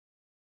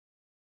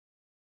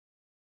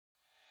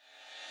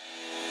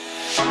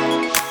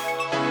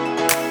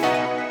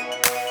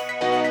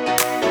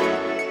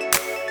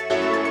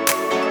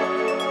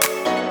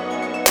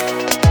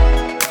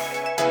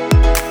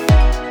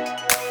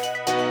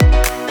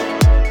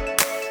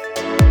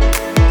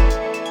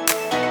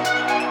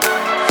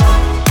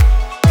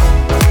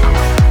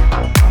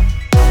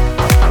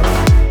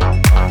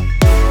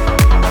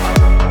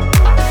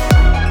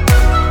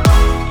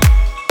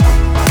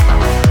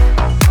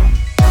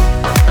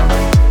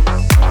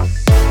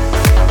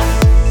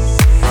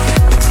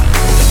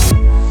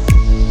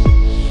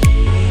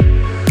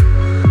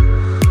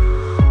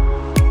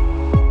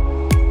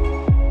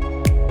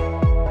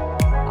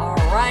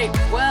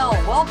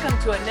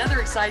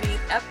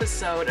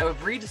Episode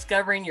of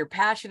Rediscovering Your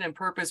Passion and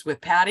Purpose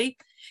with Patty.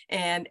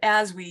 And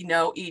as we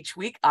know each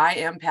week, I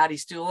am Patty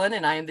Stuhlin,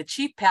 and I am the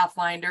Chief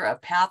Pathfinder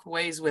of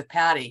Pathways with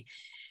Patty,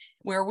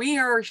 where we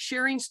are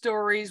sharing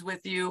stories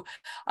with you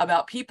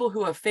about people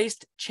who have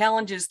faced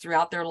challenges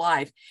throughout their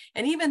life.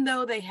 And even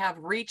though they have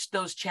reached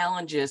those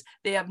challenges,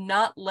 they have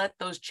not let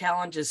those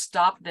challenges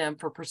stop them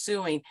from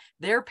pursuing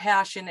their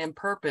passion and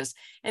purpose.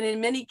 And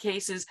in many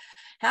cases,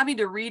 having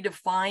to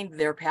redefine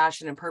their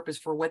passion and purpose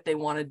for what they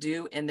want to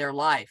do in their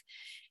life.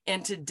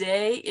 And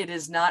today it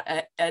is not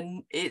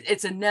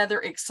it's another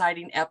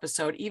exciting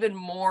episode, even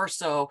more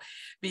so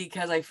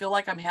because I feel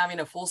like I'm having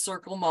a full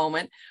circle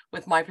moment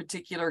with my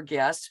particular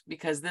guest,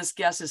 because this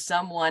guest is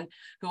someone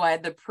who I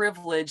had the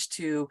privilege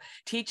to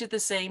teach at the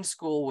same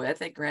school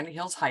with at Granite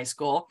Hills High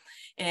School.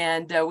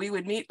 And we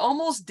would meet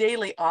almost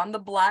daily on the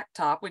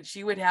blacktop when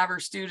she would have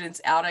her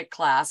students out at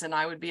class and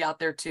I would be out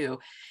there too.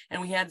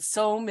 And we had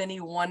so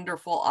many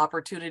wonderful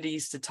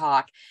opportunities to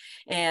talk.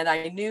 And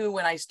I knew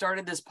when I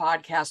started this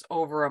podcast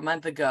over a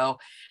month ago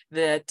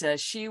that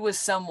she was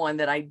someone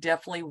that I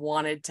definitely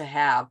wanted to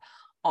have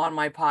on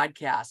my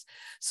podcast.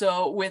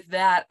 So with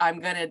that, I'm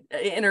going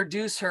to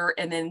introduce her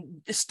and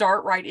then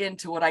start right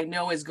into what I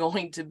know is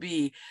going to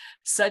be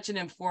such an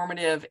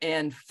informative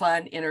and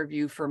fun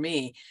interview for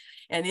me.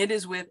 And it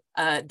is with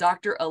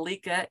Dr.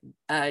 Aleka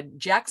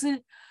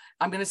Jackson.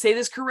 I'm going to say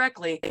this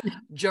correctly,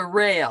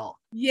 Jarrell.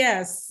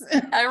 Yes.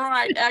 All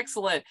right.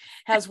 Excellent.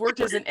 Has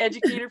worked as an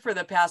educator for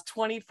the past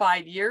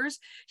 25 years.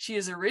 She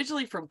is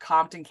originally from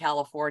Compton,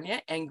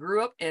 California, and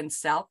grew up in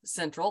South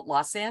Central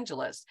Los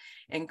Angeles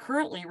and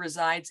currently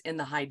resides in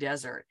the high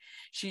desert.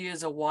 She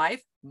is a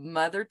wife,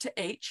 mother to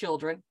 8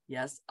 children.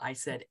 Yes, I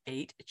said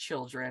 8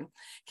 children,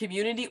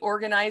 community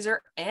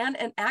organizer, and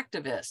an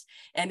activist,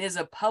 and is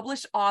a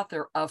published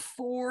author of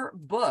 4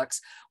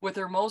 books, with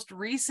her most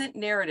recent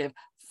narrative,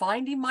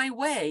 Finding My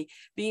Way,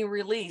 being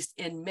released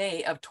in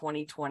May of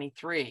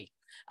 2023.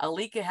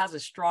 Aleka has a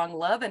strong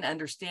love and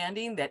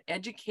understanding that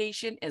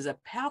education is a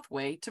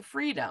pathway to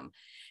freedom.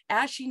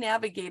 As she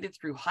navigated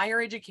through higher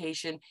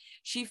education,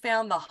 she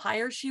found the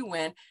higher she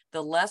went,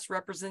 the less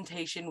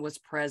representation was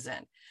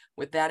present.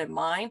 With that in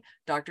mind,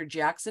 Dr.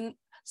 Jackson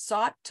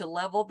sought to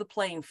level the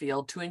playing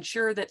field to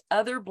ensure that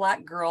other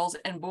Black girls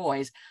and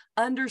boys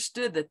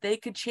understood that they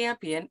could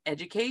champion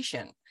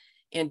education.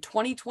 In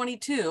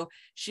 2022,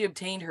 she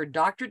obtained her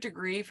doctorate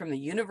degree from the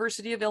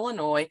University of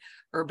Illinois,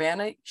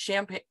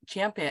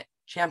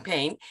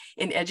 Urbana-Champaign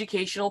in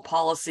educational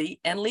policy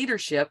and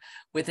leadership,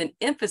 with an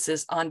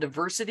emphasis on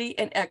diversity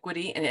and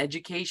equity in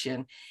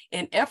education,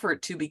 in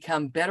effort to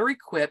become better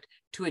equipped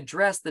to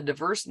address the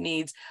diverse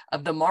needs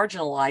of the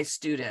marginalized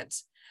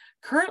students.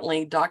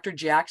 Currently, Dr.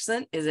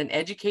 Jackson is an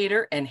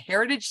educator and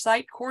heritage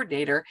site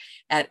coordinator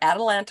at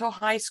Adelanto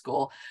High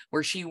School,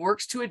 where she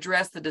works to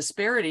address the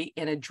disparity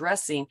in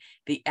addressing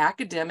the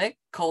academic,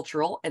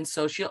 cultural, and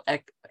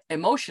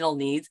socio-emotional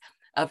needs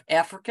of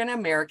African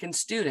American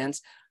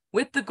students,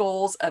 with the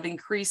goals of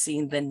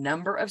increasing the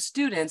number of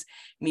students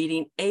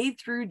meeting A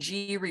through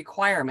G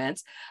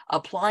requirements,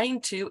 applying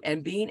to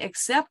and being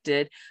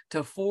accepted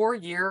to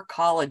 4-year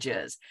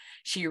colleges.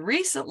 She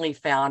recently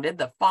founded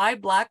the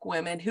 5 Black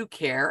Women Who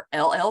Care,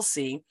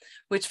 LLC,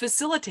 which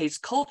facilitates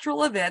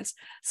cultural events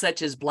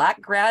such as Black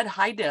Grad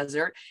High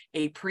Desert,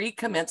 a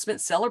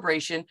pre-commencement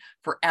celebration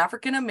for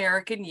African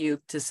American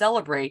youth to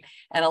celebrate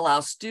and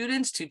allow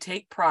students to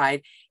take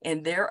pride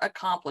in their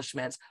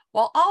accomplishments,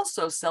 while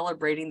also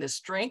celebrating the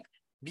strength,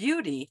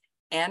 beauty,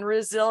 and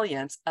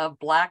resilience of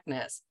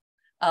Blackness.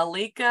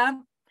 Aleka,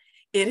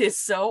 it is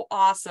so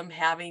awesome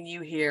having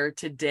you here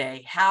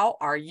today. How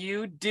are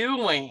you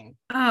doing?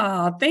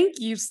 Oh,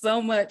 thank you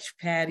so much,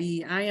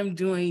 Patty. I am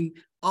doing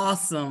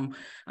awesome.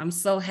 I'm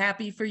so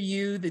happy for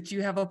you that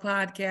you have a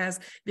podcast.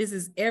 This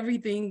is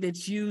everything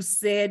that you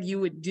said you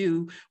would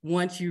do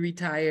once you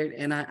retired,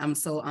 and I'm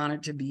so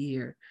honored to be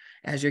here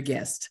as your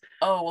guest.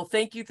 Oh, well,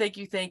 thank you.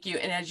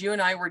 And as you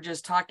and I were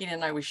just talking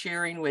and I was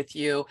sharing with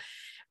you,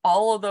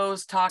 all of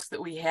those talks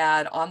that we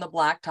had on the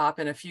blacktop,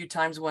 and a few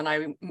times when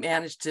I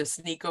managed to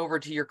sneak over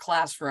to your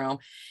classroom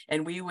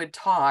and we would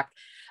talk,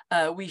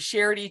 we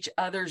shared each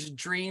other's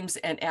dreams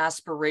and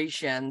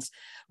aspirations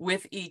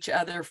with each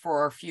other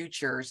for our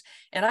futures.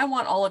 And I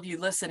want all of you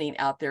listening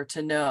out there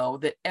to know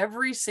that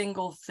every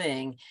single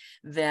thing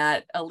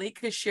that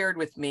Aleka shared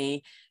with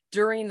me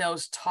during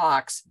those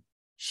talks,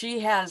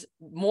 she has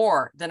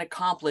more than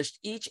accomplished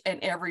each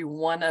and every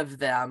one of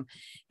them.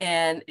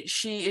 And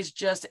she is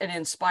just an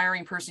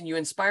inspiring person. You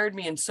inspired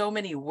me in so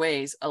many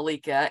ways,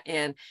 Aleka.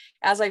 And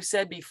as I've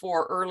said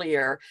before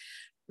earlier,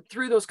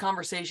 through those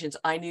conversations,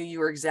 I knew you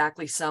were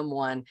exactly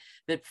someone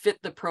that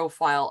fit the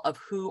profile of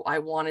who I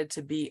wanted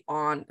to be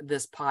on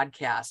this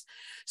podcast.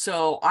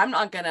 So I'm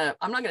not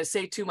gonna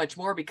say too much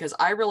more, because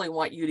I really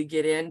want you to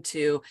get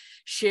into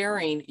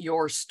sharing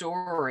your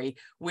story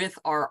with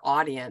our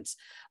audience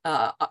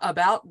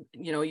about,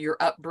 your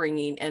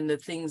upbringing and the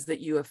things that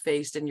you have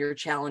faced and your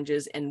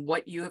challenges and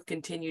what you have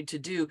continued to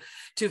do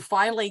to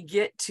finally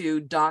get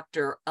to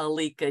Dr.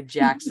 Aleka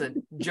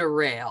Jackson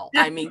Jarrell.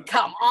 I mean,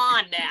 come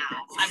on now.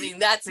 I mean,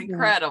 that's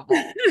incredible.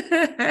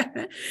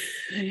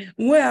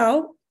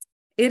 Well,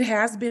 it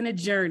has been a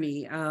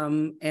journey.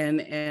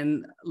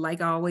 And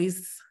like I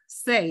always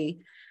say,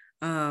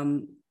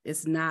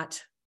 it's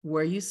not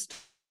where you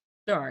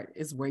start,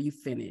 it's where you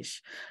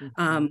finish.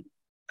 Mm-hmm.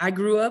 I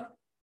grew up,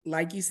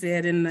 like you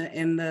said in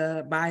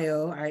the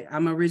bio,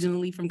 I'm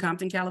originally from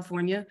Compton,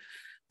 California,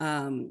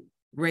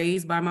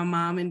 raised by my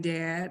mom and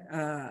dad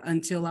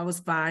until I was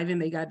 5,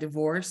 and they got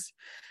divorced.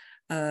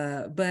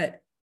 But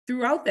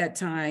throughout that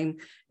time,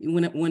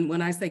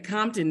 when I say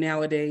Compton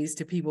nowadays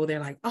to people, they're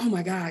like, "Oh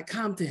my God,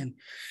 Compton."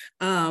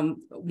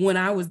 When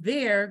I was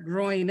there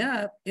growing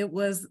up, it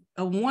was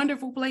a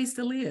wonderful place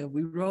to live.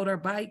 We rode our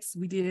bikes.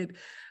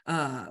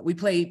 We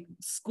played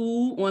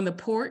school on the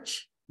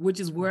porch, which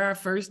is where I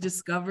first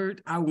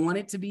discovered I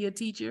wanted to be a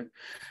teacher.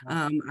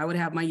 I would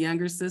have my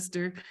younger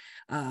sister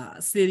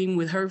sitting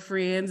with her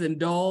friends and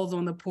dolls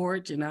on the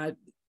porch, and I'd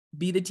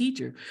be the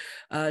teacher.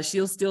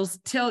 She'll still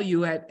tell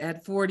you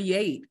at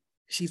 48,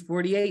 she's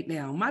 48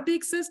 now, "My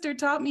big sister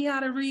taught me how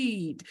to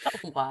read."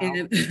 Oh, wow.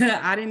 And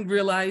I didn't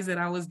realize that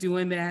I was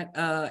doing that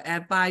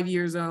at 5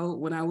 years old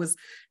when I was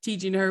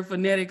teaching her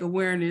phonetic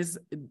awareness.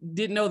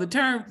 Didn't know the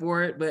term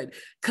for it, but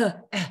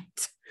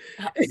ka-at.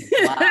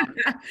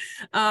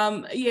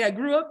 Wow. Yeah, I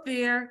grew up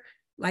there.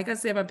 Like I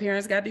said, my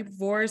parents got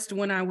divorced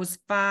when I was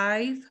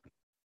 5.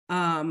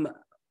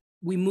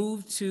 We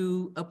moved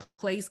to a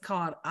place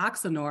called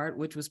Oxnard,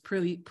 which was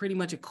pretty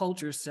much a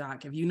culture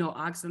shock. If you know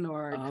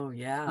Oxnard, Oh,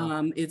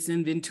 yeah. it's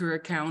in Ventura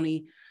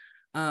County.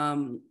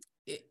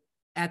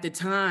 At the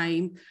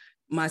time,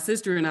 my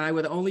sister and I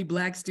were the only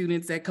Black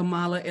students at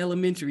Kamala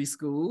Elementary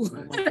School.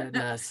 Oh, my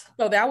goodness.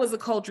 So that was a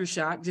culture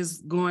shock,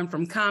 just going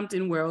from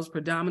Compton, where I was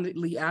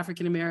predominantly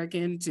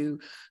African-American, to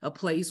a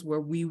place where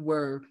we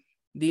were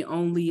the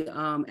only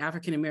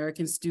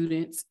African-American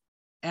students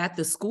at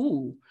the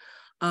school.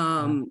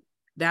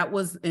 That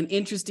was an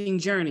interesting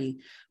journey.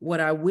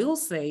 What I will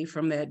say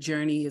from that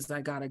journey is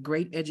I got a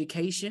great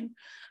education.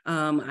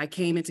 I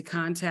came into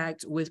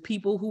contact with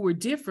people who were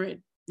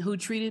different, who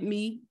treated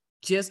me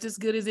just as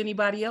good as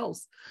anybody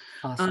else.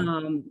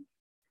 Awesome.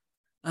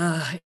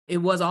 It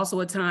was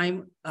also a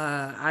time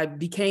I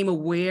became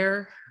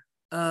aware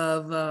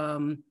of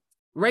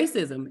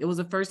racism. It was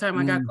the first time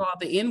I got called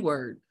the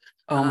N-word.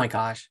 Oh my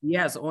gosh.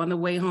 Yes, on the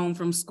way home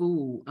from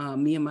school,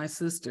 me and my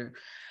sister.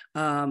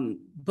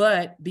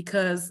 But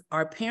because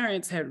our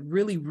parents had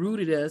really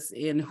rooted us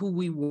in who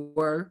we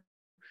were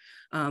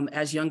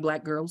as young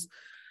Black girls,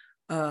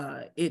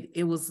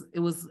 it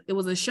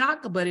was a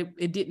shock, but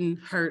it didn't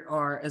hurt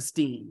our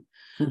esteem.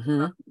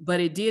 Mm-hmm. But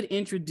it did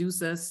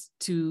introduce us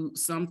to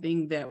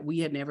something that we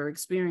had never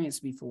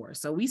experienced before.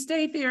 So we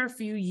stayed there a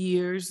few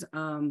years,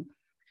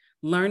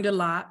 learned a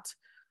lot.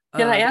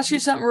 Can I ask you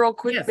something real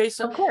quick? Yes,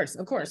 based on, of course.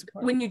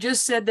 When you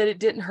just said that it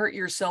didn't hurt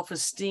your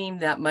self-esteem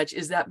that much,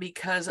 is that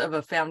because of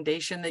a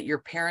foundation that your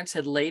parents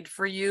had laid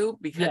for you?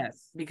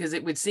 Because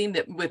it would seem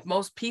that with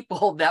most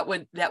people that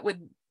would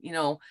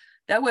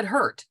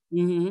hurt.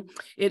 Mm-hmm.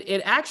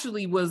 It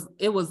actually was.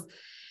 It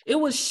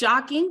was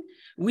shocking.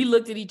 We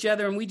looked at each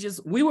other and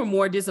we were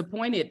more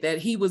disappointed that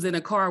he was in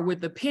a car with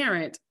the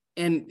parent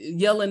and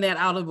yelling that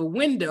out of a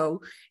window,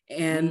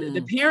 and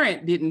the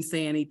parent didn't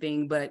say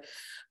anything. But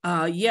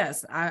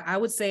yes, I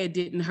would say it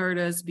didn't hurt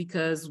us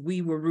because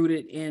we were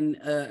rooted in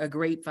a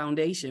great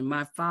foundation.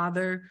 My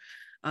father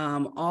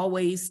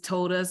always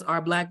told us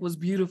our Black was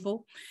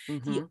beautiful.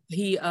 Mm-hmm.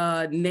 He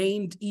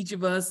named each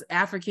of us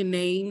African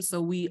names,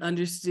 so we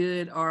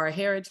understood our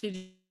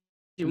heritage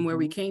and where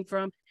we came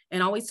from,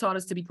 and always taught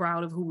us to be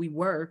proud of who we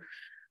were.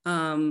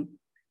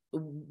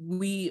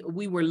 We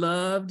were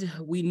loved.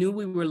 We knew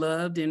we were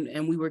loved,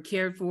 and we were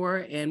cared for,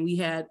 and we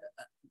had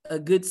a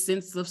good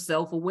sense of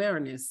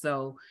self-awareness.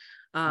 So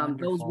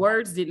those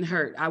words didn't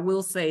hurt. I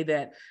will say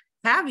that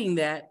having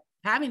that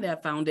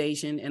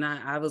foundation, and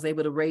I was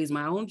able to raise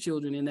my own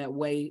children in that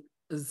way.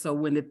 So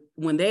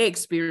when they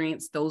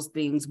experienced those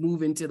things,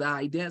 moving to the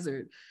high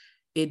desert,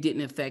 it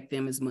didn't affect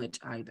them as much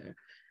either.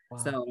 Wow.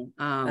 So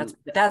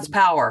that's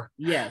power.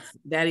 Yes,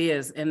 that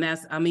is. And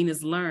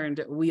it's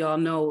learned. We all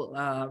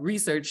know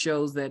research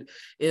shows that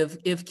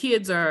if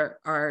kids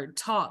are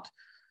taught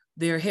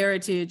their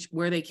heritage,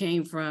 where they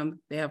came from,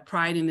 they have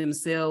pride in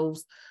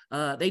themselves,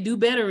 they do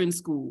better in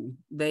school.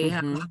 They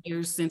have a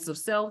higher sense of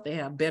self, they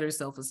have better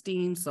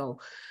self-esteem.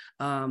 So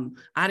I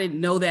didn't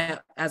know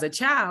that as a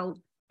child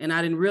And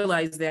I didn't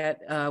realize that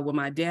when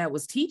my dad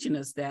was teaching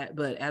us that.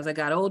 But as I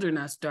got older and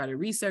I started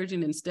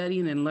researching and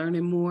studying and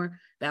learning more,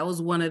 that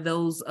was one of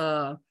those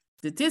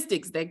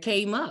statistics that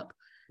came up.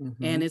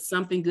 Mm-hmm. And it's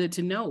something good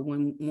to know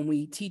when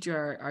we teach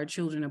our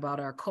children about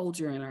our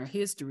culture and our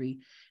history.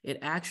 It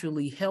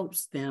actually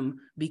helps them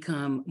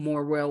become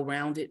more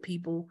well-rounded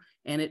people,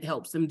 and it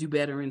helps them do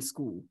better in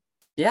school.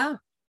 Yeah,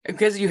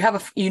 because you have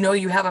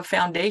a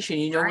foundation,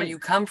 right. Where you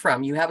come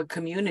from, you have a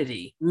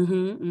community.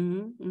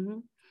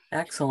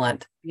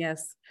 Excellent.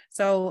 Yes.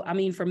 So, I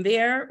mean, from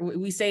there,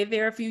 we stayed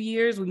there a few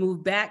years. We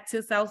moved back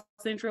to South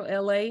Central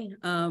LA.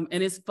 And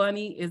it's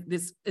funny,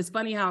 it's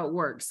funny how it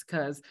works,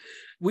 because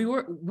we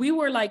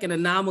were like an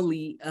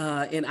anomaly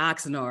in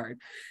Oxnard.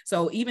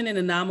 So even an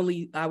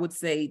anomaly, I would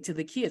say, to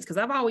the kids, because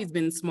I've always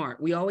been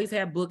smart. We always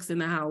had books in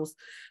the house.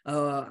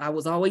 I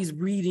was always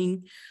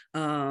reading.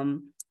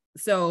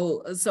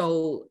 So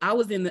I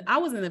was in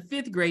the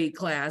fifth grade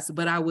class,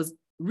 but I was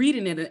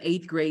reading at an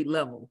eighth grade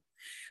level.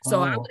 So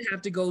I would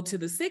have to go to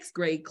the sixth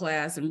grade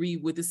class and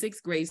read with the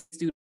sixth grade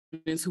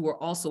students who were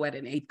also at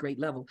an eighth grade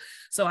level.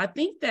 So I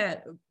think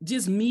that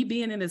just me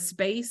being in a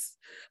space,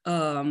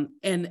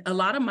 and a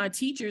lot of my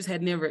teachers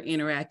had never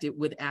interacted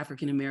with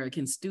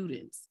African-American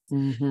students.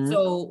 Mm-hmm.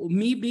 So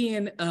me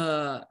being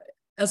a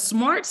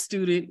smart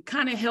student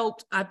kind of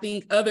helped, I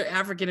think, other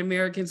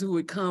African-Americans who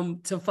would come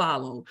to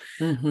follow.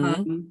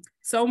 Mm-hmm.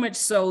 So much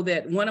so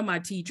that one of my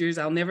teachers,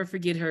 I'll never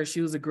forget her.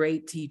 She was a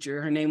great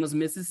teacher. Her name was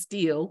Mrs.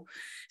 Steele.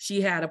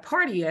 She had a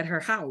party at her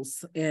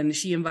house, and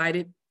she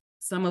invited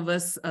some of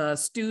us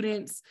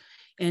students,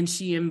 and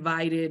she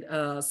invited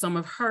some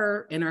of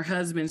her and her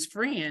husband's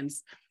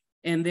friends.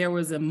 And there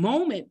was a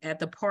moment at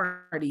the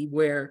party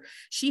where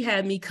she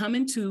had me come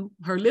into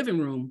her living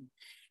room.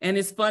 And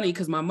it's funny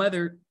because my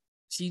mother,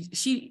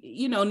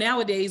 she,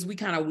 nowadays we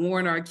kind of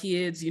warn our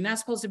kids, you're not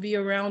supposed to be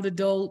around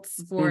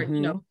adults for,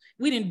 mm-hmm.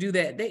 We didn't do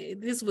that.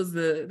 This was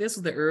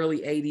the early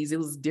 80s. It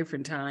was a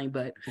different time,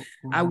 but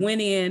mm-hmm. I went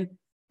in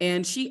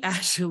and she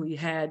actually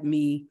had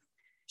me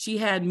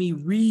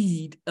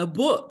read a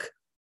book.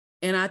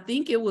 And I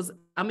think it was,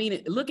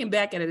 looking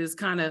back at it, it's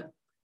kind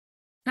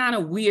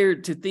of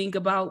weird to think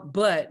about,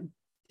 but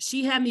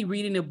she had me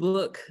reading a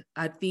book,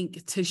 I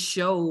think, to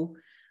show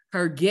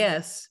her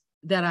guests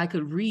that I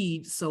could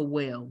read so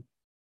well.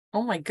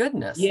 Oh my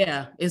goodness.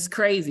 Yeah, it's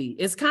crazy.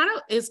 It's kind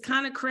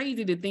of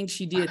crazy to think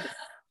she did that.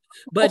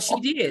 But she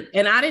did.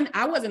 And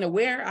I wasn't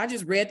aware. I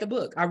just read the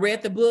book. I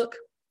read the book.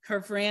 Her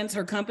friends,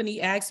 her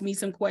company asked me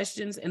some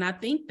questions, and I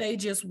think they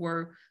just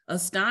were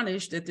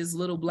astonished that this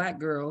little Black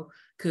girl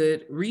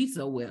could read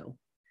so well.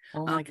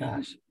 Oh my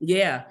gosh.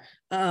 Yeah.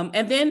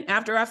 And then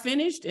after I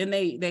finished and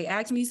they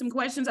asked me some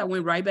questions, I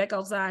went right back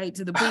outside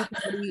to the pool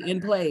party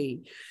and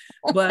played.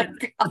 But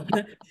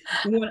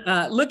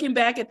looking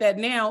back at that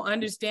now,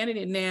 understanding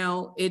it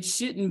now, it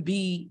shouldn't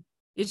be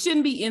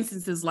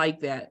instances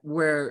like that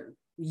where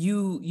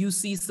you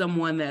see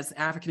someone that's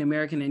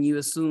African-American and you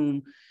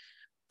assume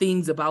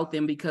things about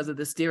them because of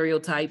the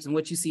stereotypes and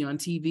what you see on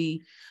TV.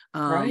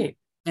 Right.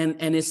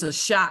 And it's a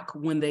shock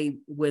when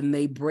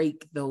they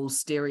break those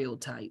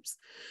stereotypes.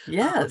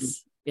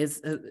 Yes.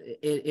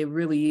 It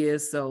really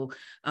is. So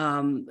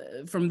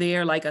from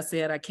there, like I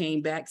said, I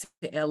came back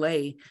to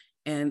LA.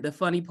 And the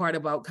funny part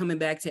about coming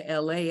back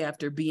to LA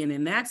after being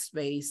in that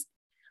space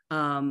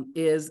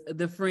is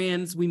the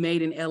friends we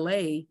made in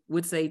LA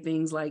would say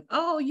things like,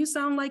 "Oh, you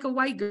sound like a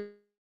white girl."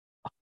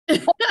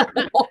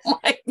 Oh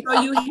my God.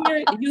 So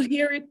you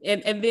hear it,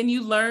 and then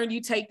you learn,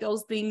 you take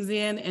those things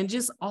in, and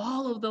just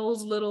all of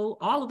those little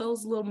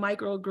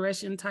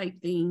microaggression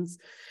type things,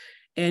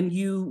 and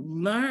you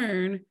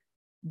learn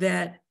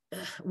that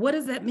what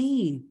does that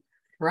mean?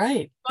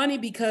 Right. Funny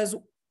because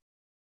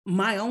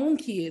my own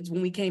kids,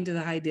 when we came to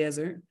the high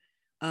desert,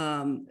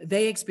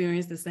 they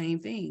experienced the same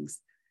things.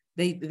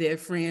 Their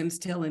friends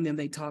telling them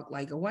they talk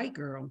like a white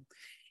girl.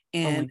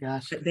 And oh my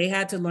gosh. They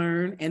had to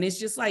learn, and it's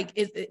just like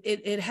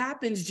it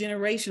happens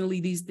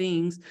generationally, these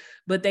things,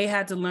 but they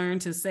had to learn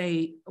to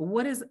say,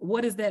 what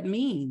does that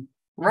mean?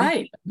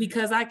 Right.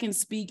 Because I can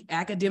speak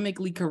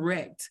academically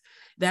correct.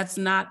 That's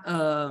not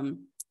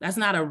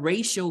a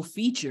racial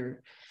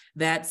feature.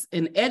 That's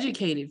an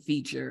educated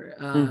feature.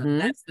 Mm-hmm.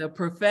 That's the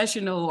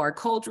professional or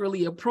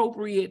culturally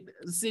appropriate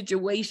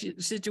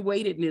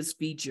situatedness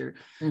feature.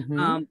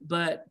 Mm-hmm.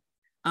 But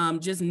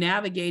just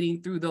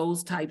navigating through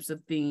those types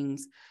of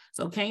things.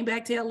 So came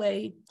back to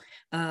LA,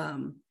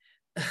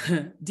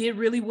 did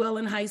really well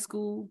in high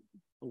school,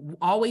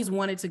 always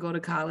wanted to go to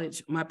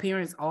college. My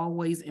parents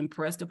always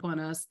impressed upon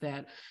us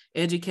that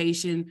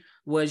education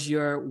was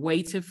your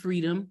way to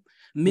freedom,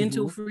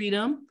 mental mm-hmm.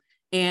 freedom,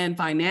 and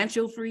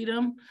financial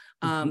freedom.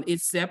 Mm-hmm.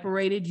 It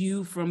separated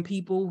you from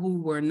people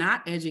who were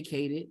not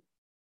educated.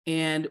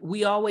 And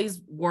we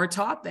always were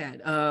taught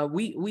that.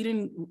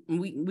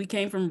 We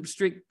came from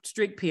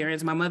strict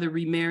parents. My mother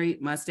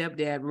remarried. My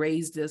stepdad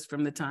raised us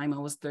from the time I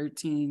was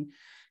 13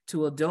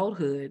 to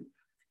adulthood.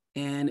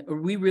 And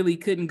we really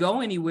couldn't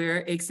go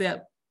anywhere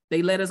except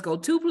they let us go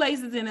 2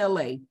 places in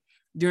LA.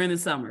 during the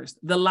summers.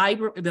 The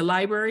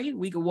library,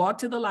 we could walk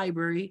to the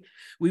library.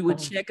 We would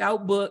check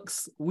out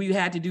books. We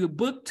had to do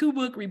two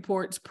book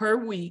reports per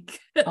week.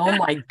 Oh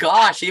my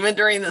gosh, even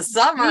during the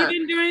summer.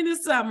 Even during the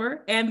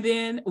summer. And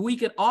then we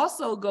could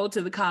also go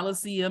to the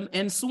Coliseum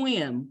and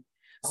swim.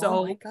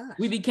 So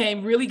we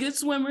became really good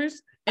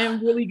swimmers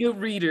and really good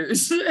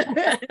readers.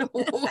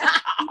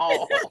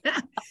 Wow.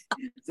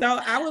 So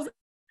I was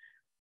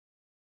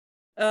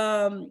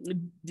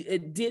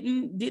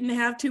didn't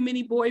have too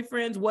many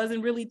boyfriends,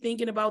 wasn't really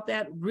thinking about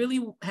that, really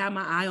had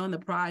my eye on the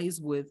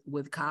prize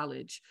with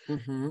college.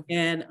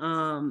 And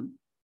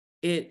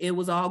it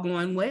was all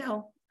going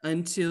well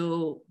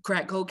until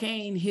crack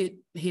cocaine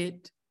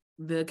hit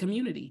the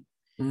community.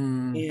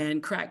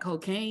 And crack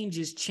cocaine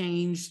just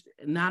changed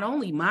not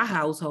only my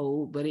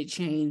household, but it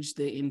changed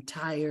the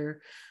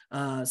entire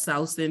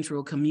South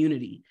Central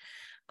community.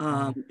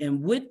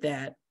 And with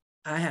that,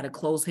 I had a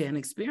close-hand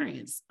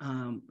experience.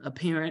 A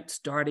parent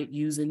started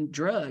using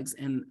drugs,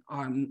 and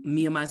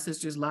me and my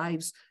sister's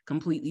lives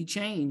completely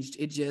changed.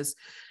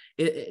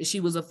 She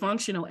was a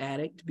functional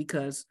addict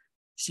because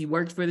she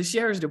worked for the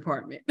sheriff's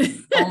department.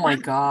 Oh my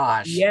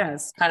gosh.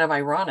 Yes. Kind of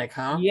ironic,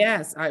 huh?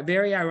 Yes,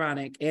 very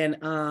ironic.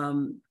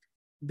 And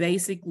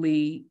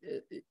basically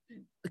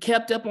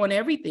kept up on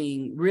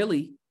everything,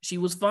 really. She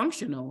was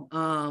functional.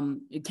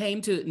 It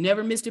came to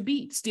never missed a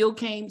beat,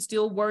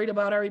 still worried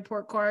about our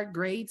report card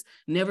grades,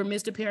 never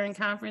missed a parent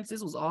conference.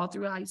 This was all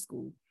through high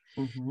school.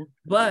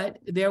 But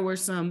there were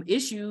some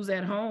issues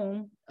at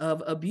home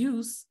of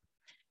abuse,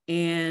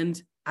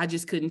 and I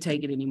just couldn't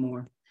take it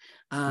anymore.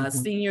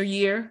 Senior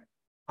year,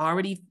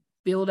 already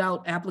filled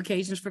out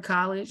applications for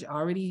college,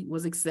 already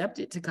was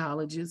accepted to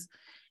colleges.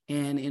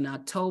 And in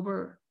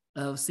October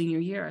of senior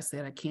year, I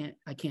said, I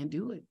can't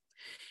do it.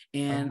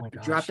 And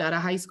dropped out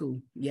of high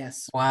school.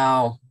 Yes.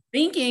 Wow.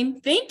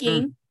 Thinking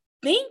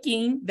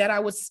that I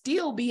would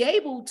still be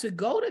able to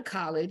go to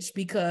college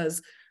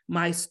because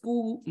my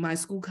school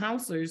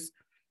counselors,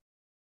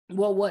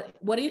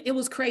 it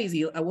was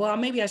crazy. Well,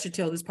 maybe I should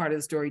tell this part of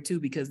the story too,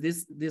 because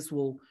this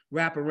will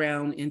wrap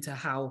around into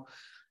how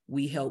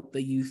we help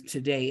the youth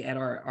today at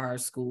our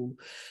school.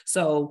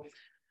 So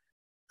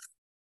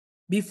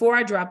before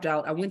I dropped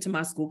out, I went to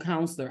my school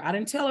counselor. I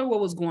didn't tell her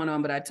what was going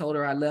on, but I told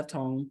her I left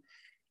home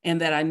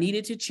and that I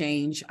needed to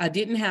change. I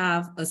didn't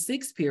have a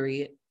 6th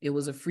period. It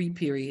was a free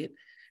period.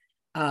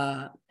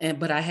 But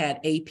I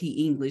had AP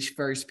English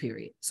first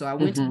period. So I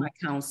went to my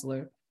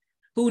counselor,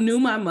 who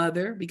knew my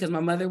mother because my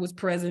mother was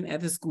present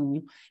at the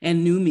school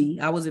and knew me.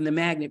 I was in the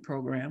magnet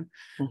program.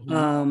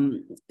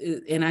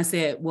 And I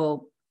said,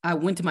 well, I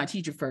went to my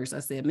teacher first. I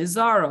said, Ms.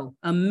 Zarro,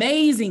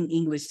 amazing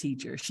English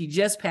teacher. She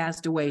just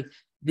passed away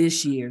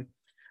this year,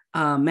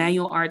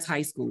 Manual Arts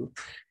High School.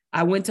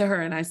 I went to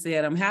her and I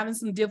said, I'm having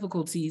some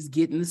difficulties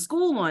getting to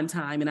school on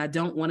time and I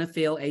don't want to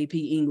fail AP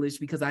English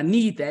because I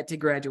need that to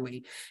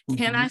graduate.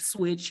 Can I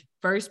switch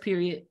first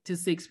period to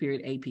 6th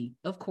period AP?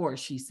 Of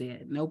course, she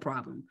said, no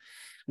problem.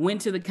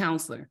 Went to the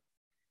counselor.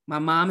 My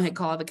mom had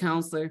called the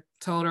counselor,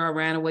 told her I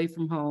ran away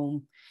from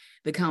home.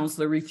 The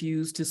counselor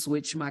refused to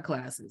switch my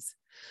classes.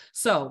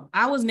 So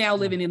I was now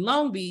living in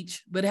Long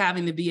Beach, but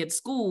having to be at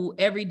school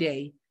every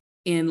day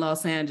in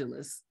Los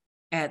Angeles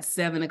at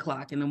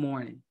 7:00 in the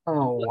morning.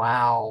 Oh,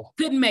 wow.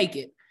 Couldn't make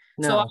it.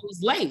 No. So I was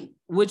late,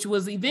 which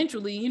was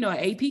eventually, an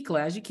AP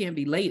class. You can't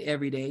be late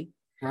every day.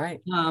 Right.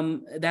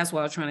 That's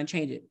why I was trying to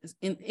change it.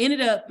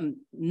 Ended up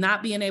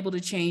not being able to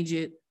change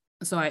it.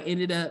 So I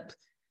ended up,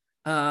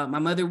 my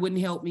mother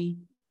wouldn't help me,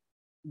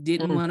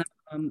 didn't want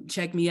to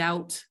check me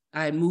out.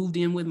 I had moved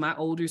in with my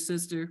older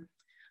sister,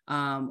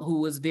 who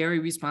was very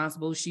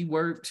responsible. She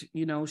worked,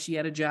 she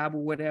had a job or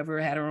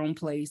whatever, had her own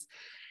place.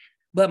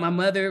 But my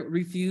mother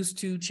refused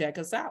to check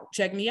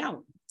me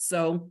out.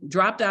 So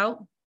dropped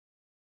out.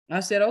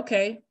 I said,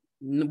 okay,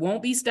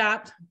 won't be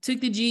stopped.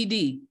 Took the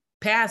GED,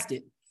 passed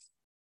it.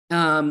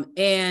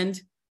 And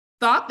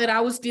thought that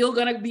I was still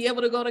going to be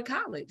able to go to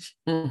college.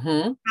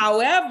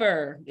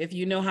 However, if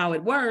you know how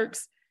it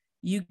works,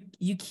 you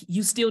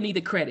still need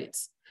the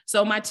credits.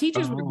 So my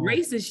teachers were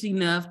gracious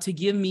enough to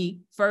give me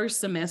first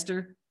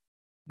semester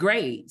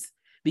grades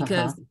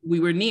because we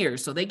were near.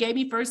 So they gave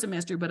me first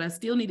semester, but I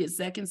still needed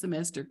second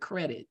semester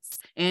credits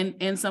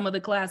and some of the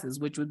classes,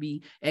 which would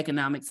be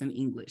economics and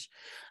English.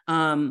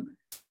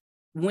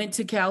 Went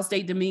to Cal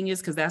State Dominguez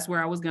because that's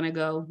where I was going to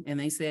go. And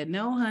they said,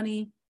 no,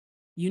 honey,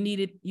 you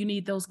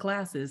need those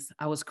classes.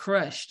 I was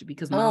crushed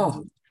because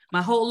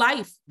my whole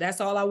life, that's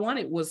all I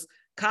wanted was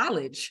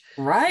college.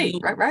 Right.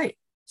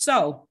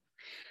 So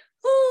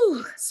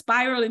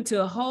spiraled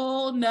into a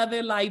whole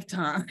nother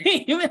lifetime.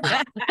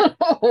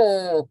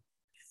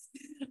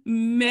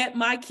 Met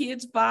my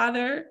kid's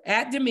father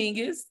at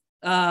Dominguez,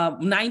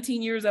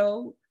 19 years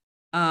old,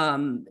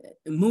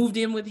 moved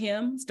in with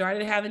him,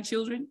 started having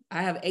children.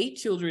 I have 8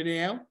 children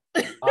now.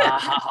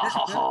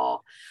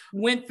 Wow.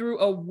 Went through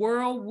a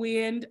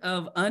whirlwind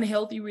of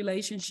unhealthy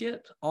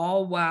relationships,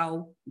 all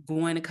while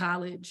going to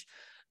college,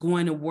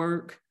 going to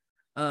work,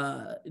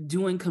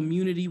 doing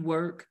community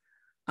work,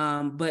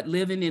 but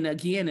living in,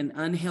 again, an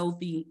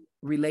unhealthy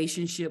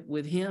relationship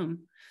with him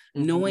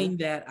knowing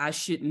that I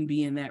shouldn't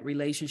be in that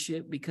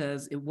relationship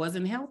because it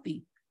wasn't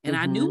healthy. And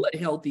I knew what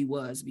healthy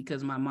was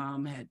because my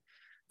mom had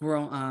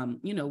grown,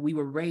 we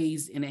were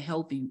raised in a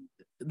healthy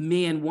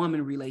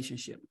man-woman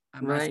relationship.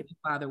 My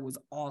father was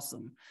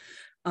awesome.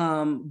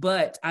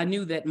 But I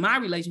knew that my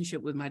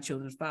relationship with my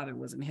children's father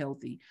wasn't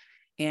healthy.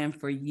 And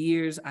for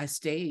years I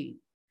stayed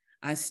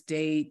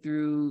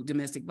through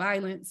domestic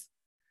violence.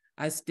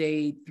 I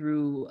stayed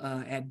through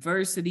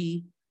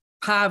adversity,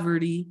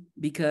 poverty,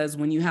 because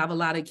when you have a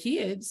lot of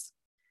kids,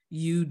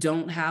 you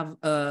don't have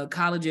a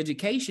college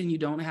education, you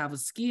don't have a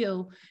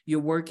skill, you're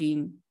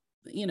working,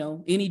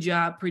 any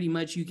job pretty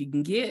much you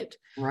can get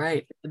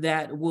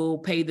that will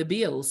pay the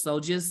bills. So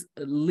just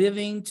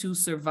living to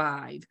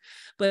survive.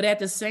 But at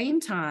the same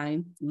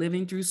time,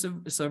 living through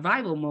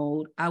survival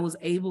mode, I was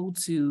able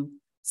to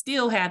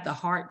still had the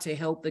heart to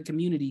help the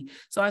community.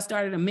 So I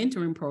started a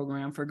mentoring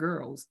program for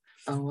girls.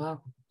 Oh,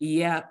 wow.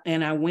 Yeah.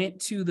 And I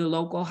went to the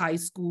local high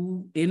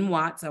school in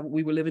Watts.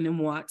 We were living in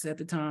Watts at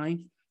the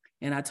time.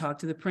 And I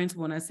talked to the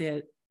principal and I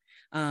said,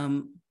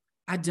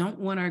 I don't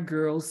want our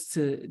girls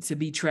to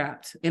be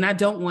trapped. And I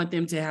don't want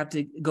them to have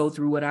to go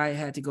through what I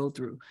had to go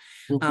through.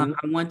 I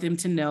want them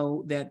to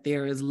know that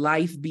there is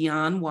life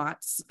beyond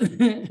Watts.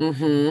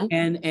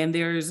 And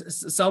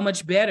there's so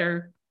much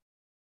better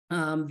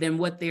than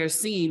what they're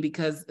seeing,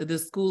 because the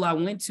school I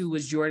went to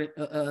was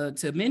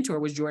to mentor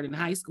was Jordan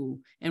High School.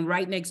 And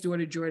right next door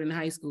to Jordan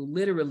High School,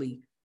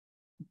 literally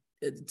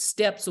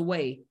steps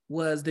away,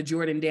 was the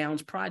Jordan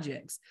Downs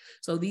projects.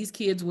 So these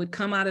kids would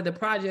come out of the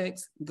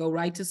projects, go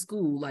right to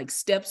school, like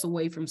steps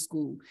away from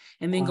school,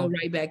 and then go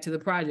right back to the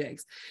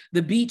projects.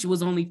 The beach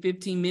was only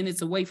 15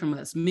 minutes away from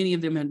us. Many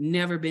of them had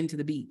never been to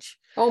the beach.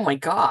 Oh my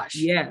gosh.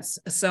 Yes.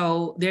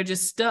 So they're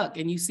just stuck.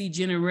 And you see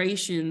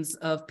generations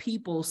of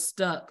people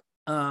stuck.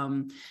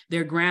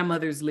 Their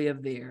grandmothers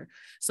lived there.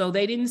 So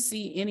they didn't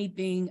see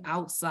anything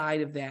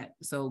outside of that.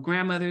 So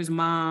grandmothers,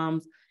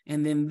 moms,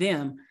 and then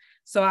them.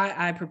 So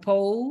I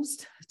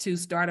proposed to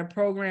start a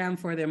program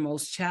for their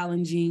most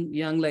challenging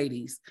young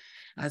ladies.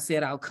 I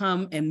said, I'll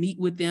come and meet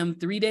with them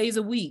 3 days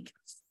a week,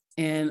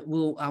 and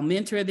I'll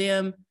mentor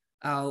them.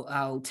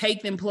 I'll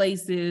take them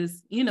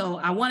places.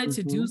 I wanted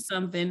to do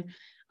something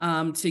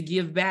to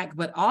give back,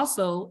 but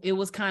also it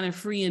was kind of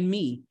freeing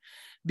me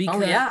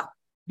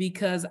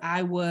because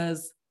I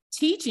was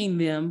teaching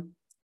them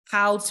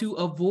how to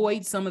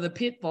avoid some of the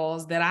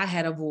pitfalls that I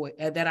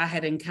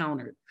had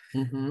encountered.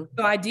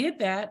 So I did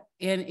that,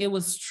 and it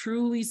was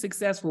truly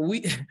successful.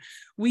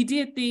 We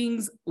did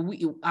things.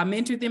 I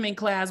mentored them in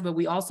class, but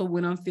we also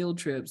went on field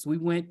trips. We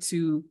went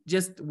to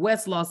just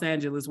West Los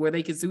Angeles, where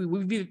they could see.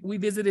 We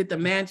visited the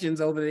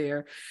mansions over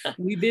there.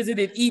 We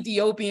visited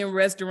Ethiopian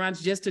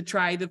restaurants just to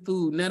try the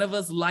food. None of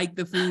us liked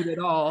the food at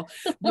all,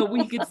 but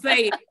we could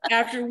say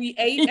after we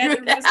ate at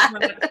the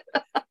restaurant,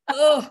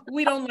 oh,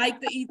 we don't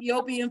like the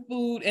Ethiopian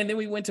food. And then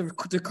we went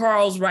to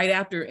Carl's right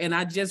after. And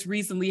I just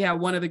recently had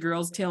one of the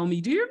girls tell me,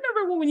 do you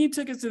remember when you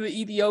took us to the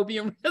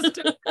Ethiopian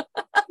restaurant?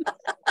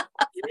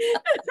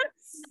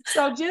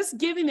 So just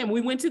giving them,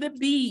 we went to the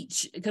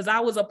beach, because I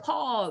was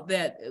appalled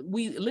that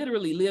we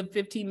literally lived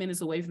 15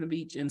 minutes away from the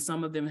beach, and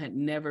some of them had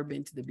never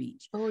been to the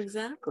beach. Oh,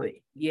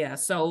 exactly. Yeah.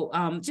 So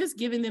just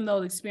giving them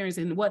those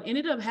experiences. And what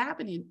ended up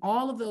happening,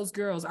 all of those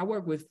girls, I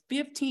worked with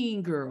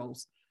 15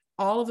 girls.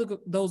 All of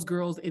those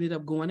girls ended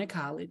up going to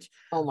college.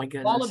 Oh my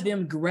goodness. All of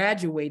them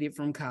graduated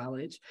from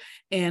college.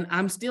 And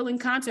I'm still in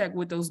contact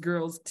with those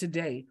girls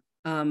today.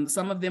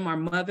 Some of them are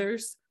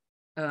mothers.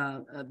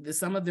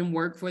 Some of them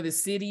work for the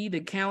city,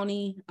 the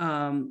county.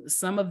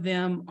 Some of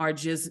them are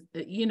just,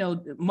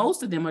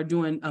 most of them are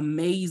doing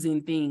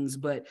amazing things,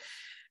 but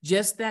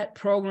just that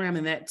program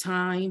and that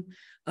time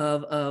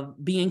of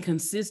being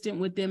consistent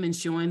with them and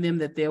showing them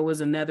that there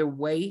was another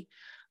way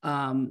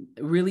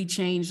really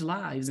changed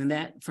lives. And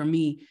that, for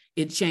me,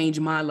 it changed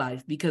my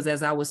life, because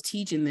as I was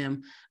teaching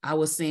them, I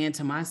was saying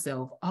to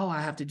myself, oh, I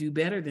have to do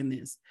better than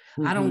this.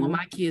 I don't want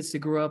my kids to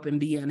grow up and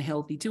be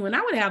unhealthy too. And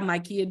I would have my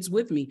kids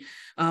with me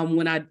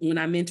when I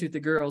mentored the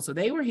girls. So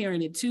they were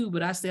hearing it too,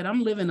 but I said,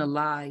 I'm living a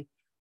lie.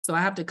 So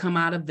I have to come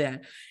out of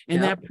that.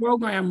 And that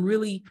program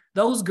really,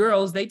 those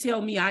girls, they tell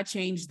me I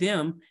changed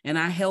them and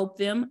I helped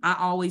them. I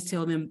always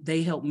tell them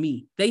they helped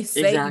me. They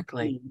saved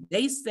me.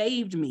 They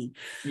saved me.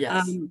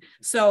 Yes.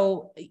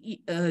 So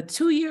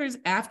 2 years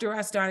after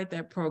I started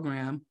that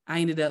program, I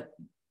ended up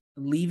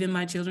leaving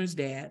my children's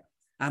dad.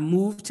 I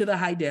moved to the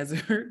high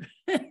desert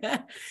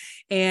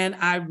and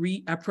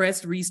I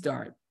pressed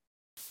restart.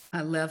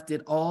 I left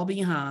it all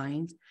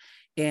behind.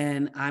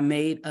 And I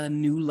made a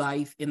new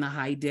life in the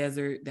high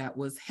desert that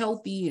was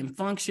healthy and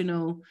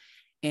functional,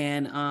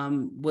 and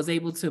was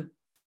able to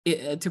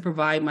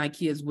provide my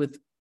kids with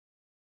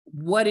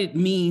what it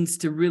means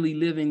to really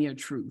live in your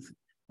truth.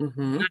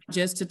 Not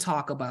just to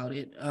talk about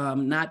it,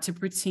 not to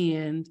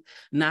pretend,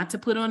 not to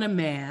put on a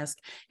mask.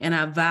 And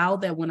I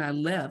vowed that when I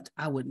left,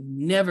 I would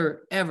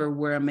never, ever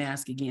wear a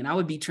mask again. I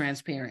would be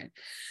transparent.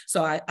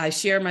 So I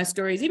share my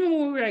stories, even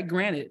when we were at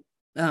Granite.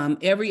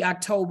 every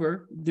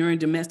October during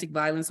Domestic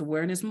Violence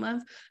Awareness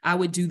Month, I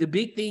would do the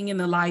big thing in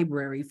the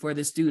library for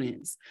the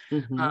students,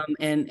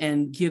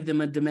 and give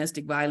them a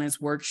domestic violence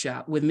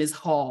workshop with Ms.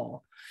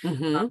 Hall.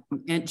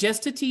 And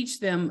just to teach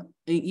them,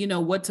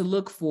 what to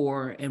look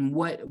for and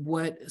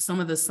what some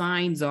of the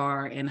signs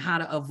are and how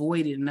to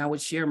avoid it. And I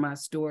would share my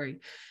story,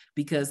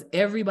 because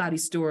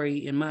everybody's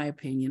story, in my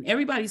opinion,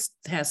 everybody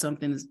has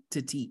something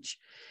to teach.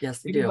 Yes,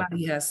 they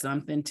everybody do. has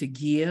something to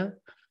give.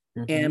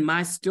 And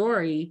my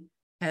story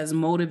has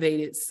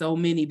motivated so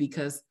many,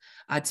 because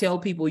I tell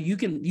people,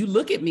 you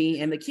look at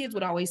me, and the kids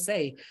would always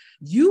say,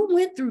 you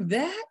went through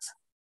that?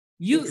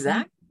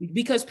 Exactly.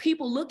 Because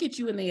people look at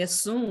you and they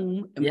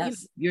assume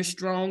you're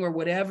strong or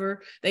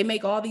whatever. They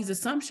make all these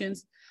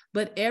assumptions,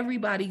 but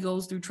everybody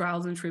goes through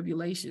trials and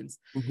tribulations.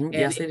 And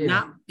yes, they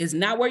do. It's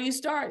not where you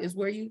start, it's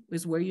where you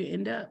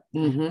end up.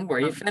 Where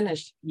you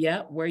finish.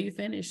 Yeah, where you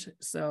finish.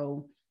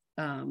 So,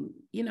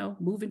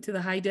 moving to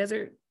the high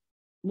desert,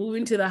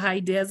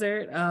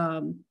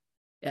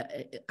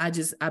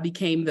 I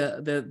became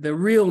the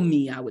real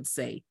me, I would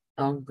say.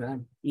 Oh,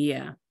 good.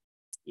 Yeah.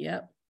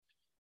 Yep.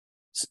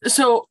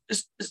 So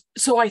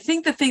I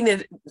think the thing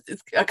that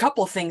a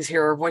couple of things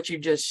here of what you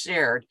just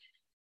shared,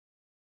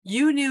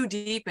 you knew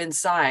deep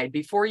inside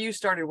before you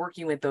started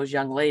working with those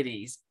young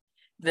ladies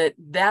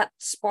that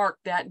spark,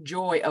 that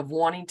joy of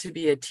wanting to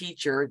be a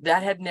teacher,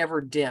 that had never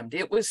dimmed.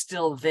 It was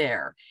still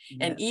there.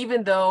 And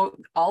even though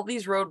all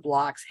these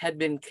roadblocks had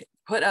been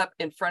put up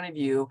in front of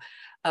you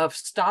of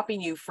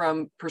stopping you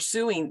from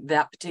pursuing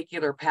that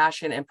particular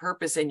passion and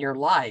purpose in your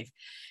life,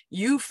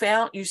 you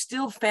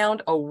still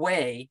found a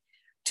way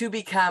to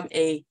become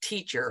a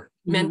teacher,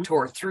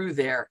 mentor through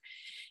there.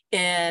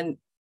 And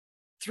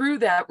through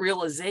that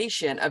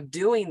realization of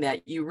doing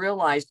that, you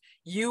realized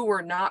you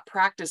were not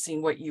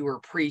practicing what you were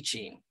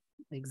preaching.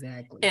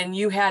 Exactly. And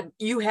you had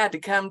to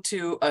come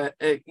to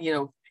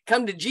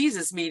come to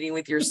Jesus meeting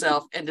with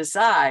yourself and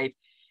decide,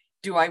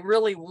 do I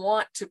really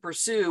want to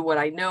pursue what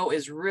I know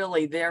is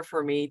really there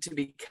for me to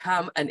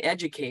become an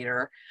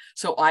educator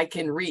so I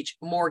can reach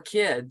more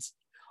kids?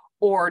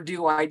 Or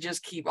do I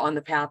just keep on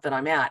the path that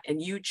I'm at?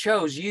 And you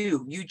chose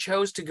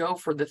to go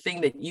for the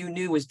thing that you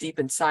knew was deep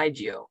inside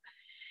you.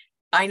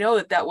 I know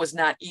that was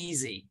not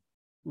easy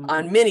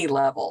on many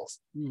levels.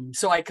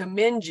 So I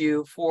commend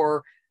you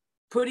for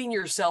putting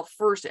yourself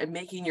first and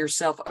making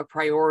yourself a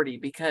priority,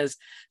 because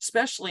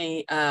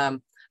especially a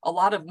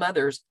lot of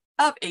mothers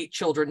of 8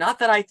 children, not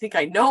that I think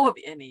I know of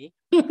any,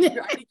 I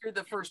think you're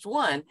the first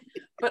one,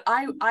 but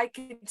I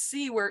can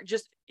see where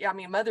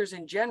mothers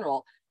in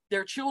general,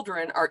 their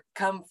children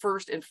come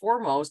first and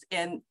foremost,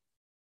 and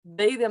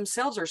they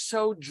themselves are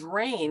so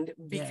drained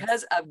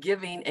because of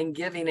giving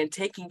and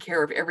taking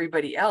care of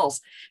everybody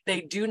else.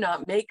 They do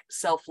not make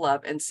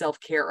self-love and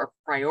self-care a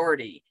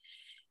priority.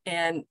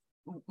 And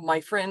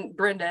my friend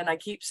Brenda, and I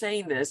keep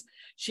saying this,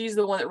 she's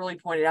the one that really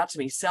pointed out to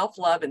me,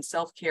 self-love and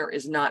self-care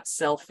is not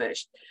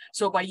selfish.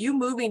 So by you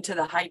moving to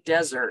the high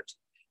desert,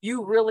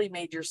 you really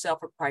made yourself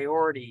a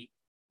priority,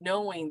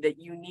 knowing that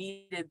you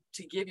needed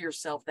to give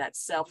yourself that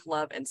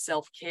self-love and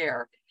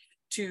self-care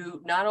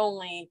to not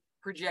only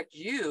project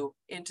you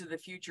into the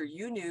future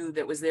you knew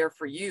that was there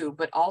for you,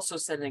 but also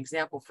set an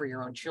example for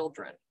your own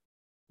children.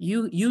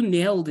 You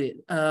nailed it.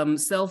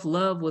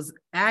 Self-love was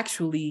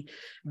actually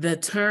the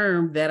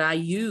term that I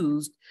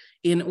used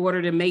in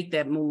order to make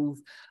that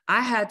move.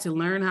 I had to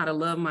learn how to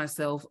love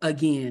myself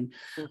again.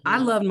 I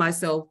loved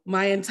myself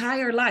my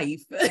entire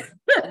life.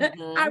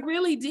 I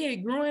really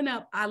did. Growing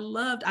up, I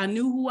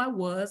knew who I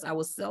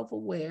was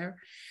self-aware.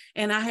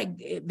 And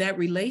that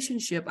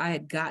relationship, I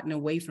had gotten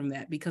away from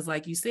that because,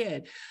 like you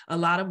said, a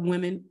lot of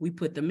women, we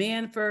put the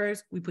man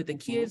first, we put the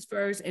kids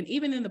first. And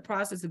even in the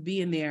process of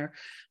being there,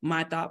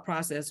 my thought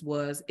process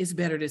was, it's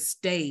better to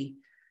stay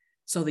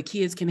so the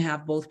kids can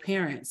have both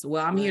parents.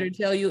 Well, I'm here to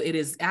tell you, it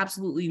is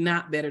absolutely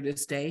not better to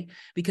stay,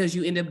 because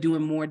you end up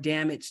doing more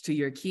damage to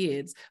your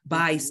kids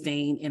by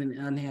staying in an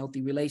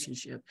unhealthy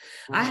relationship.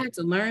 I had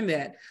to learn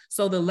that.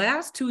 So the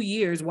last 2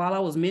 years, while I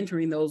was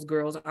mentoring those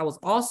girls, I was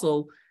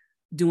also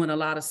doing a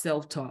lot of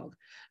self-talk.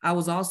 I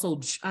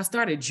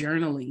started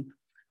journaling.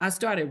 I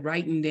started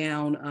writing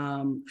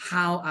down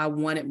how I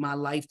wanted my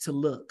life to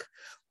look.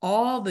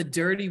 All the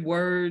dirty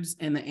words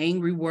and the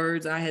angry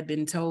words I had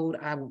been told,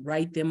 I would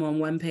write them on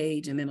one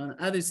page. And then on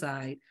the other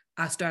side,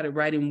 I started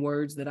writing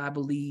words that I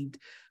believed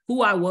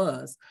who I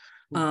was.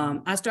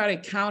 I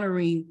started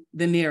countering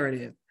the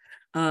narrative.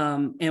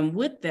 And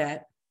with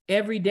that,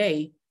 every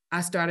day, I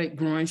started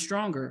growing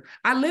stronger.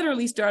 I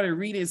literally started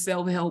reading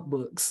self-help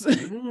books,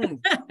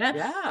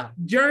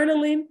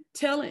 journaling,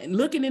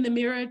 looking in the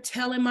mirror,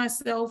 telling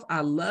myself,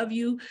 I love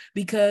you,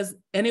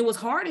 and it was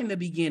hard in the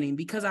beginning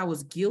because I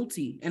was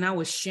guilty and I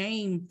was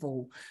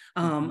shameful.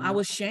 I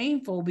was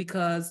shameful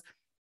because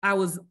I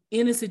was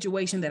in a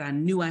situation that I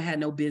knew I had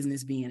no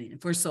business being in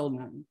for so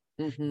long.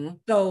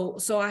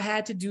 So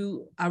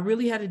I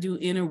really had to do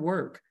inner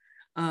work.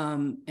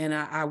 And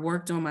I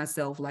worked on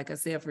myself, like I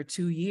said, for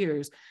 2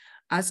 years.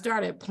 I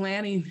started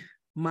planning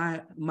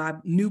my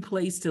new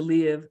place to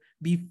live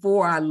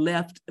before I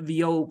left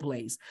the old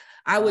place.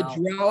 I would Wow.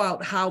 draw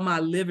out how my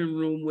living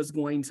room was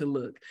going to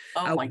look.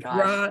 Oh I my would gosh.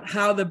 draw out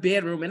how the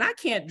bedroom, and I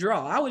can't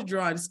draw. I was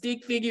drawing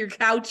stick figure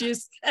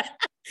couches.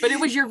 But it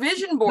was your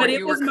vision board But it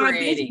you was were my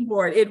creating. vision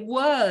board. It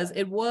was.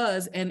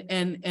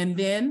 And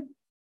then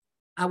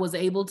I was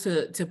able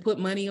to put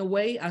money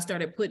away. I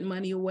started putting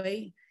money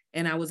away,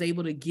 and I was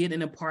able to get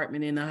an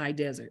apartment in the high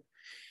desert.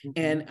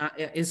 And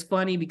it's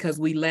funny because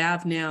we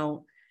laugh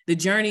now. The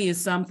journey is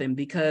something,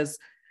 because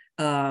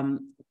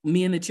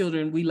me and the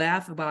children, we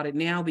laugh about it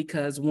now,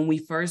 because when we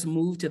first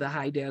moved to the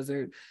high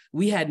desert,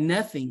 we had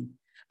nothing.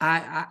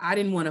 I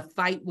didn't want to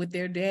fight with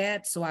their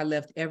dad, so I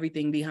left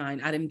everything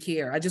behind. I didn't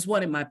care. I just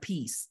wanted my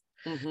peace.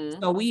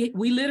 So we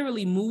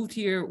literally moved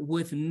here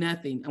with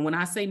nothing. And when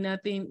I say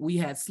nothing, we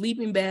had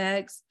sleeping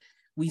bags.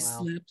 We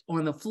slept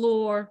on the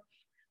floor.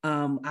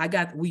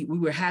 We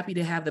were happy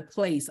to have the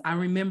place. I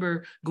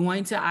remember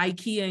going to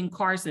IKEA in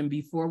Carson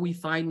before we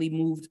finally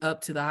moved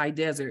up to the high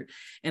desert.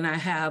 And I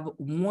have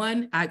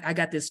I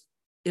got this,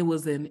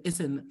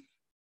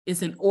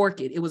 it's an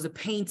orchid. It was a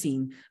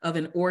painting of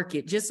an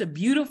orchid, just a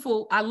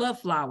beautiful, I love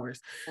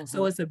flowers.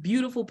 So it's a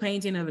beautiful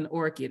painting of an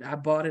orchid. I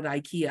bought it at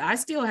IKEA. I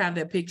still have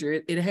that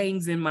picture. It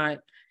hangs in my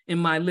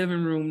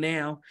living room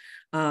now.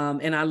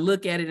 And I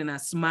look at it and I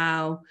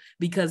smile,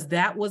 because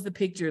that was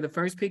the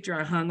first picture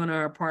I hung on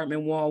our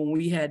apartment wall when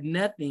we had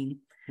nothing.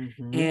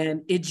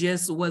 And it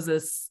just was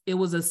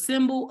a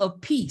symbol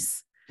of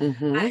peace.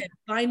 I had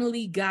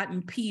finally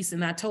gotten peace.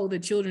 And I told the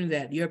children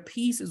that your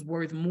peace is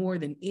worth more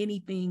than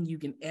anything you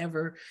can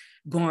ever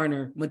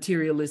garner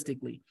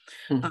materialistically.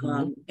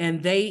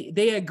 And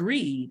they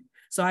agreed.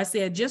 So I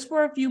said, just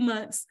for a few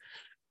months,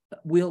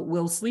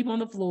 we'll sleep on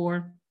the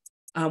floor.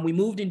 We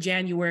moved in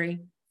January.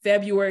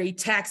 February,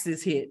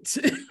 taxes hit.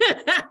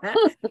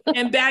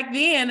 And back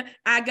then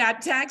I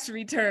got tax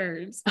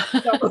returns.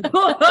 So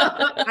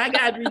I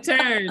got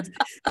returns.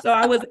 So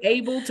I was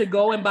able to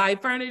go and buy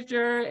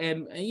furniture,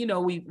 and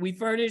we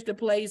furnished the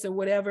place or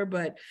whatever,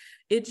 but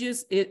it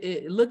just,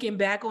 looking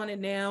back on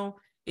it now,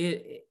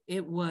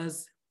 it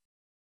was,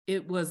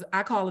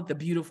 I call it the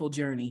beautiful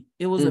journey.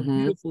 It was a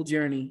beautiful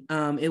journey.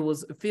 It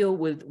was filled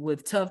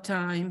with tough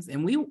times,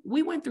 and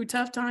we went through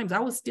tough times. I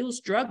was still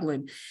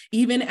struggling.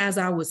 Even as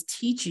I was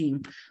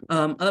teaching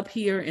up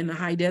here in the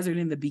high desert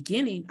in the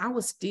beginning, I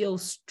was still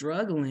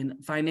struggling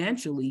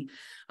financially,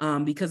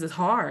 because it's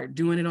hard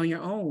doing it on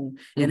your own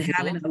and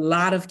having a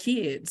lot of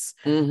kids.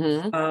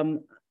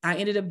 I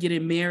ended up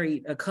getting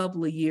married a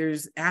couple of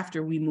years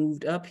after we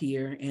moved up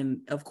here.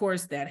 And of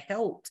course that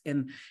helped,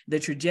 and the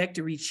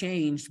trajectory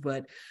changed,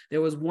 but there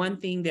was one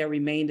thing that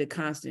remained a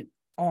constant,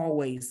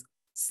 always: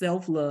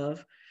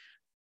 self-love,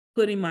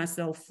 putting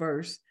myself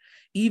first.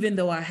 Even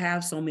though I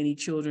have so many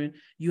children,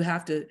 you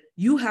have to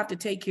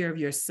take care of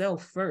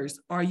yourself first,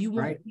 or you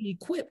won't be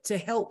equipped to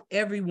help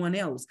everyone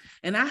else.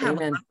 And I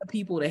have a lot of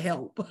people to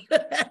help.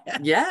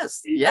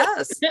 Yes.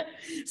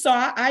 So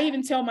I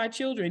even tell my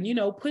children,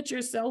 put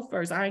yourself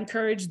first. I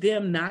encourage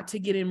them not to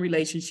get in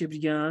relationships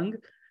young,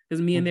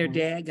 because me and their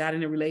dad got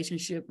in a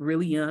relationship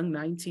really young,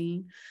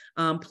 19.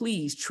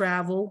 Please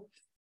travel,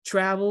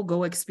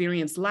 go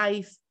experience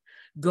life,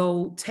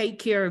 go take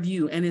care of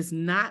you. And it's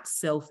not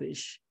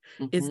selfish.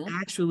 It's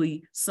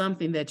actually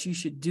something that you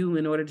should do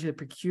in order to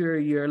procure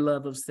your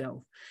love of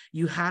self.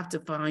 You have to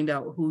find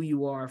out who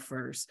you are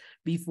first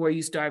before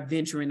you start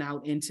venturing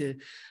out into,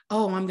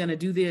 oh, I'm going to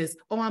do this.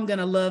 Oh, I'm going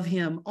to love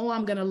him. Oh,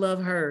 I'm going to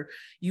love her.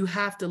 You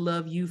have to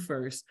love you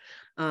first,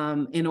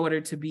 in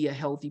order to be a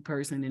healthy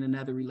person in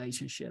another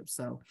relationship.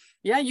 So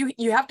yeah,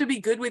 you have to be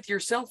good with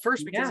yourself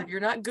first, because if you're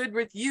not good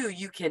with you,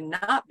 you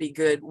cannot be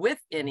good with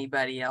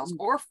anybody else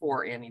or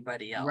for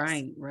anybody else.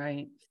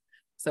 Right.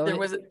 So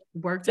it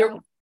worked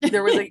out.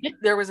 there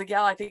was a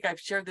gal, I think I've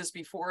shared this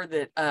before,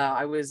 that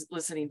I was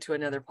listening to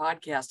another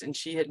podcast, and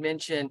she had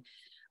mentioned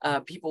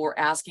people were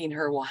asking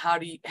her, well, how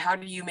do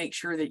you make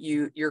sure that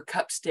your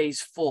cup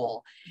stays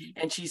full?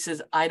 And she says,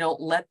 I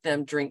don't let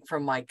them drink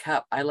from my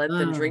cup. I let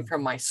them drink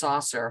from my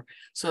saucer.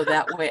 So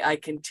that way I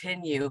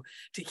continue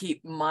to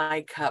keep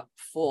my cup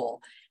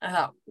full. And I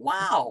thought,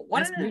 wow,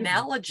 what an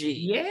analogy.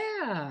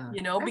 Yeah.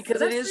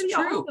 Because it is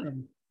true.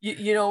 Awesome.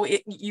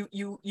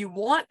 You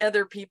want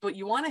other people,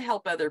 you want to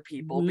help other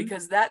people,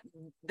 because that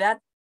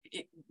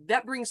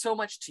brings so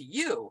much to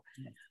you,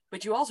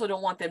 but you also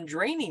don't want them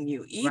draining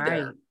you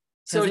either.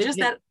 So just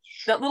that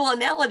little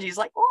analogy is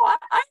like, oh,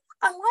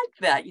 I like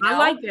that. I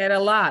like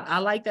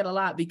that a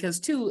lot.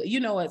 Because too,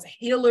 as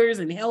healers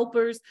and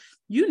helpers,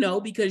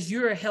 because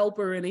you're a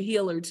helper and a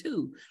healer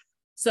too.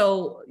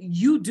 So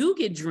you do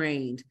get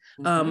drained.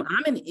 I'm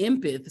an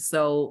empath.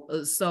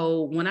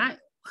 So when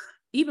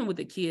even with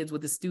the kids,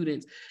 with the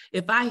students,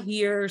 if I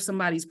hear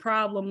somebody's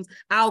problems,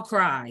 I'll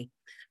cry.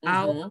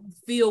 I'll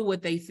feel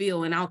what they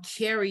feel, and I'll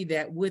carry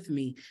that with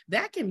me.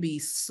 That can be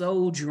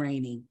so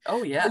draining.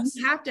 Oh, yes.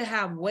 You have to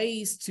have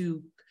ways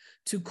to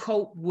to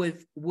cope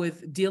with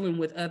dealing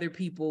with other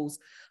people's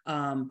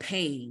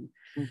pain.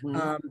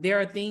 There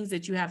are things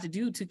that you have to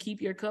do to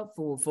keep your cup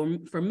full.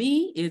 For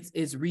me,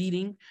 it's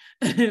reading.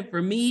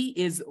 For me,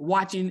 is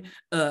watching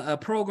a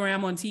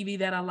program on TV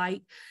that I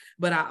like.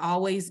 But I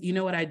always, you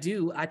know what I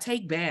do? I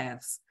take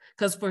baths.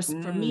 Because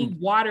for me,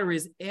 water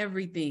is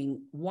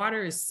everything.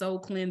 Water is so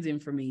cleansing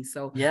for me.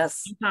 So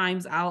yes,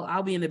 sometimes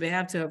I'll be in the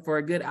bathtub for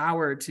a good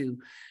hour or two,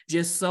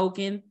 just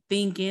soaking,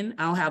 thinking.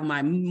 I'll have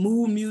my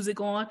mood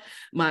music on.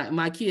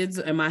 My kids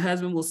and my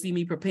husband will see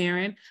me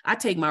preparing. I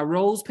take my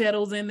rose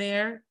petals in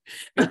there.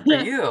 Good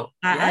for you.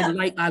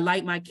 I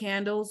light my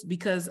candles,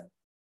 because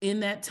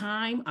in that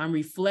time I'm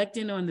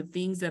reflecting on the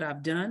things that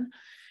I've done.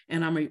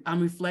 And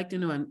I'm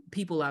reflecting on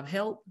people I've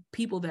helped,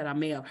 people that I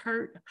may have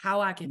hurt, how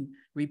I can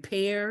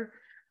repair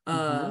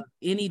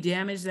any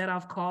damage that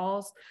I've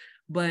caused.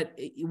 But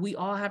we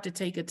all have to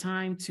take a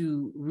time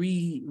to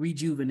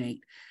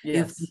rejuvenate,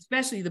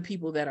 especially the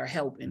people that are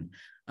helping,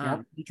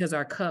 because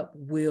our cup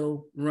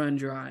will run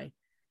dry.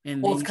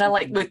 And well, it's kind of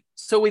like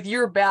with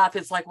your bath,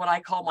 it's like what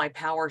I call my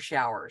power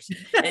showers.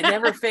 It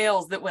never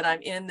fails that when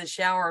I'm in the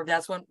shower,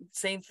 that's one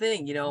same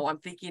thing. You know, I'm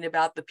thinking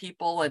about the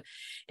people, and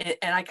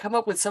I come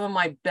up with some of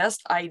my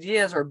best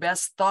ideas or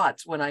best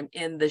thoughts when I'm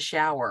in the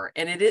shower.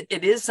 And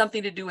it is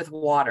something to do with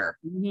water.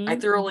 I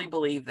thoroughly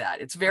believe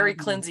that. It's very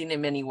cleansing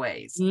in many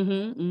ways. So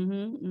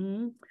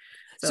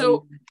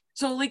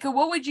Aleka,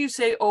 what would you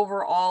say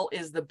overall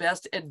is the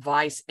best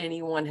advice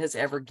anyone has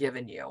ever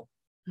given you?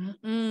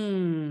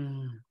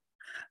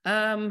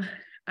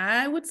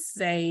 I would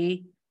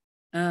say,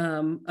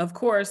 of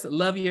course,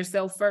 love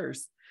yourself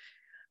first.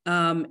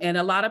 And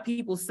a lot of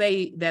people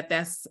say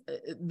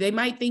they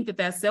might think that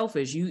that's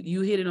selfish.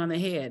 You hit it on the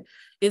head.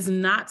 It's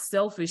not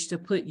selfish to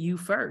put you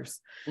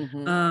first.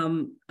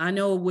 I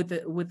know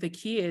with the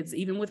kids,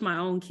 even with my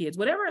own kids,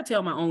 whatever I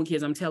tell my own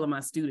kids, I'm telling my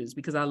students,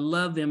 because I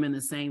love them in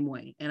the same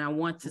way. And I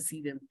want to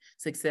see them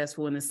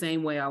successful in the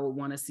same way I would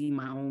want to see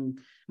my own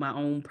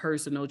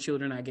personal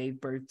children I gave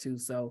birth to.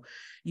 So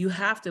you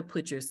have to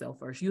put yourself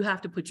first. You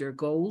have to put your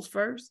goals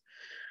first.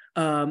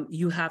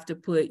 You have to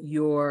put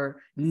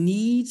your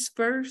needs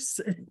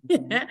first.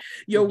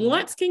 Your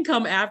wants can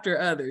come after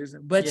others,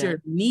 but your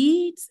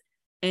needs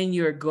and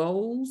your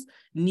goals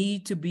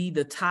need to be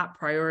the top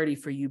priority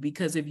for you,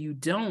 because if you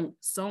don't,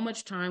 so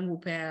much time will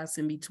pass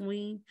in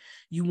between.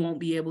 You won't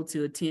be able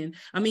to attend.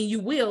 I mean, you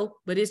will,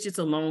 but it's just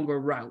a longer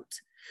route.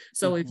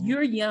 So if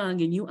you're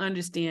young and you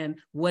understand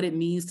what it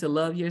means to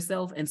love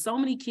yourself, and so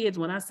many kids,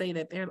 when I say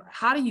that, they're,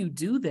 how do you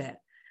do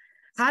that?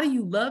 How do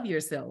you love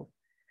yourself?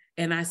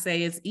 And I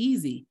say, it's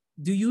easy.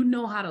 Do you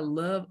know how to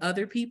love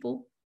other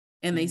people?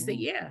 And they say,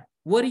 yeah.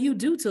 What do you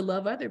do to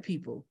love other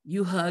people?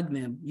 You hug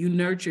them, you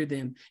nurture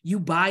them, you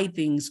buy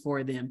things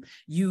for them,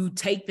 you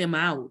take them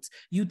out,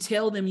 you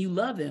tell them you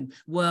love them.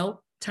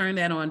 Well, turn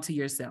that on to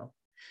yourself.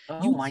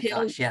 Oh my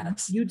gosh,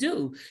 yes. You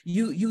do.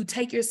 You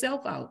take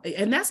yourself out.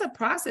 And that's a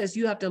process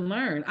you have to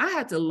learn. I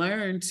had to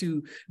learn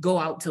to go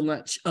out to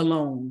lunch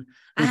alone.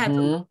 I had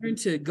to learn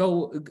to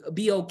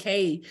be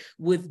okay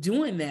with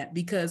doing that,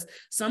 because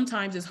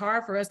sometimes it's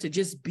hard for us to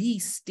just be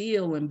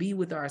still and be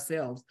with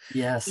ourselves.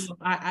 Yes. So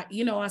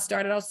I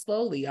started out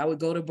slowly. I would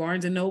go to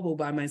Barnes and Noble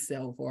by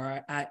myself,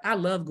 or I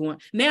love going.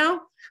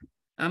 Now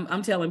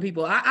I'm telling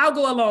people I'll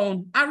go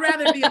alone. I'd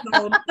rather be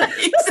alone.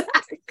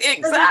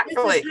 Exactly.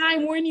 It's a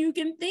time when you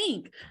can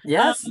think.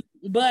 Yes.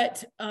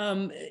 But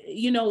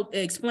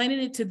explaining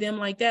it to them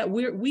like that,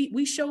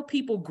 we show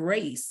people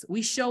grace.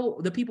 We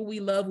show the people we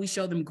love, we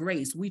show them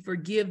grace. We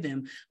forgive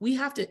them. We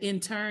have to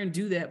in turn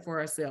do that for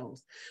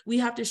ourselves. We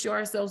have to show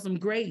ourselves some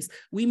grace.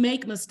 We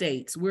make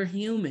mistakes. We're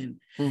human.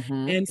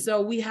 And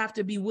so we have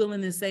to be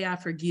willing to say, I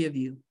forgive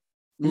you.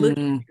 Look,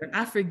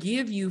 I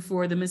forgive you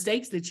for the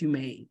mistakes that you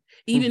made.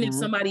 Even if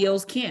somebody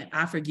else can't,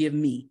 I forgive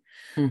me.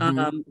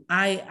 I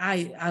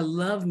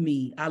love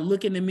me. I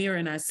look in the mirror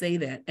and I say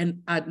that.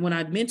 And when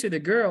I mentor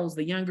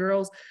the young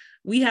girls,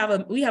 we have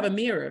a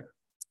mirror,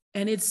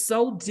 and it's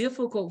so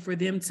difficult for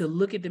them to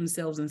look at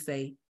themselves and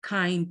say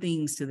kind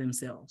things to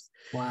themselves.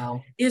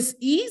 Wow. It's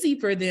easy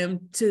for them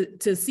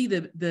to see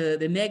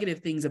the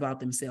negative things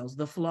about themselves,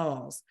 the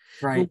flaws.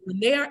 Right. But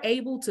when they are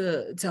able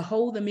to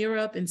hold the mirror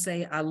up and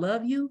say, I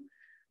love you,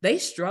 they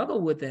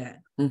struggle with that.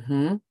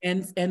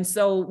 And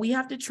so we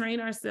have to train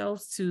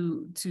ourselves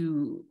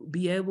to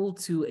be able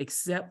to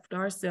accept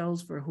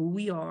ourselves for who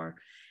we are,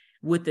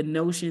 with the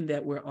notion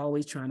that we're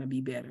always trying to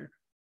be better.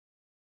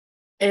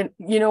 And,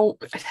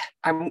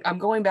 I'm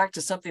going back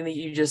to something that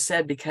you just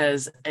said,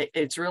 because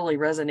it's really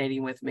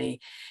resonating with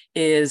me,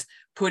 is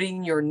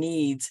putting your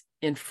needs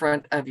in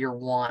front of your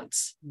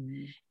wants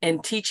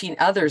and teaching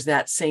others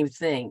that same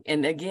thing.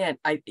 And again,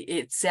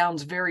 it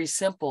sounds very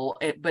simple,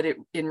 but it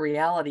in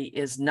reality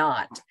is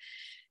not.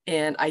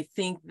 And I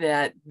think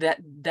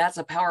that's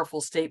a powerful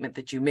statement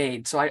that you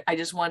made. So I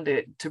just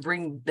wanted to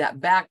bring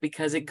that back,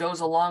 because it goes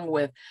along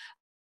with,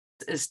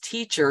 as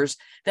teachers,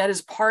 that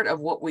is part of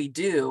what we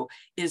do,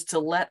 is to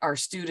let our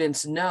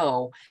students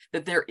know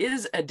that there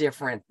is a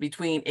difference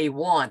between a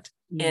want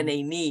and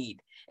a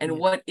need. And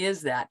what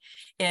is that?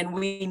 And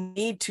we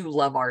need to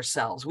love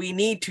ourselves. We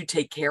need to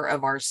take care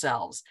of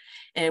ourselves.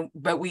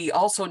 But we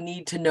also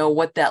need to know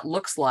what that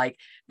looks like,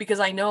 because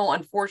I know,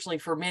 unfortunately,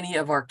 for many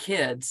of our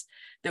kids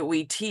that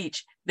we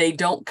teach, they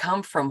don't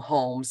come from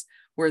homes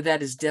where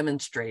that is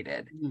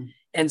demonstrated.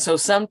 And so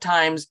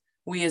sometimes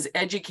we as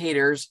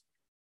educators,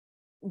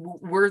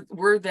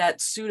 we're that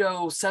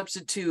pseudo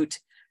substitute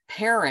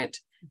parent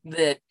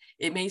that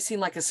it may seem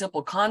like a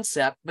simple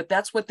concept, but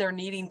that's what they're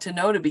needing to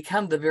know to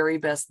become the very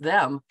best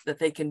them that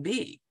they can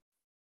be.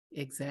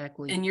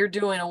 Exactly. And you're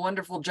doing a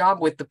wonderful job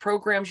with the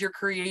programs you're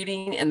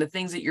creating and the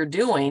things that you're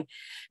doing,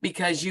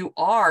 because you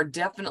are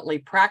definitely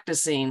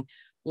practicing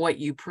what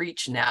you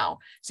preach now.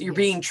 So you're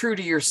being true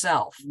to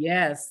yourself.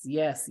 Yes.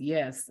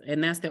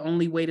 And that's the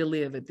only way to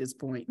live at this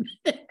point.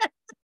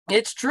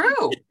 It's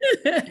true.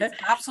 It's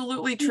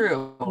absolutely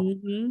true.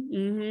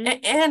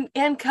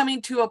 And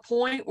coming to a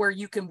point where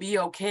you can be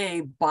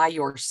okay by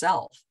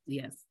yourself.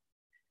 Yes.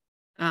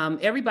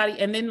 Everybody,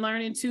 and then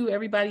learning too,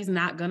 everybody's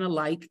not going to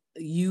like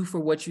you for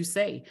what you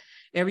say.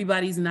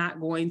 Everybody's not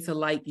going to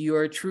like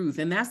your truth.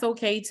 And that's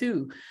okay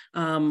too.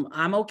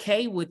 I'm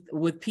okay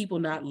with people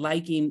not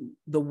liking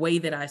the way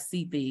that I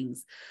see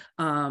things.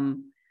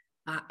 I'm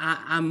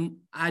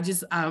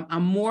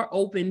more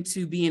open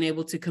to being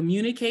able to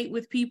communicate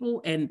with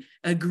people and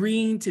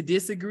agreeing to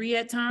disagree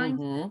at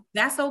times.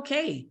 That's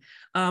okay.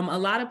 A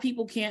lot of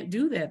people can't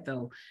do that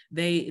though.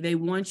 They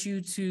want you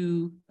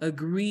to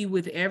agree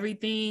with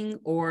everything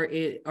or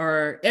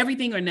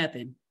everything or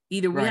nothing.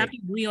 Either we have to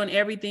agree on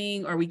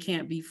everything or we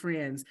can't be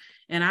friends.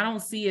 And I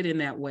don't see it in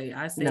that way.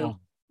 I say, no.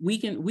 We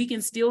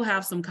can still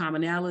have some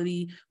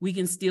commonality. We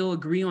can still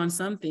agree on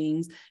some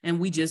things, and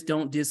we just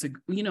don't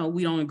disagree.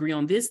 We don't agree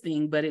on this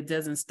thing, but it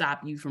doesn't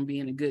stop you from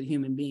being a good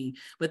human being.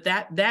 But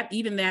that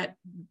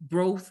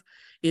growth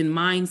in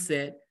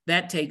mindset,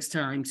 that takes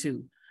time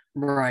too.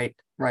 Right.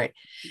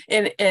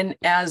 And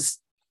as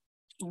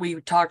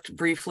we talked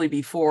briefly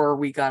before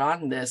we got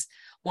on this,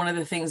 one of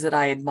the things that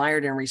I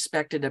admired and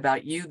respected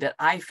about you, that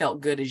I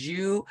felt good, is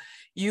you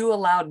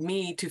allowed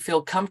me to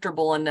feel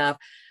comfortable enough,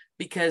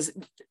 because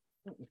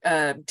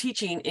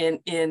teaching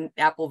in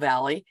Apple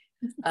Valley,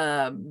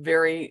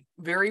 very,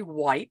 very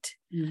white.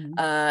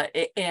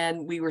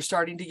 And we were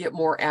starting to get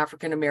more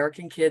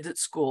African-American kids at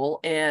school.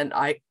 And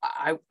I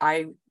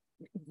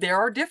there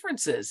are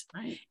differences.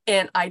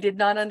 And I did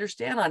not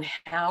understand on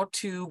how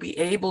to be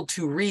able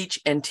to reach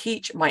and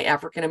teach my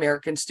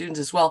African-American students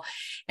as well.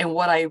 And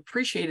what I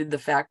appreciated the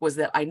fact was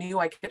that I knew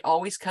I could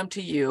always come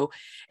to you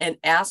and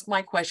ask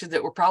my questions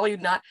that were probably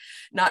not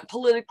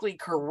politically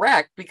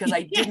correct, because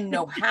I didn't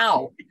know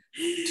how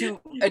to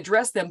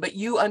address them, but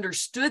you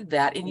understood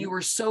that, and you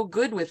were so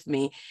good with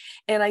me.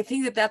 And I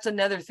think that that's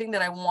another thing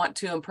that I want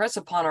to impress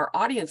upon our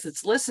audience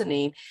that's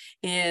listening,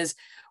 is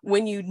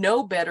when you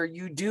know better,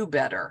 you do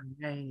better.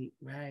 Right.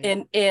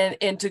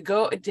 And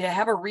to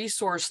have a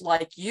resource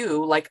like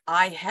you, like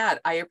I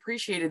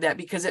appreciated that,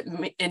 because it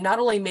not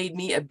only made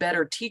me a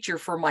better teacher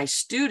for my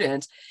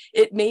students,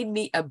 it made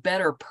me a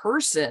better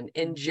person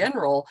in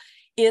general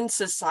in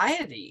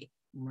society.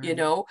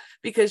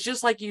 Because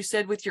just like you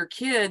said with your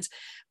kids,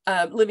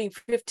 living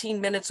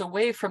 15 minutes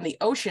away from the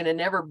ocean and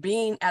never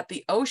being at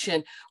the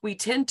ocean, we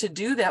tend to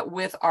do that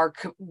with our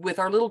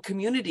little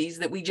communities,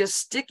 that we just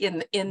stick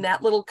in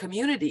that little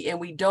community, and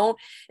we don't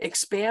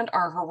expand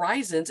our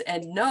horizons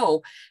and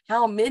know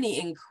how many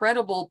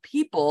incredible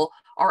people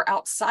are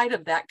outside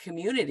of that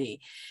community.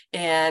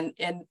 And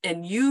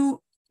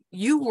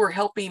you were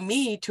helping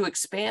me to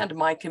expand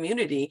my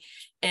community.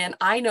 And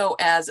I know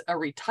as a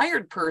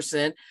retired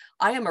person,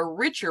 I am a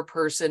richer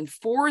person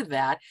for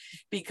that,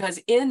 because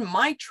in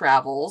my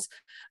travels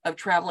of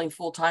traveling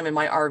full-time in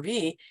my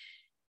RV,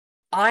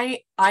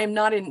 I'm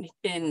not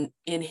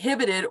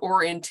inhibited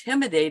or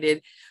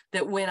intimidated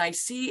that when I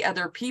see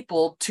other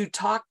people, to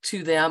talk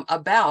to them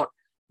about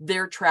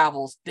their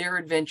travels, their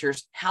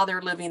adventures, how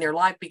they're living their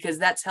life, because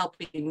that's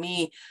helping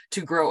me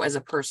to grow as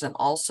a person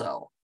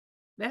also.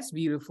 That's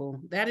beautiful.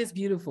 That is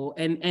beautiful.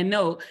 And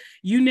no,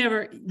 you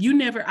know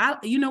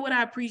what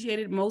I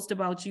appreciated most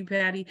about you,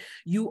 Patty?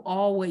 You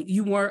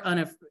were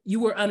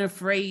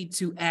unafraid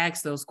to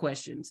ask those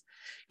questions.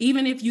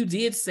 Even if you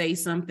did say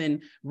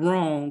something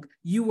wrong,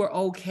 you were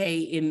okay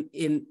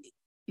in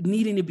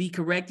needing to be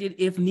corrected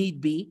if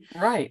need be.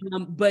 Right.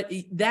 But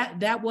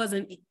that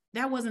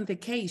wasn't the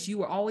case. You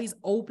were always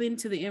open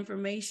to the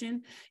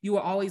information. You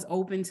were always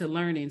open to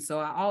learning. So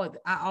I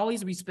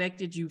always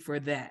respected you for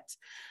that.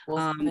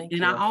 Well, thank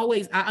you.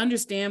 I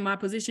understand my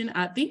position.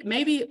 I think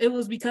maybe it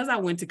was because I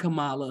went to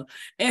Kamala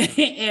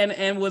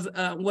and was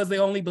the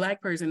only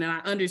Black person. And I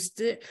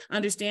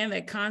understand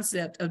that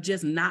concept of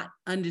just not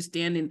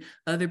understanding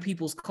other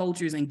people's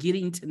cultures and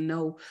getting to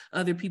know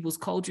other people's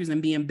cultures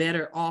and being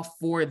better off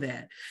for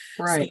that.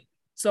 Right.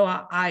 So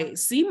I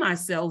see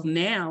myself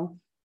now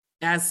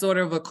as sort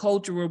of a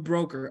cultural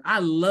broker. I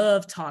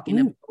love talking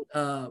about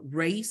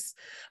race.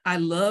 I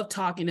love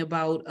talking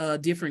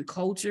about different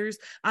cultures.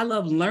 I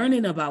love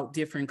learning about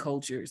different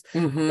cultures. I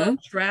love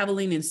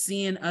traveling and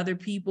seeing other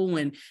people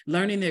and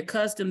learning their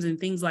customs and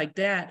things like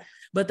that.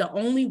 But the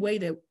only way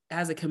that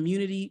as a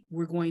community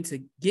we're going to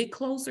get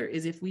closer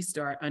is if we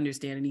start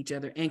understanding each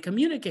other and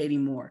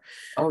communicating more.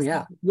 Oh,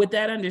 yeah. So with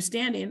that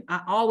understanding,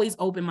 I always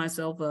open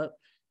myself up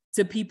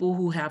to people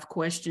who have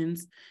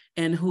questions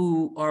and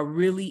who are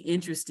really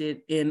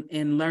interested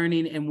in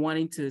learning and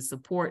wanting to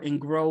support and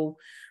grow.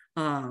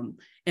 And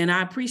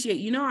I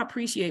appreciate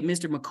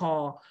Mr.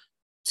 McCall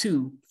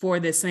too, for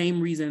the same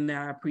reason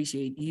that I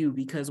appreciate you,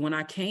 because when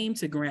I came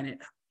to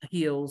Granite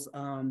Hills,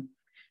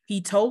 he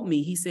told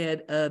me, he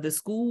said the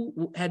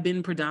school had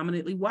been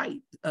predominantly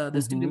white,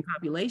 the student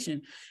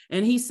population.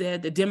 And he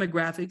said the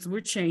demographics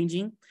were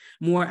changing.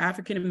 More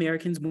African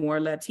Americans, more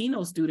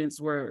Latino students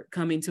were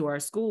coming to our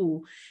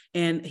school.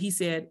 And he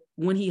said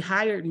when he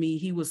hired me,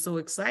 he was so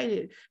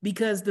excited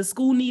because the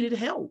school needed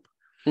help.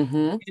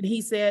 And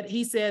he said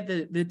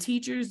the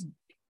teachers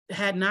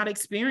had not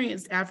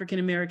experienced African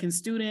American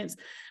students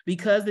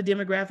because the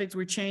demographics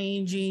were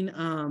changing.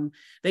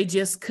 They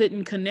just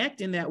couldn't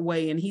connect in that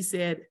way. And he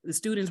said the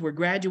students were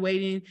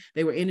graduating,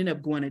 they were ending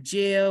up going to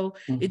jail.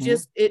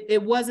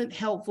 It wasn't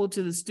helpful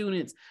to the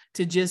students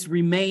to just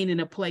remain in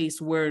a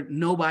place where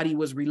nobody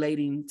was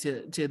relating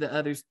to the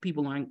other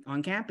people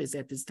on campus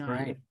at this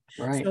time.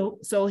 Right.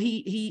 So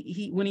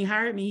he when he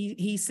hired me,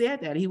 he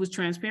said that he was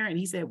transparent.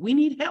 He said, we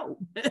need help.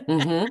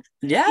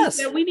 Yes.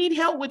 He said, we need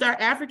help with our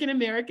African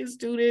American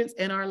students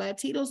and our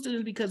Latino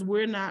students because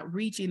we're not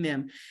reaching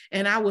them.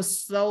 And I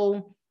was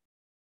so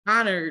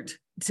honored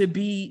to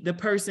be the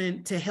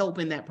person to help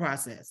in that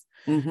process.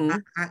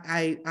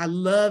 I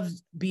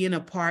loved being a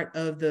part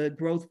of the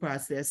growth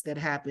process that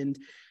happened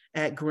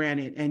at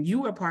Granite, and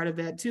you were part of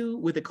that too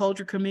with the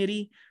culture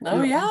committee.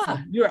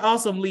 You're an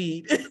awesome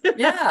lead.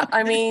 Yeah,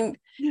 I mean,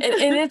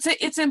 and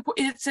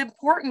it's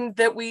important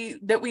that we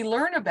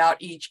learn about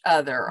each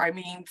other. I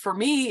mean, for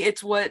me,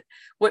 it's what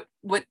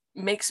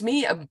makes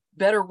me a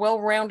better,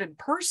 well-rounded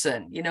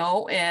person, you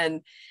know,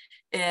 and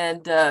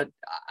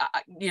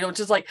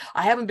just like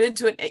I haven't been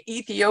to an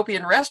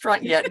Ethiopian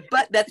restaurant yet,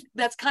 but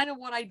that's kind of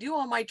what I do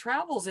on my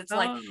travels. It's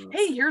like,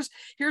 hey, here's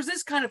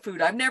this kind of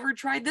food. I've never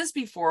tried this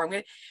before.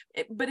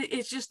 But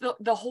it's just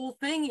the whole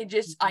thing.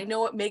 I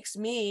know it makes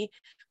me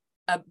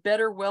a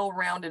better,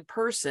 well-rounded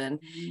person.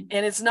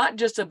 And it's not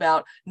just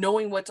about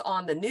knowing what's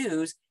on the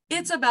news.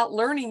 It's about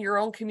learning your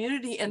own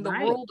community and the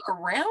world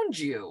around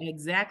you.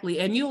 Exactly.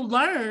 And you'll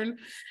learn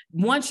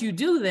once you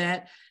do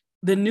that.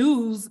 The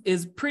news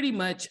is pretty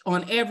much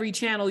on every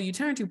channel you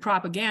turn to,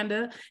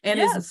 propaganda, and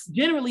it's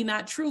generally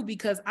not true,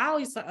 because I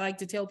always like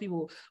to tell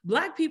people,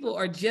 Black people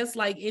are just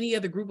like any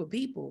other group of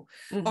people.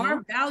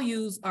 Our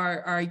values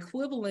are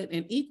equivalent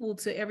and equal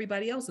to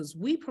everybody else's.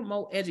 We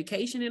promote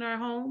education in our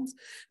homes.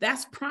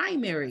 That's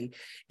primary.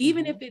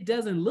 Even if it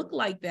doesn't look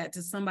like that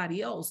to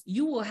somebody else,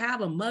 you will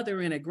have a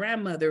mother and a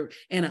grandmother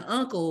and an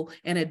uncle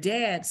and a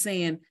dad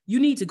saying,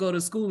 you need to go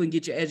to school and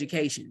get your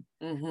education.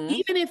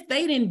 Even if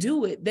they didn't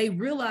do it, they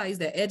realize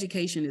that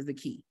education is the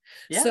key.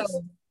 So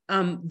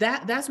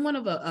that's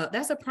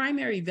a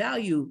primary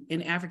value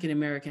in African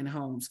American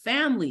homes.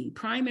 Family,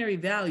 primary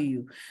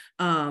value.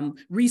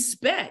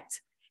 Respect.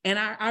 And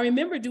I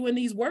remember doing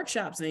these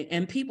workshops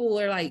and people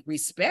are like,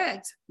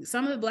 respect.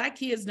 Some of the Black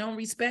kids don't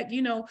respect,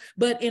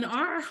 but in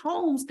our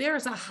homes,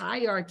 there's a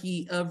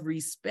hierarchy of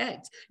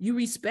respect. You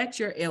respect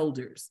your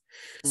elders.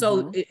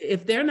 So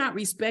if they're not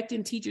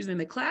respecting teachers in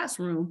the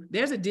classroom,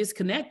 there's a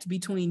disconnect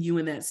between you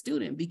and that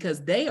student,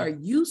 because they are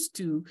used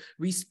to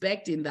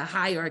respecting the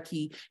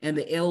hierarchy and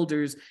the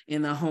elders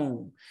in the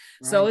home.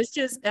 So it's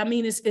just,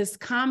 it's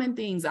common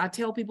things. I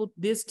tell people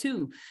this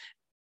too.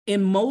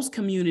 In most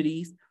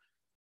communities,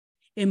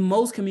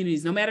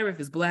 no matter if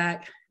it's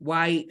Black,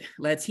 white,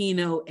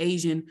 Latino,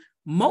 Asian,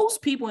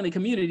 most people in the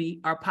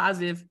community are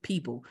positive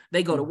people.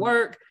 They go to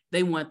work.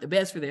 They want the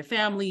best for their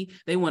family.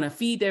 They want to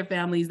feed their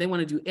families. They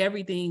want to do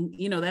everything.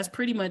 That's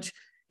pretty much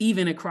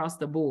even across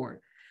the board.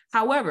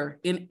 However,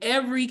 in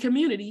every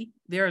community,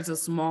 there is a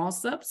small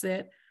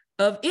subset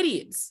of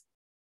idiots.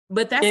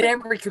 But that's in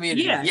every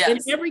community. In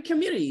every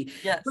community.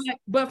 Yes.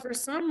 But for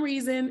some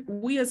reason,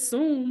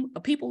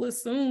 people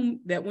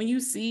assume that when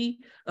you see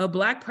a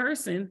Black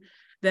person,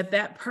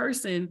 that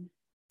person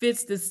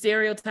fits the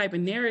stereotype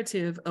and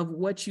narrative of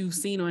what you've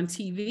seen on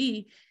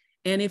TV.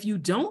 And if you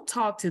don't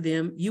talk to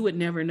them, you would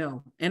never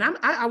know. And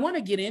I want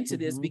to get into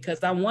this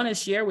because I want to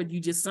share with you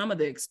just some of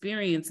the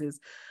experiences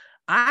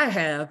I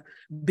have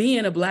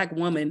being a Black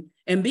woman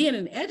and being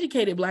an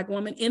educated Black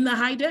woman in the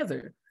high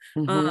desert.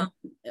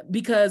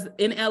 Because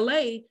in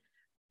LA,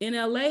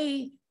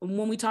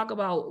 when we talk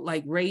about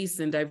like race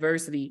and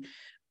diversity,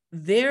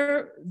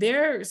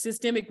 their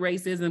systemic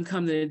racism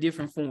comes in a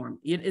different form.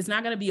 It's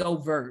not going to be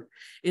overt.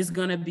 It's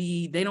going to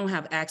be, they don't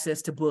have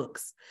access to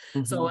books.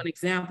 So an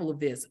example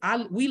of this,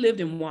 we lived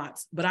in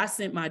Watts, but I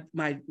sent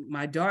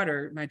my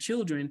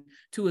children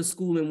to a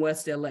school in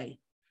West LA.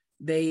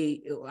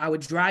 I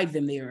would drive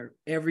them there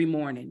every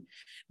morning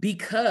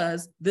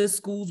because the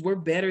schools were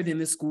better than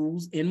the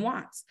schools in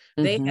Watts.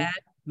 They had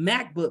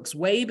MacBooks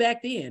way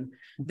back then.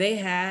 They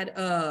had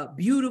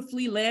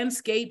beautifully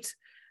landscaped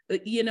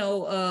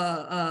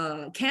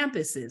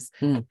campuses.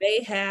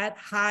 They had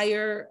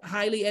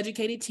highly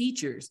educated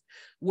teachers.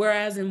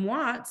 Whereas in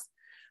Watts,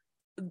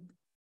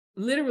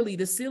 literally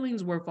the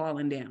ceilings were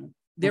falling down.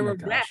 There were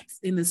rats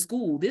in the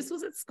school. This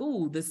was at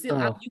school. You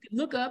could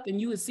look up and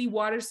you would see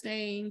water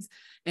stains,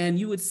 and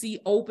you would see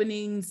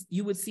openings.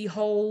 You would see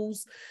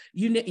holes.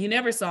 You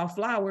never saw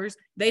flowers.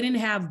 They didn't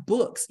have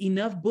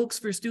enough books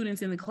for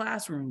students in the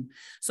classroom.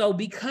 So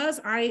because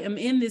I am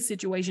in this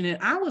situation, and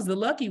I was the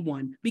lucky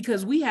one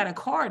because we had a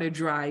car to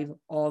drive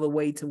all the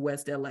way to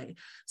West LA.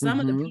 Some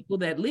of the people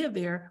that live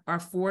there are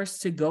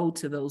forced to go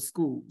to those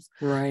schools.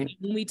 Right.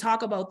 When we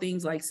talk about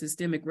things like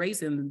systemic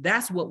racism,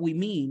 that's what we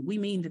mean. We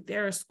mean that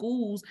there are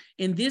schools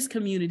in this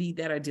community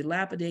that are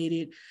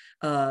dilapidated.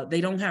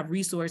 They don't have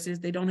resources.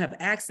 They don't have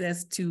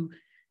access to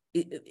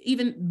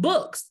even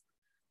books.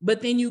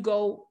 But then you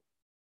go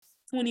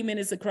 20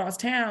 minutes across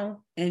town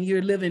and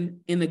you're living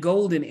in the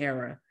golden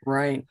era.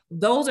 Right.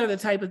 Those are the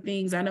type of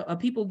things I know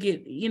people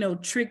get,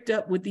 tricked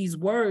up with these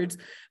words.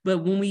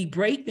 But when we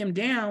break them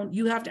down,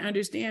 you have to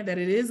understand that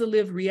it is a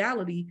lived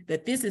reality,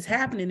 that this is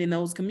happening in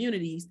those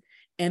communities.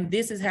 And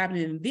this is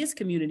happening in this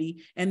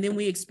community. And then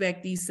we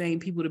expect these same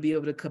people to be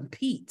able to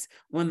compete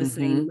on the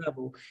same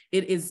level.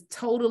 It is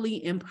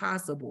totally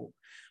impossible.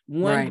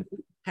 One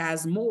group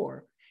has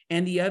more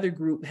and the other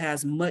group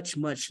has much,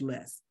 much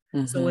less.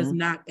 So it's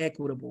not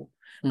equitable.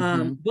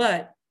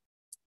 But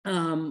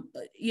coming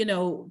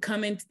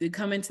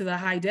to the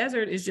high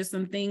desert is just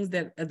some things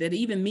that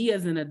even me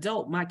as an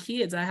adult, my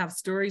kids, I have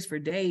stories for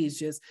days.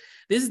 This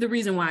is the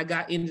reason why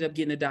I ended up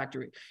getting a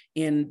doctorate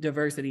in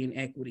diversity and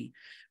equity,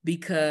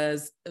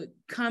 because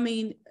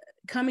coming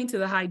to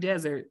the high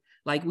desert,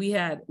 like we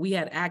had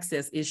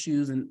access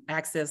issues and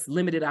access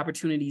limited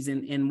opportunities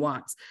in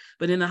Watts,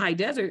 but in the high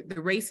desert, the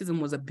racism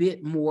was a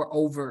bit more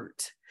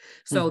overt.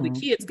 So the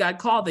kids got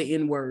called the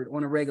N-word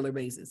on a regular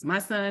basis. My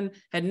son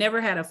had never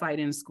had a fight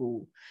in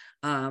school.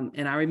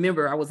 And I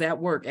remember I was at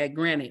work at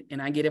Granite and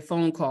I get a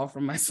phone call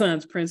from my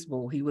son's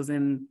principal. He was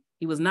 9.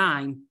 He was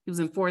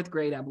in 4th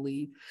grade, I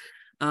believe.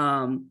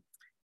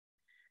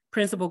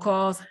 Principal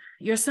calls,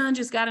 your son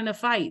just got in a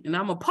fight. And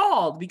I'm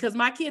appalled because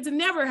my kids had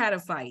never had a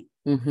fight.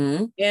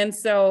 And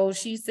so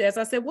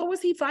I said, what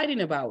was he fighting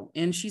about?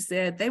 And she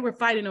said, they were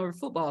fighting over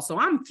football. So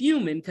I'm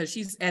fuming because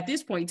she's at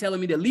this point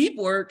telling me to leave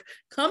work,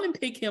 come and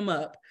pick him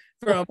up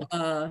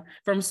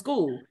from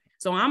school.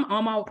 So I'm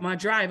on my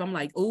drive. I'm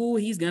like, oh,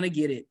 he's going to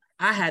get it.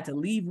 I had to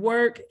leave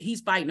work.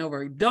 He's fighting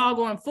over a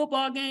doggone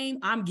football game.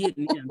 I'm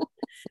getting him.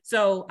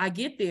 So I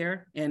get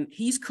there and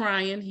he's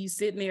crying. He's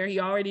sitting there. He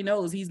already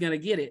knows he's going to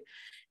get it.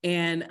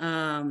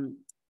 And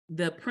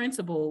the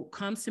principal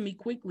comes to me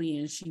quickly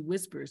and she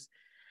whispers,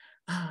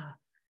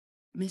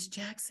 Miss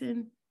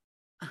Jackson,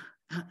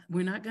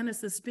 we're not going to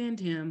suspend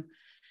him.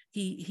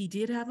 He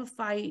did have a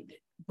fight,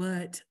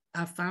 but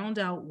I found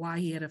out why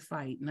he had a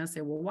fight. And I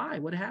said, well, why?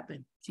 What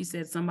happened? She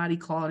said, somebody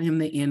called him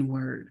the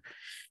N-word.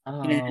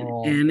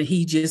 And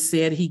he just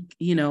said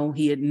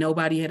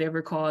nobody had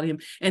ever called him.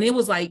 And it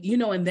was like,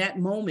 in that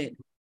moment,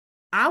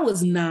 I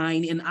was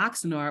 9 in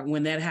Oxnard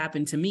when that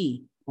happened to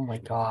me. Oh my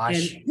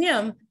gosh.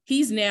 And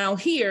he's now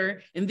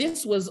here. And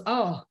this was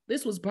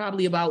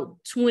probably about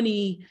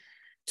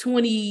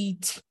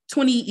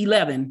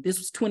 2011. This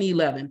was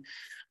 2011.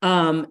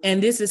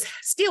 And this is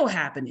still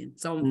happening.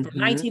 So from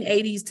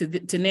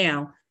 1980s to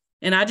now.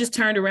 And I just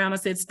turned around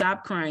and said,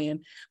 stop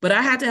crying. But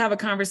I had to have a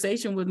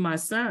conversation with my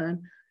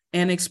son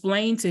and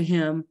explain to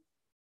him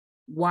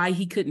why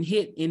he couldn't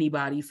hit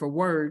anybody for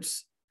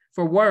words,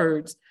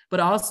 but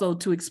also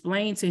to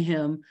explain to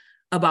him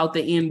about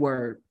the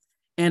N-word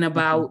and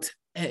about,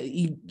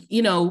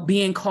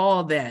 being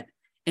called that.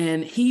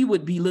 And he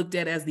would be looked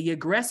at as the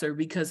aggressor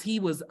because he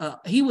was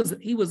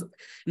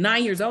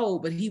 9 years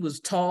old, but he was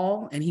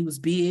tall and he was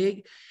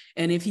big.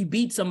 And if he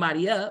beat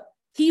somebody up,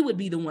 he would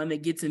be the one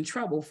that gets in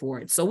trouble for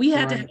it. So we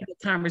had to have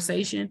a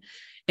conversation.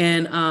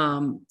 And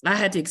I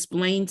had to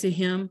explain to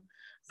him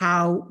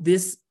how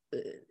this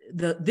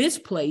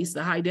place,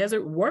 the high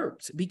desert,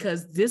 worked,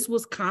 because this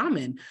was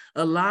common.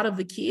 A lot of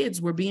the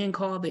kids were being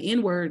called the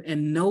N-word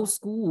and no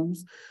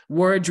schools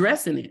were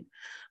addressing it.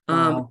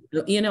 Wow.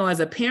 As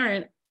a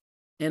parent,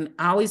 and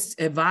I always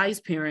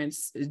advise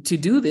parents to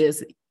do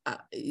this.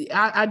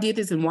 I did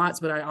this in Watts,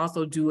 but I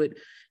also did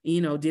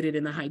it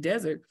in the high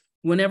desert.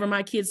 Whenever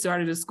my kids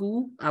started a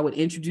school, I would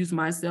introduce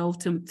myself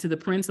to the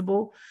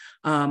principal.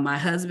 My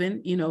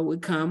husband,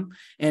 would come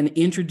and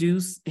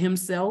introduce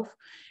himself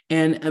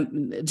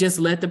and just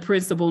let the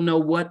principal know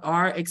what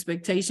our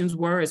expectations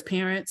were as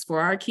parents for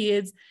our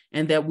kids,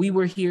 and that we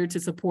were here to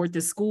support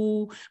the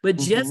school, but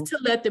just to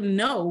let them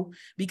know,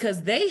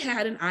 because they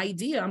had an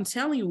idea. I'm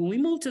telling you, when we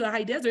moved to the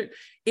high desert,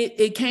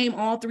 it came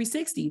all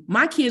 360.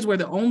 My kids were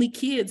the only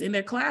kids in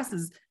their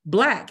classes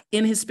Black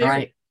and Hispanic.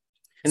 Right.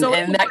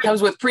 And that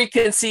comes with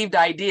preconceived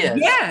ideas.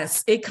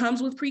 Yes, it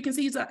comes with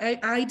preconceived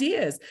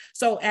ideas.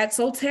 So at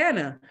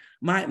Sultana,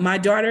 my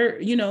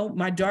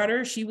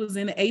daughter, she was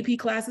in the AP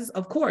classes,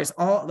 of course,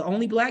 the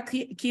only Black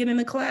kid in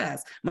the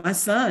class. My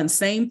son,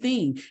 same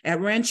thing.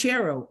 At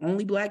Ranchero,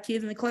 only Black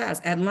kids in the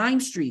class. At Lime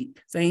Street,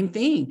 same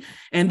thing.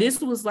 And this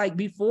was like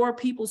before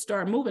people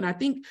start moving. I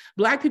think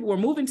Black people were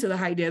moving to the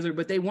high desert,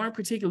 but they weren't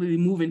particularly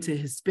moving to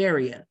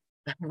Hesperia.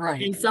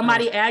 Right. And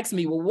somebody asked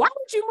me, well, why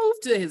would you move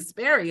to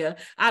Hesperia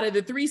out of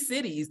the 3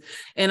 cities?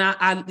 And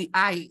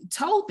I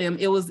told them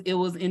it was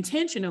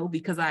intentional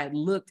because I had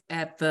looked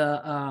at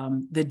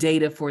the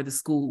data for the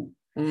school.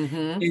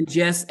 Mm-hmm. And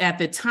just at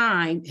the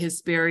time,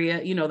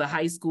 Hesperia, the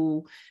high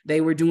school, they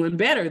were doing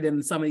better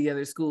than some of the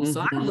other schools.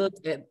 Mm-hmm. So I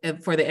looked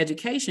at for the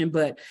education,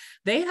 but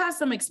they had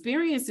some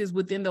experiences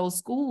within those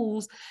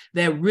schools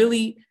that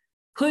really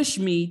push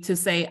me to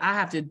say, I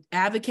have to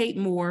advocate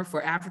more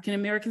for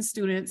African-American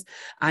students.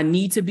 I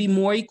need to be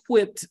more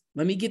equipped.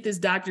 Let me get this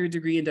doctorate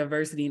degree in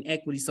diversity and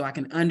equity so I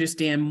can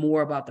understand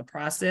more about the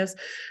process.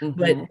 Mm-hmm.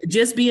 But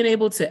just being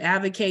able to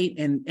advocate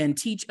and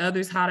teach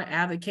others how to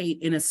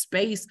advocate in a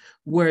space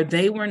where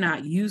they were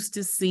not used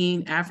to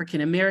seeing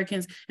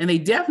African-Americans, and they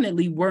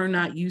definitely were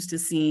not used to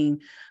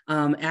seeing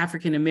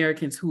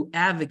African-Americans who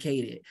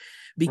advocated,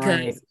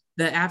 because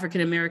the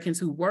African-Americans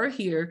who were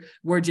here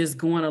were just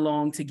going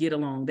along to get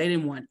along. They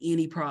didn't want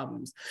any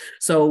problems.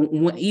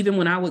 So even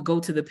when I would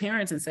go to the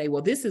parents and say,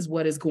 well, this is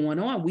what is going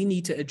on, we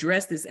need to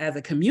address this as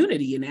a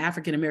community, an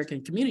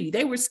African-American community,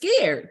 they were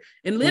scared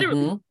and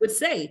literally would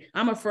say,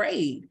 I'm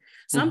afraid.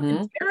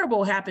 Something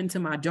terrible happened to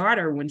my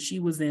daughter when she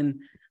was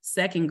in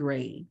 2nd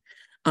grade.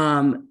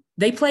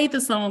 They played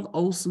the song,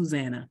 Oh,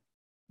 Susanna.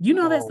 You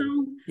know that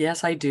song?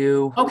 Yes, I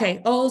do.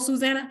 Okay. Oh,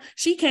 Susanna.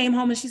 She came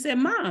home and she said,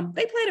 Mom,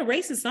 they played a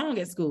racist song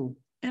at school.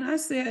 And I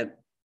said,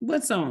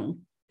 what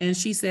song? And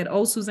she said,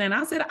 Oh, Susanna.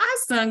 I said, I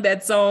sung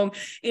that song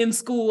in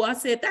school. I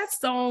said, that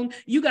song,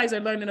 you guys are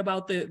learning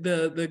about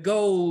the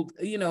gold,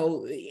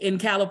 in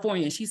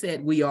California. She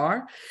said, we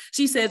are.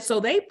 She said, so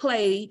they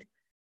played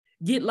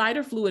Get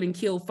Lighter Fluid and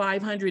Kill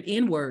 500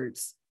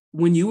 N-words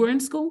when you were in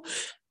school?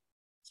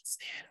 She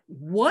said,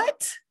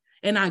 what?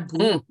 And I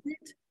Googled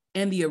it.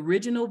 And the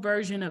original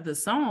version of the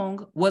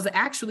song was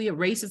actually a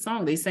racist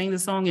song. They sang the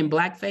song in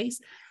blackface.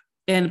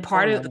 And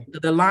part of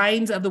the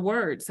lines of the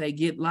words say,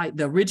 the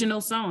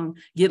original song,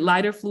 get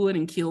lighter fluid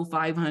and kill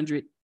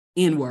 500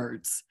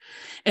 N-words.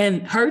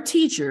 And her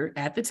teacher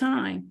at the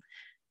time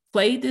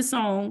played this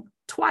song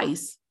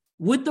twice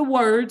with the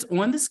words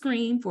on the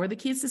screen for the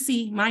kids to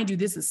see. Mind you,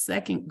 this is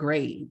 2nd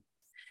grade.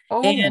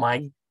 Oh, and my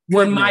goodness.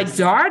 When my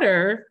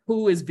daughter,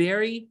 who is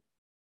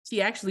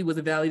she actually was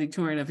a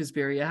valedictorian of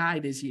Hesperia High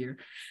this year.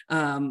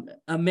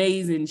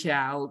 Amazing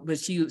child, but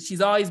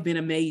she's always been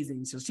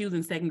amazing. So she was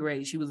in 2nd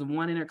grade. She was the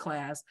one in her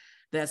class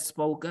that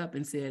spoke up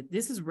and said,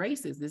 this is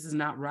racist. This is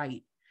not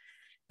right.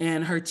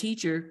 And her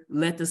teacher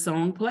let the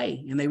song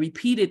play and they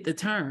repeated the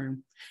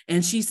term.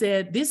 And she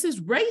said, this is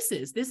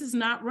racist. This is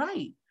not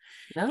right.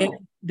 No. And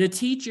the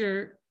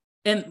teacher,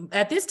 and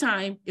at this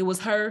time, it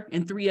was her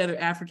and 3 other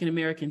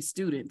African-American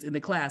students in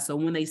the class. So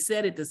when they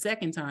said it the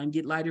 2nd time,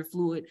 get lighter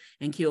fluid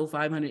and kill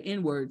 500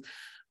 N-words,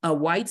 a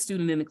white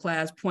student in the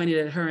class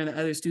pointed at her and the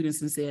other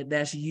students and said,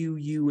 that's you,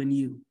 you, and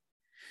you.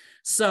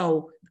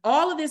 So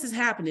all of this is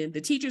happening.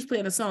 The teacher's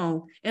playing a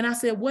song. And I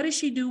said, what did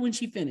she do when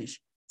she finished?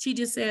 She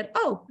just said,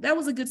 oh, that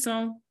was a good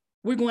song.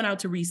 We're going out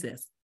to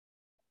recess.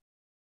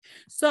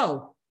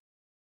 So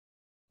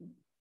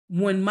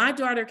when my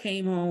daughter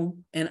came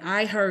home and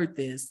I heard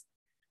this,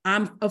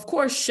 I'm, of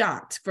course,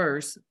 shocked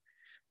first.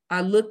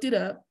 I looked it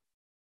up,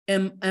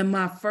 and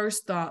my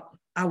first thought,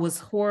 I was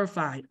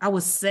horrified. I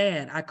was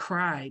sad. I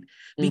cried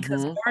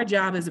because our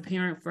job as a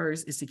parent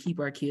first is to keep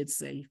our kids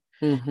safe.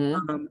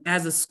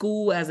 As a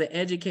school, as an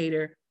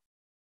educator,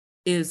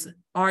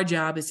 our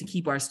job is to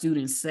keep our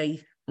students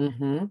safe.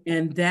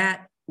 And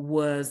that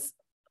was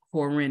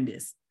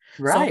horrendous.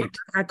 Right. So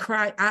I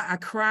cried. I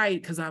cried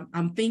because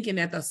I'm thinking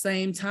at the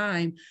same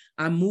time,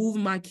 I moved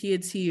my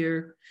kids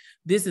here.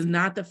 This is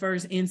not the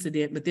first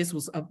incident, but this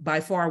was by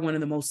far one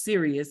of the most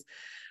serious.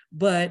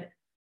 But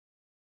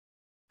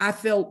I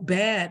felt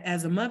bad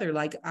as a mother,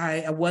 like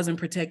I wasn't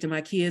protecting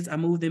my kids. I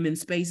moved them in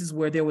spaces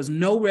where there was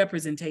no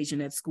representation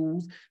at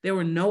schools. There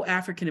were no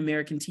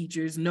African-American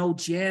teachers, no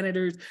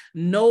janitors,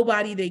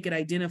 nobody they could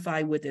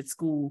identify with at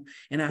school.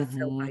 And I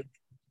felt like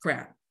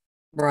crap.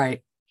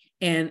 Right.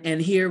 And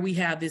here we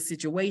have this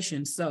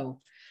situation. So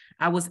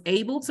I was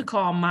able to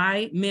call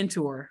my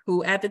mentor,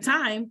 who at the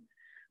time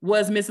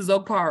was Mrs.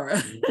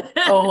 Okpara.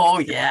 Oh,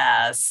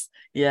 yes.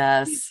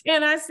 Yes.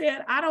 And I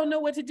said, I don't know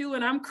what to do.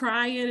 And I'm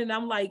crying. And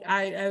I'm like,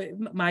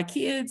 my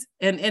kids,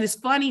 and it's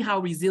funny how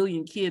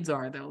resilient kids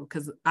are, though,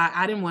 because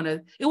I didn't want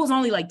to, it was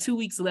only like 2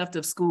 weeks left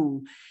of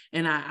school.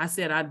 And I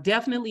said, I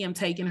definitely am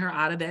taking her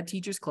out of that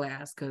teacher's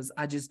class because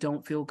I just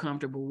don't feel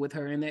comfortable with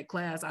her in that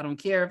class. I don't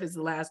care if it's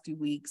the last 2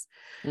 weeks.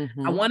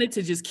 I wanted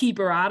to just keep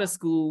her out of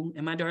school.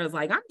 And my daughter's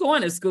like, I'm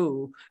going to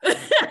school.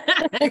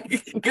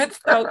 Good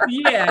for her.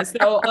 Yeah.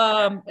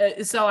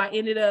 So I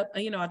ended up,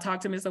 I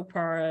talked to Ms.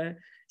 Okpara.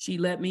 She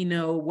let me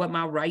know what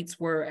my rights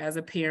were as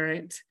a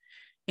parent.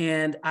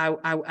 And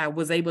I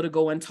was able to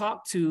go and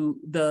talk to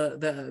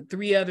the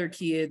 3 other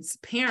kids'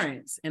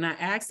 parents. And I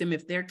asked them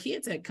if their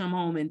kids had come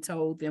home and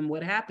told them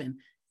what happened.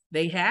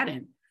 They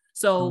hadn't.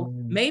 So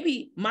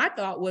maybe my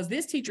thought was,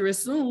 this teacher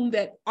assumed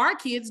that our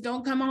kids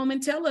don't come home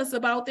and tell us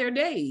about their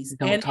days.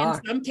 And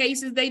in some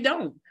cases they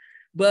don't.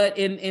 But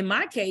in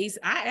my case,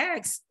 I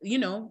asked,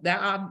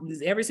 that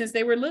ever since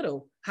they were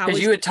little.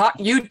 Because you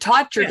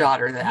taught your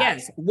daughter that.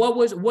 Yes.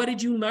 What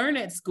did you learn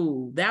at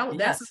school?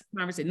 That's the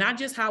conversation. Not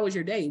just how was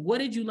your day. What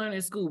did you learn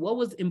at school? What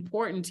was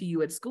important to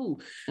you at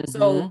school?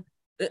 So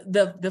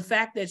the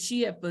fact that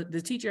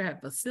the teacher had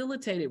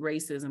facilitated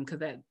racism, because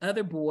that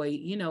other boy,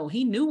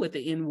 he knew what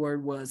the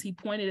N-word was. He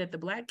pointed at the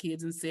Black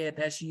kids and said,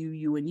 "That's you,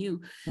 you, and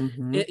you."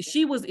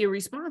 She was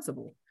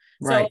irresponsible.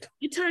 So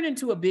it turned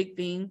into a big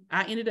thing.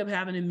 I ended up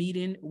having a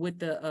meeting with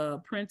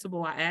the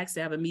principal. I asked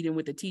to have a meeting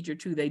with the teacher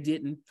too. They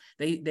didn't.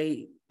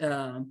 They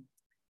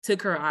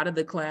took her out of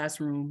the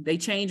classroom. They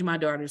changed my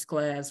daughter's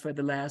class for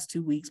the last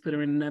 2 weeks, put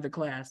her in another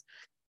class.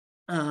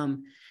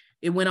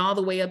 It went all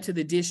the way up to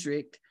the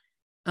district.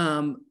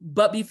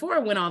 But before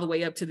it went all the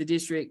way up to the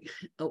district,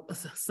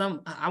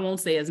 I won't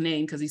say his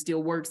name because he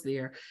still works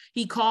there.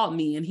 He called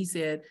me and he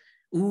said,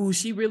 "Ooh,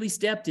 she really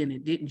stepped in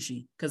it, didn't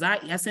she?" Because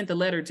I sent the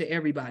letter to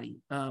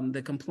everybody,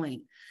 the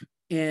complaint.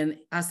 And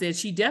I said,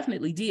 "She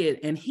definitely did."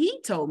 And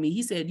he told me,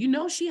 he said,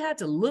 "She had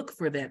to look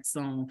for that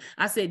song."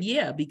 I said,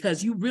 "Yeah,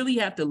 because you really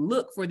have to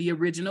look for the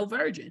original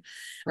version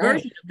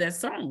of that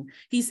song."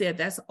 He said,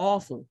 "That's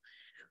awful."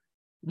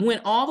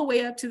 Went all the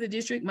way up to the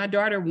district. My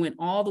daughter went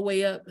all the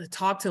way up,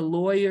 talked to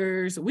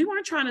lawyers. We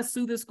weren't trying to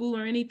sue the school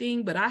or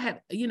anything, but I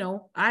had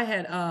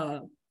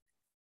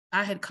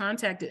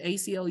contacted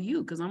ACLU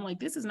because I'm like,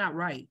 this is not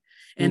right.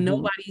 And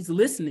nobody's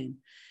listening.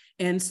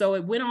 And so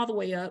it went all the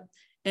way up.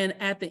 And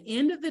at the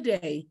end of the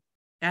day,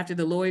 after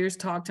the lawyers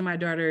talked to my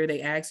daughter,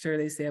 they asked her,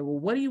 they said, "Well,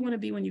 what do you want to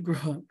be when you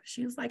grow up?"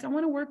 She was like, "I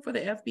want to work for the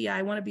FBI.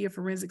 I want to be a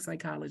forensic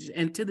psychologist."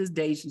 And to this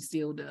day, she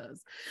still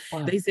does.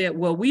 Wow. They said,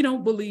 "Well, we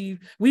believe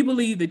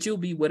that you'll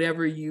be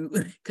whatever you,"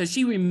 because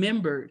she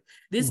remembered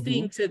this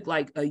thing took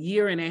like a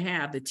year and a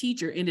half. The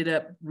teacher ended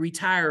up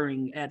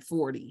retiring at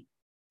 40.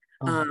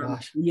 Oh my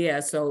gosh. Yeah,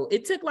 so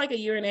it took like a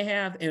year and a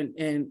half,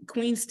 and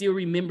Queen still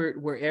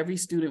remembered where every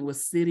student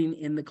was sitting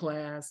in the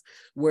class,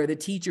 where the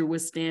teacher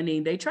was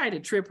standing. They tried to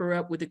trip her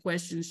up with the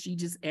questions. She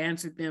just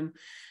answered them,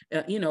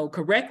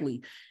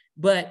 correctly.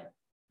 But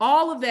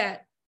all of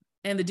that,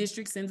 and the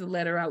district sends a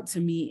letter out to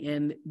me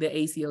and the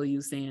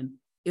ACLU saying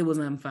it was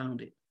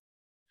unfounded.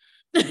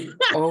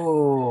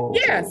 Oh.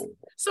 Yes.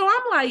 So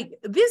I'm like,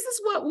 this is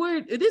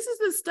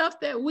the stuff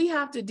that we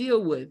have to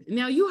deal with.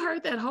 Now, you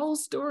heard that whole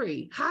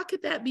story. How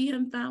could that be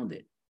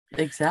unfounded?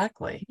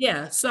 Exactly.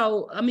 Yeah.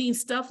 So, I mean,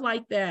 stuff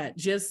like that,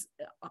 just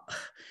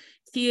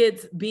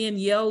kids being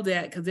yelled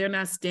at because they're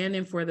not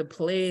standing for the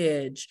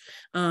pledge.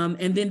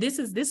 And then this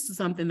is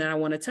something that I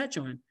want to touch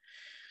on.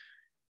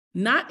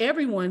 Not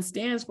everyone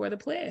stands for the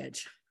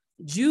pledge.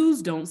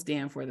 Jews don't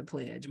stand for the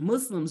pledge.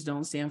 Muslims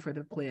don't stand for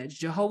the pledge.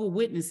 Jehovah's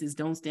Witnesses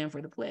don't stand for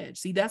the pledge.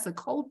 See, that's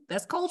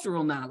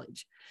cultural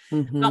knowledge.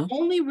 The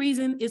only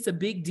reason it's a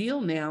big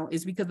deal now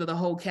is because of the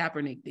whole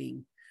Kaepernick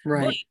thing.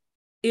 Right. But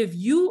if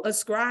you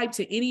ascribe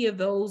to any of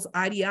those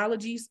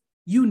ideologies,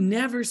 you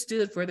never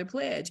stood for the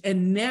pledge,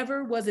 and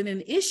never was it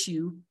an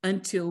issue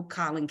until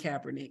Colin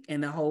Kaepernick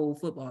and the whole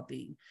football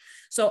thing.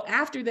 So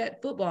after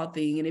that football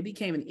thing, and it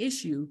became an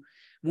issue,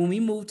 when we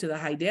moved to the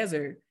high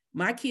desert,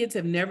 my kids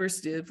have never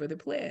stood for the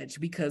pledge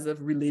because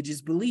of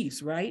religious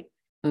beliefs, right?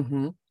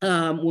 When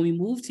we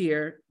moved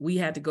here, we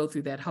had to go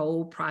through that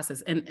whole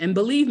process. And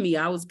believe me,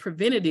 I was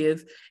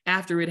preventative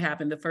after it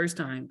happened the first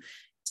time.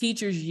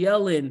 Teachers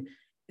yelling,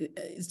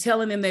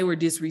 telling them they were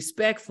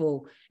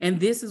disrespectful. And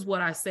this is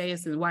what I say,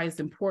 is why it's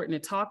important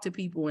to talk to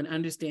people and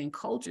understand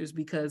cultures,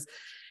 because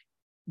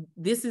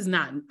this is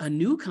not a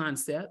new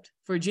concept.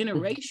 For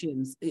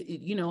generations.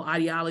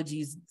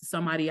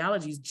 Some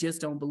ideologies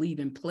just don't believe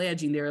in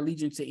pledging their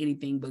allegiance to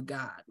anything but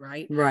God,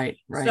 right? Right.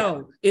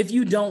 So if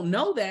you don't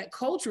know that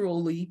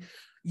culturally,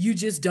 you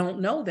just don't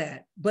know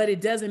that, but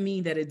it doesn't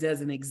mean that it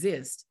doesn't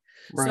exist.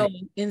 Right. So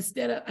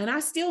and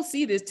I still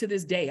see this to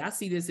this day. I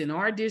see this in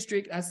our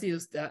district.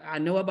 I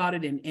know about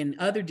it in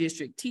other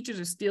districts. Teachers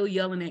are still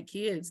yelling at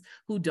kids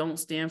who don't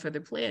stand for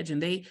the pledge,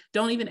 and they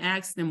don't even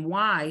ask them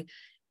why,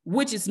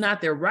 which is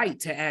not their right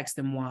to ask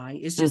them why.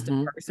 It's just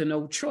a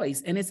personal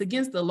choice. And it's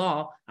against the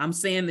law. I'm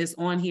saying this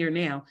on here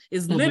now.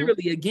 It's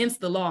literally against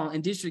the law,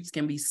 and districts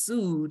can be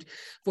sued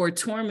for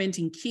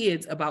tormenting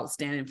kids about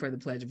standing for the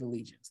Pledge of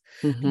Allegiance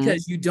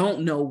because you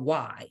don't know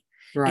why.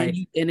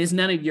 Right. And it's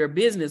none of your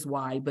business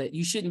why, but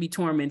you shouldn't be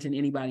tormenting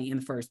anybody in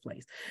the first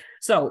place.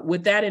 So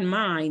with that in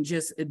mind,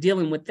 just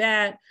dealing with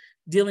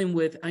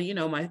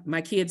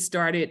my kids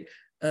started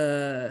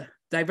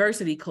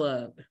diversity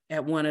club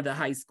at one of the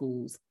high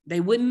schools. They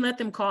wouldn't let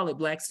them call it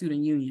Black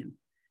Student Union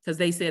because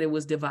they said it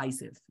was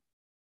divisive.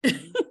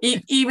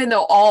 Even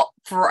though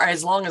for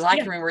as long as I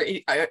Yeah. can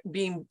remember,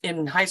 being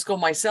in high school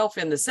myself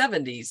in the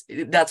 70s,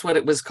 that's what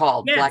it was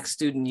called, Yes. Black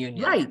Student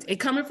Union. Right. And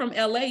coming from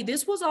LA,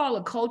 this was all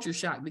a culture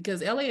shock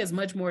because LA is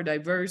much more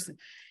diverse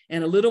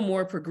and a little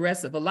more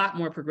progressive, a lot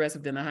more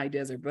progressive than the high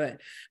desert.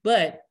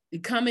 But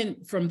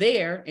coming from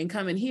there and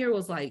coming here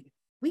was like,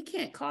 we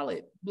can't call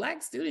it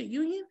Black Student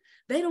Union.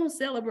 They don't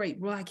celebrate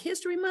Black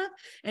History Month.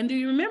 And do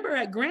you remember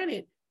at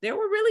Granite, there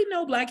were really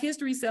no Black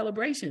History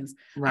celebrations.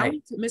 Right. I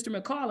went to Mr.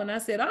 McCall and I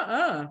said,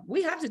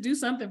 we have to do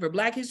something for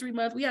Black History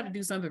Month. We have to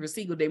do something for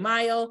Cinco de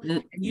Mayo.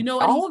 And you know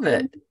what all of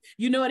it.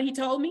 You know what he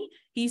told me?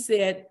 He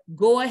said,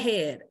 go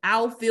ahead,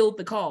 I'll field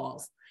the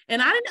calls.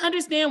 And I didn't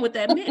understand what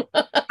that meant.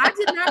 I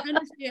did not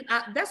understand.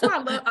 That's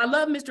why I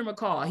love Mr.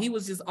 McCall. He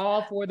was just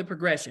all for the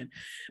progression.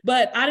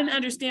 But I didn't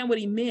understand what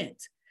he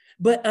meant.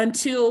 But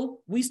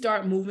until we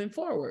start moving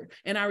forward.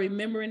 And I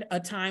remember in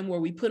a time where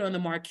we put on the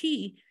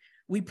marquee,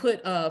 we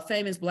put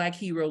famous Black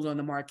heroes on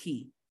the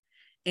marquee.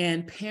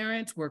 And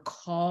parents were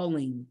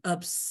calling,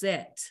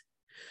 upset,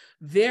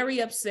 very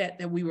upset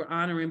that we were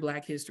honoring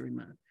Black History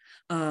Month.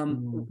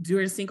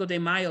 During Cinco de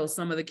Mayo,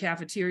 some of the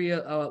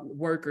cafeteria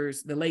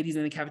workers, the ladies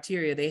in the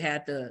cafeteria, they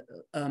had the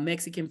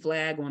Mexican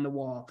flag on the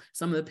wall.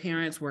 Some of the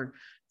parents were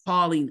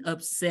calling,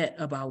 upset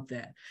about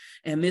that.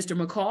 And Mr.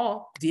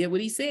 McCall did what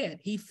he said.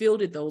 He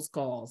fielded those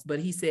calls, but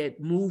he said,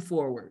 move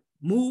forward,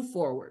 move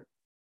forward.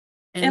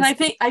 And I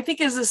think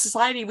as a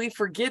society, we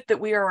forget that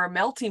we are a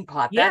melting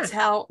pot. Yes.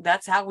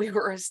 That's how we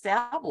were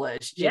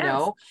established, you Yes.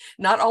 know,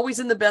 not always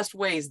in the best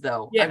ways,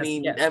 though. Yes, I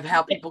mean, yes. of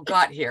how people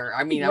got here.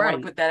 I mean, Right. I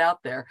want to put that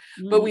out there,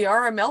 but we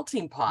are a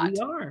melting pot.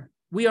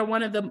 We are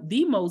one of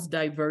the most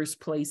diverse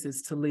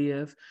places to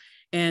live.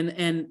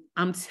 And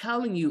I'm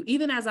telling you,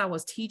 even as I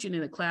was teaching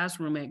in the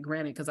classroom at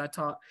Granite, because I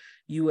taught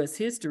U.S.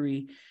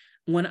 history,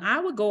 when I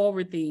would go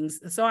over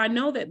things, so I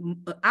know that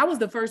I was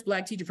the first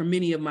Black teacher for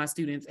many of my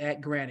students at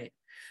Granite.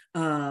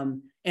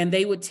 And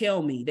they would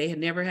tell me they had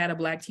never had a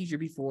Black teacher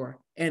before,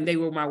 and they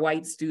were my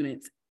white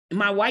students,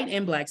 my white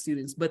and Black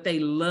students, but they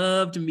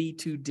loved me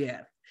to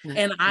death.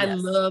 And I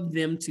loved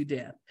them to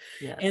death.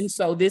 Yes. And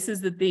so this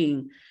is the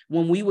thing,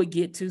 when we would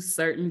get to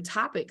certain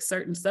topics,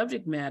 certain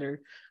subject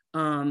matter,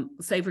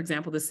 say, for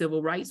example, the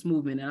civil rights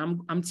movement,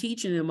 and I'm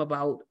teaching them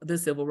about the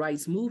civil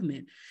rights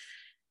movement.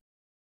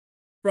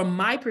 From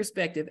my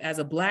perspective as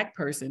a Black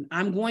person,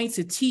 I'm going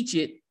to teach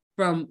it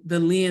from the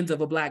lens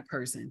of a Black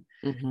person.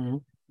 Mm-hmm.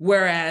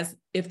 Whereas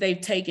if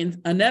they've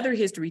taken another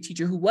history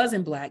teacher who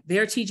wasn't Black,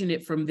 they're teaching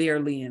it from their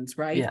lens,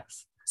 right?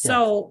 Yes.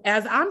 So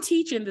as I'm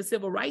teaching the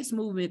civil rights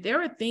movement,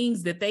 there are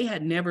things that they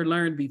had never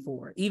learned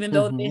before, even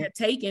though they had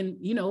taken,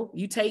 you know,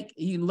 you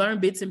learn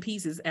bits and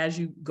pieces as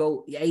you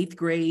go 8th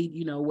grade,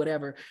 you know,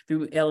 whatever,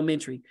 through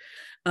elementary.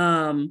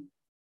 One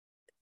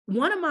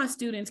of my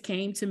students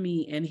came to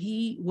me and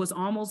he was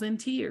almost in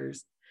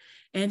tears.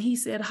 And he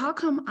said, how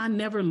come I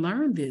never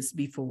learned this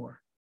before?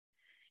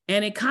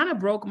 And it kind of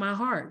broke my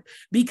heart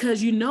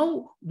because, you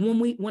know,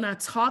 when I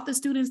taught the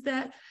students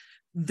that,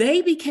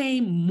 they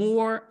became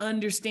more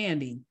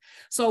understanding.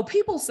 So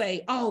people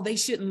say, oh, they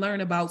shouldn't learn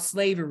about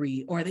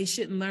slavery or they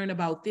shouldn't learn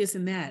about this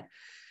and that.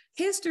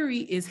 History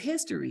is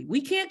history.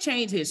 We can't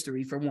change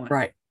history, for one.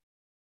 Right.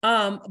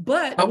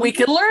 But we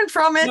can learn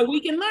from it. But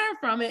we can learn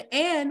from it.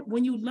 And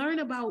when you learn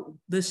about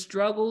the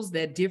struggles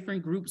that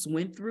different groups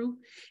went through,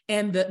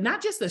 and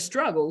not just the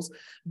struggles,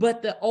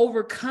 but the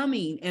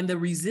overcoming and the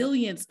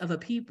resilience of a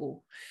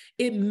people,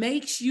 it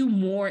makes you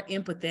more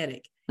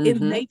empathetic. It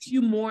makes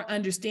you more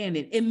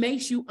understanding. It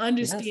makes you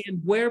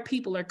understand where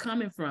people are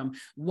coming from,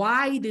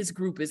 why this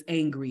group is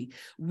angry,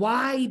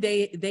 why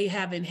they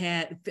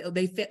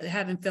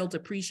haven't felt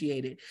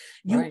appreciated.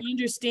 You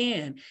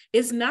understand.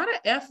 It's not an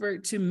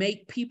effort to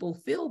make people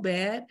feel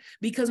bad,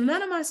 because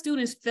none of my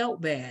students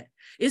felt bad.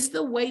 It's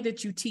the way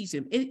that you teach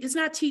them. It's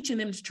not teaching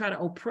them to try to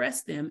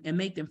oppress them and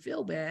make them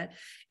feel bad.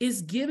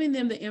 It's giving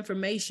them the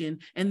information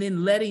and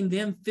then letting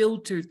them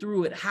filter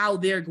through it, how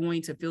they're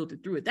going to filter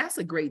through it. That's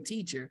a great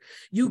teacher.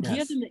 You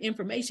give them the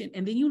information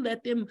and then you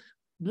let them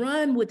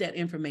run with that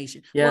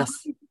information. Yes.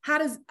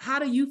 Well, how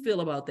do you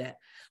feel about that?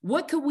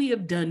 What could we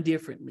have done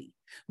differently?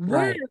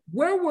 Where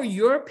were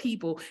your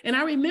people? And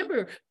I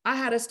remember I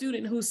had a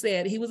student who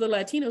said, he was a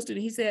Latino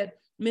student. He said,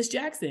 Miss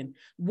Jackson,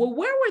 well,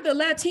 where were the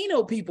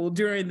Latino people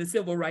during the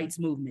civil rights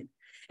movement?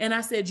 And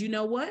I said, you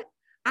know what?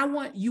 I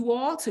want you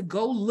all to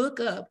go look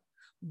up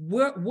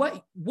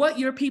what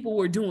your people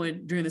were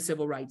doing during the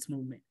civil rights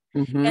movement.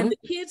 Mm-hmm. And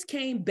the kids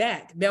came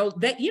back.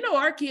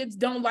 Our kids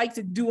don't like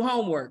to do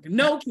homework.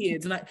 No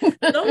kids.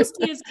 Those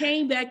kids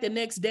came back the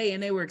next day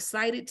and they were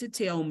excited to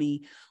tell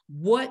me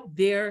what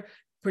their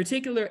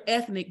particular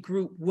ethnic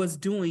group was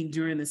doing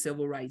during the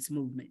civil rights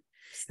movement.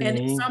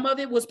 And some of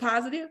it was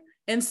positive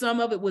and some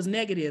of it was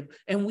negative.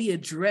 And we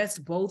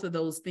addressed both of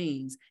those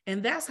things.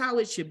 And that's how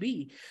it should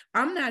be.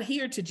 I'm not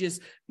here to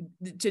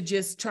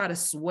just try to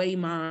sway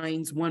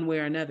minds one way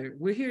or another.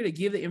 We're here to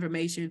give the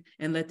information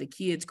and let the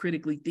kids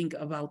critically think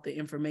about the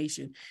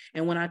information.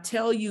 And when I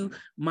tell you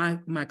my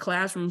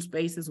classroom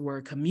spaces were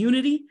a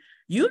community,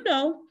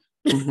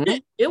 Mm-hmm.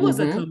 It was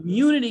a Mm-hmm.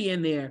 community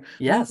in there.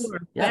 We Yes. were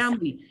a Yes.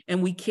 family,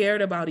 and we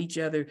cared about each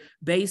other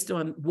based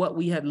on what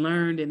we had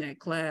learned in that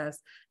class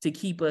to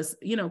keep us,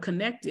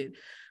 connected.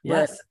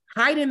 But Yes.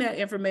 hiding that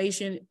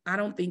information, I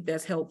don't think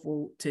that's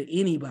helpful to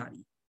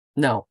anybody.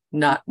 No,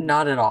 not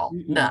at all.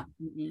 No.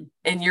 Mm-mm, mm-mm.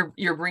 And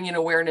you're bringing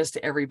awareness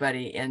to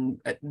everybody,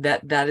 and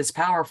that is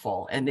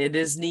powerful, and it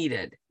is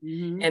needed.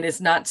 Mm-hmm. And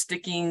it's not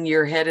sticking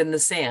your head in the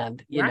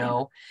sand,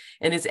 Right.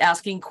 and it's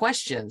asking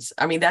questions.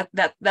 I mean,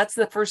 that's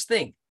the first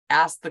thing.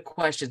 Ask the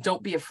questions.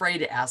 Don't be afraid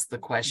to ask the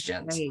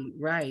questions. Right,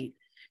 right.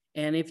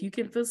 And if you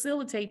can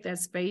facilitate that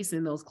space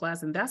in those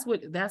classes, and that's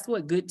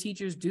what good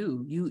teachers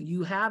do.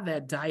 You have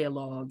that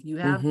dialogue, you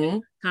have that Mm-hmm.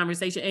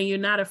 conversation, and you're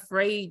not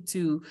afraid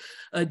to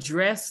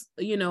address,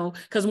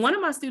 because one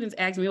of my students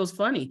asked me, it was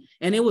funny,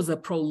 and it was a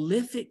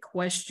prolific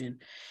question.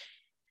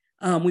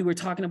 We were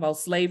talking about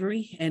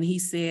slavery, and he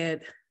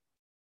said,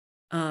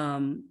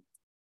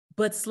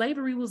 but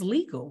slavery was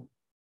legal.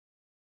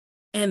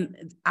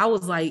 And I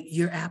was like,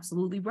 you're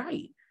absolutely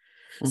right.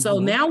 Mm-hmm. So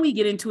now we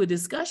get into a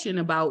discussion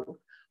about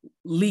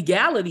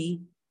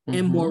legality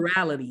and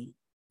morality.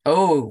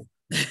 Oh,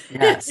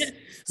 yes.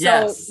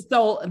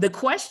 So the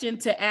question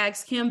to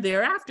ask him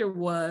thereafter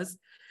was,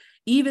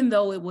 even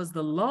though it was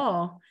the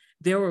law,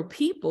 there were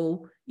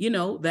people,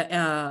 the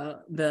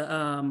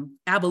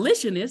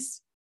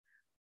abolitionists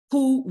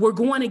who were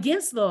going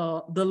against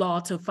the law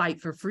to fight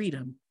for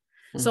freedom.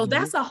 So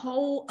that's a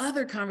whole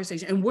other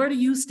conversation. And where do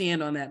you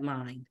stand on that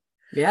line?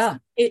 Yeah.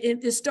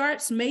 It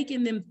starts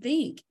making them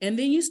think. And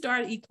then you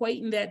start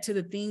equating that to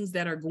the things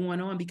that are going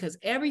on, because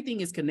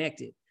everything is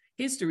connected.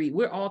 History,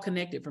 we're all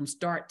connected from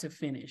start to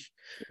finish.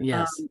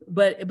 Yes.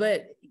 But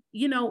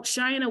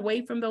shying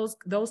away from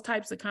those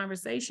types of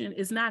conversation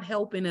is not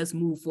helping us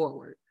move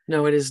forward.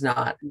 No, it is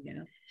not.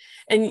 Yeah.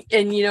 And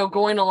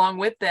going along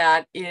with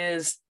that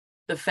is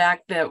the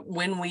fact that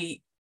when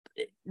we,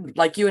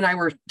 like you and I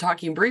were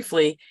talking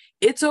briefly,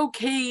 it's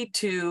okay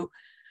to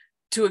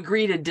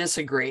agree to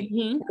disagree.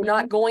 We're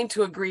not going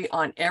to agree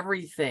on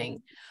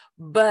everything,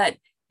 but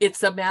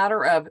it's a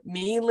matter of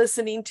me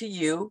listening to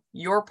you,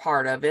 you're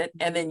part of it,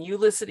 and then you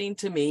listening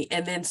to me,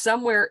 and then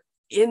somewhere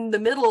in the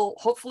middle,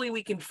 hopefully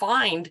we can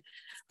find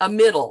a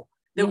middle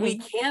that we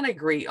can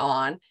agree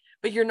on.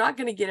 But you're not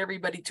going to get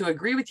everybody to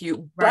agree with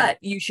you, right. But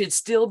you should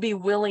still be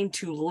willing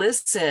to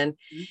listen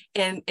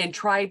and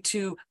try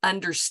to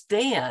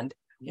understand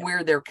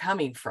where they're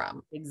coming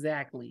from.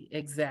 Exactly.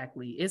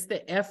 It's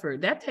the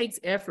effort that takes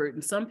effort.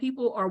 And some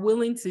people are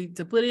willing to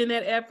put in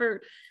that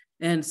effort,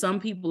 and some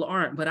people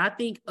aren't. But I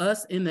think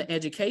us in the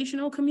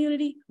educational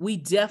community, we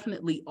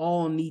definitely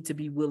all need to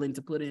be willing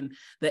to put in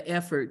the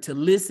effort to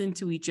listen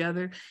to each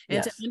other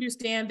and to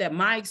understand that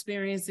my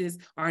experiences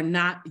are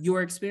not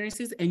your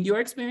experiences, and your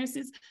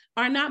experiences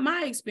are not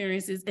my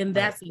experiences. And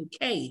that's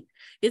okay.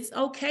 It's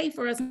okay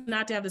for us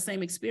not to have the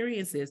same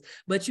experiences,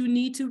 but you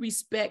need to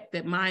respect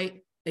that my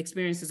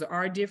experiences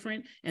are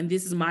different, and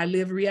this is my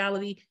lived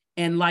reality.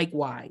 And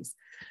likewise,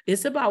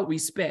 it's about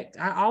respect.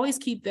 I always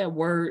keep that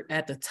word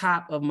at the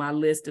top of my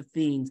list of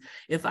things.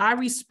 If I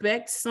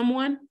respect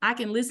someone, I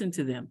can listen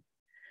to them.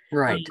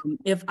 Right.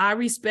 If I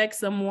respect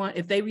someone,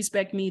 if they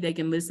respect me, they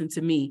can listen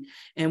to me.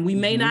 And we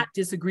may not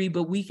disagree,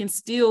 but we can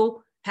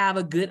still have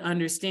a good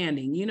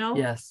understanding,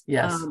 Yes.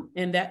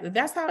 And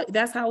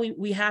that's how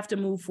we have to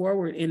move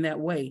forward in that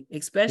way,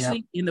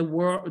 especially in the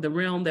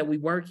realm that we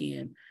work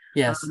in.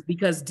 Yes.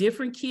 Because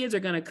different kids are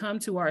going to come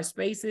to our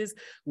spaces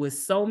with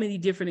so many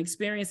different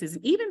experiences.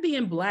 Even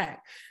being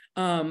Black,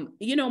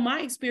 my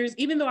experience,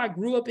 even though I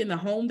grew up in the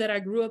home that I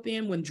grew up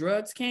in when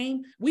drugs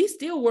came, we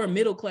still were a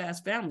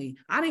middle-class family.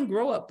 I didn't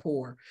grow up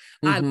poor.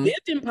 I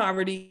lived in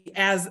poverty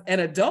as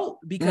an adult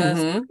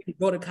because I could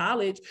go to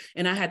college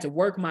and I had to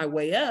work my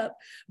way up.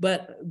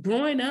 But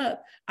growing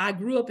up, I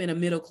grew up in a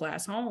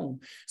middle-class home.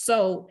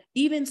 So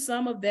even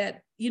some of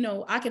that,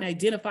 I can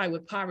identify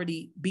with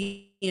poverty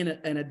being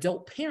an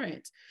adult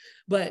parent,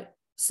 but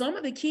some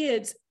of the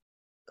kids,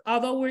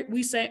 although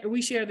we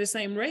share the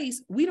same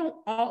race, we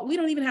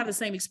don't even have the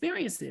same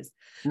experiences.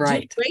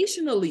 Right.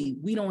 Generationally,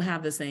 we don't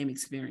have the same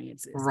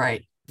experiences.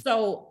 Right.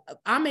 So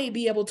I may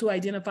be able to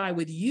identify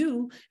with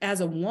you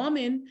as a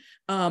woman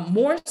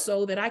more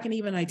so that I can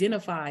even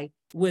identify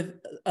with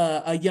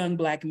a young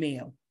Black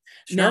male.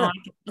 Sure. Now,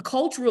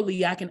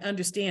 culturally, I can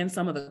understand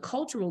some of the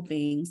cultural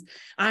things.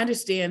 I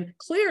understand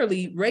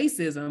clearly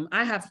racism.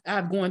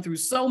 I've gone through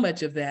so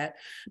much of that.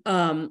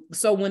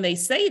 So when they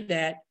say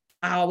that,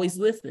 I always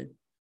listen.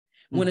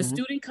 When a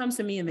student comes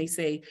to me and they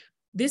say,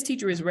 this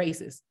teacher is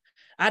racist,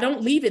 I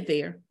don't leave it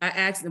there. I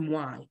ask them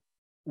why.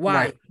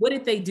 Right. What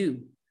did they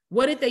do?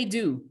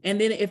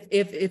 And then if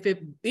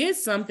it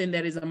is something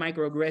that is a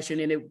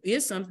microaggression and it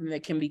is something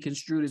that can be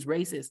construed as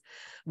racist,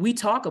 we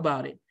talk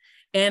about it.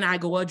 And I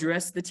go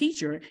address the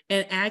teacher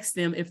and ask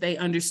them if they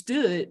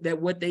understood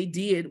that what they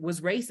did was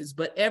racist.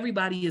 But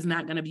everybody is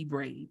not going to be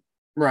brave.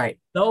 Right.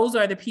 Those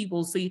are the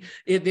people. See,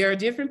 if there are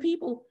different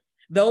people,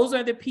 those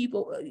are the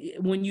people.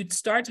 When you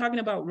start talking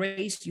about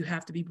race, you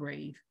have to be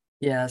brave.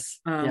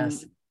 Yes.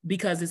 Yes.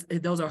 because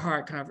those are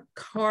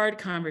hard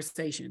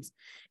conversations.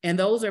 And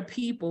those are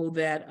people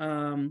that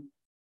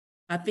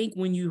I think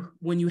when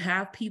you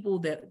have people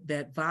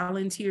that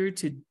volunteer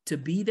to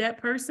be that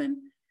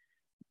person,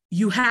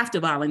 you have to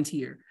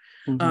volunteer.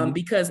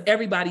 Because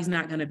everybody's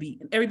not going to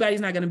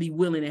be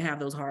willing to have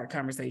those hard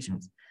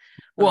conversations.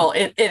 Well,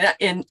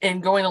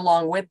 and going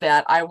along with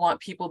that, I want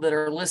people that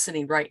are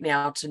listening right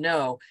now to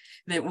know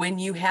that when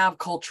you have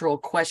cultural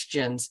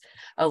questions,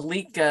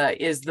 Aleka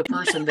is the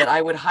person that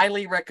I would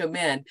highly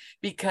recommend,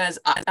 because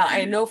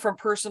I know from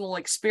personal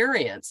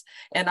experience,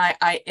 and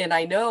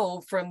I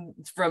know from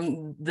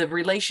the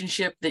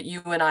relationship that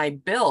you and I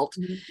built,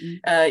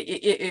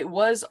 it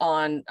was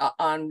on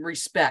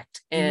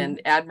respect and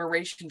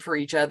admiration for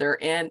each other,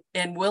 and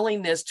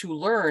willingness to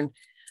learn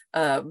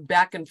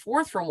back and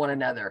forth from one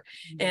another.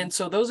 And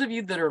so those of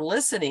you that are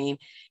listening,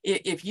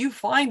 if you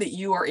find that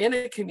you are in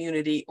a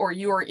community or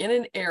you are in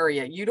an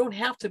area, you don't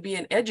have to be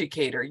an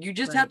educator. You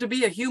just have to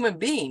be a human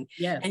being.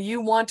 Yes. And you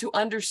want to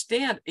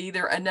understand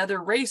either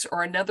another race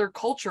or another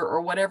culture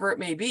or whatever it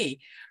may be.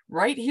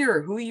 Right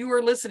here, who you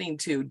are listening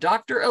to,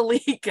 Dr.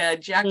 Aleka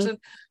Jackson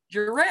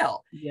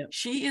Jarrell. Yep.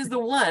 She is the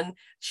one.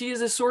 She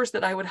is a source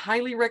that I would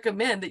highly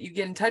recommend that you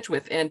get in touch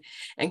with. And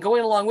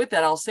going along with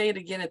that, I'll say it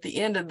again at the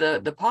end of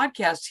the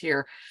podcast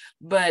here,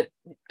 but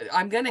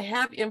I'm going to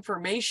have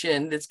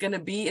information that's going to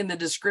be in the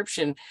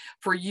description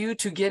for you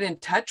to get in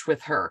touch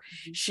with her.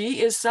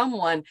 She is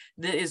someone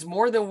that is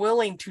more than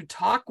willing to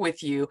talk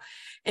with you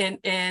and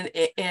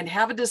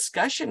have a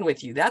discussion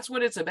with you. That's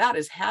what it's about,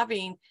 is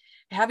having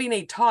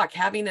a talk,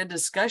 having a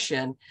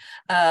discussion,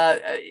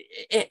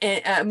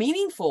 a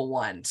meaningful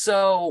one.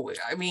 So,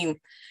 I mean,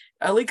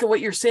 Aleka, what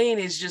you're saying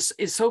is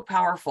so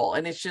powerful,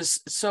 and it's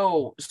just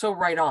so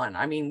right on.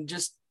 I mean,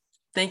 just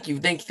thank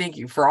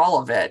you for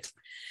all of it.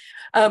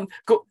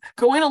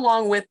 Going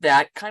along with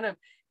that, kind of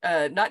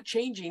not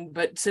changing,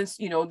 but since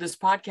this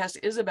podcast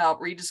is about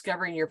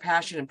rediscovering your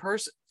passion and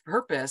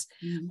purpose,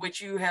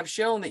 which you have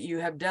shown that you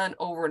have done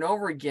over and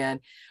over again.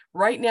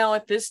 Right now,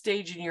 at this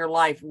stage in your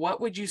life, what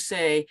would you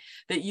say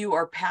that you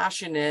are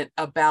passionate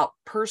about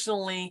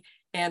personally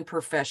and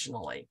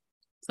professionally?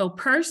 So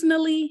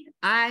personally,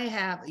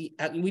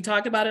 we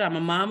talked about it. I'm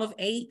a mom of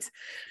 8.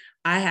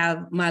 I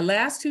have my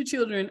last 2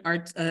 children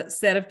are a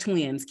set of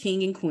twins,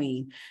 King and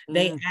Queen.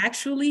 They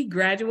actually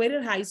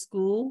graduated high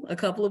school a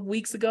couple of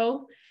weeks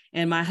ago,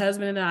 and my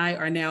husband and I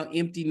are now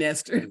empty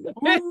nesters.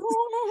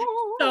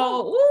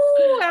 So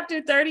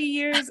after 30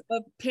 years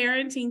of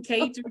parenting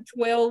K through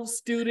 12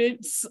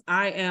 students,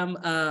 I am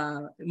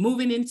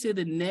moving into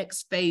the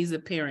next phase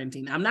of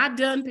parenting. I'm not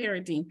done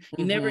parenting.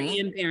 You never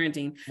end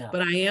parenting,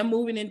 but I am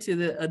moving into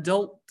the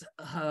adult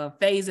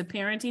phase of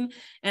parenting,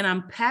 and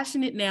I'm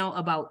passionate now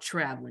about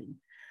traveling.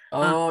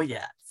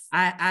 Yes.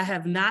 I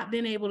have not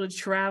been able to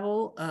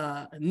travel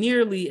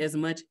nearly as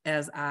much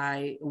as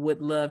I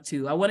would love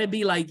to. I want to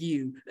be like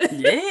you.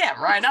 Yeah,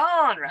 right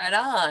on.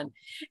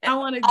 I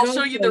want to. I'll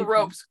show you the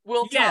ropes.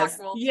 We'll talk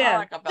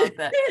about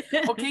that.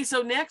 Okay,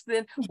 so next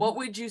then, what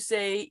would you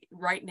say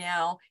right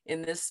now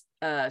in this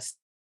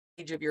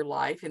stage of your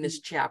life, in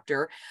this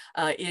chapter,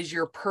 is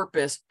your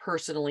purpose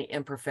personally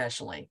and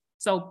professionally?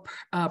 So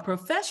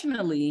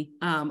professionally,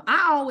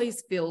 I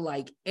always feel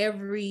like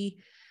every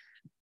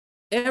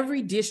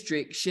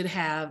district should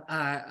have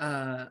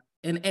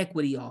an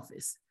equity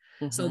office.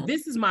 So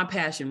this is my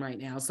passion right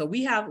now. So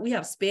we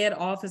have SPED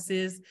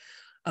offices.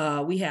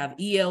 We have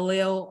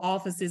ELL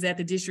offices at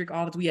the district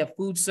office. We have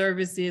food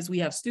services. We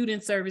have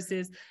student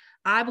services.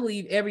 I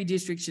believe every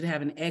district should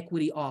have an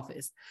equity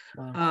office.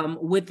 Wow.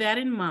 With that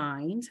in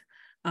mind,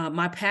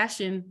 my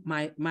passion,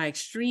 my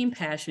extreme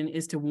passion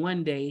is to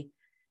one day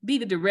be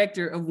the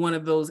director of one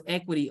of those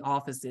equity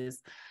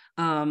offices.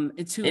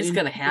 It's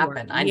going to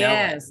happen. I know.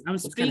 Yes, I'm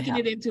speaking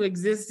it into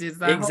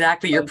existence.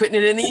 Exactly. You're putting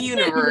it in the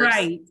universe.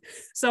 Right.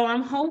 So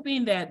I'm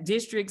hoping that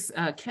districts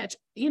catch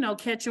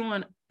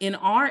on in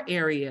our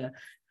area.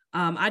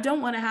 I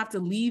don't want to have to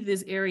leave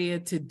this area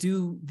to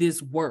do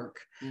this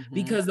work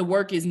because the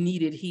work is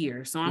needed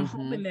here. So I'm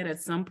hoping that at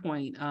some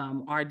point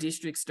our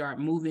districts start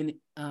moving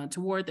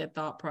toward that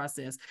thought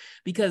process,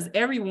 because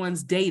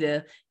everyone's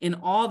data in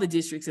all the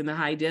districts in the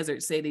high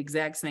desert say the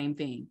exact same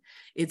thing.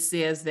 It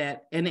says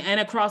that, and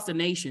across the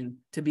nation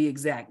to be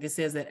exact, it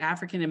says that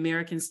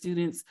African-American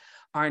students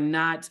are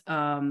not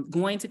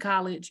going to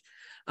college.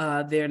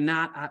 They're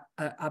not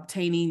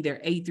obtaining their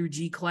A through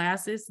G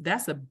classes.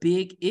 That's a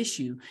big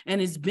issue.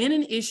 And it's been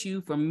an issue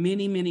for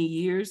many, many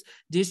years.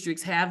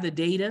 Districts have the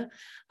data.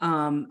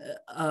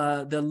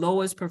 The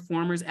lowest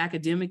performers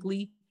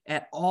academically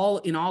in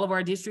all of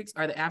our districts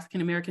are the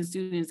African-American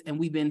students. And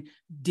we've been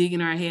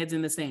digging our heads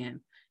in the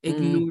sand,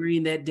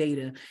 ignoring that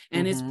data.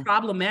 And it's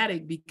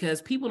problematic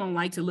because people don't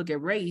like to look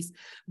at race,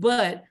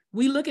 but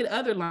we look at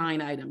other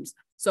line items.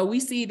 So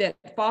we see that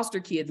foster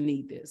kids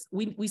need this.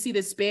 We see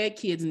that SPED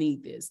kids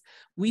need this.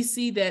 We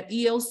see that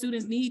EL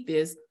students need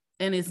this.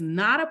 And it's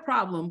not a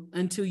problem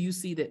until you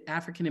see that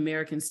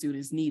African-American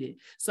students need it.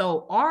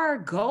 So our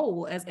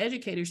goal as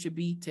educators should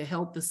be to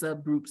help the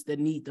subgroups that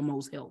need the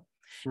most help.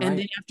 And Right.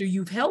 then after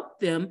you've helped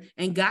them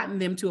and gotten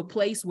them to a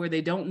place where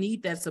they don't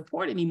need that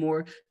support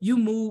anymore, you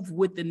move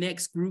with the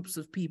next groups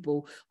of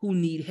people who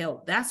need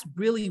help. That's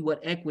really what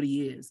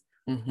equity is.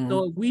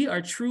 So if we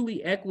are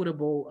truly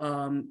equitable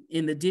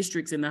in the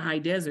districts in the high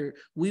desert,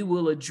 we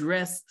will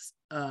address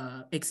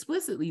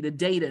explicitly the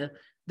data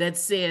that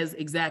says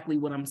exactly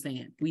what I'm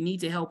saying. We need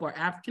to help our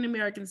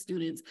African-American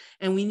students,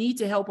 and we need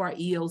to help our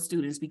EL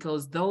students,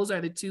 because those are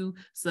the two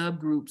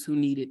subgroups who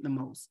need it the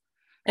most.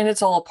 And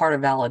it's all a part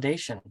of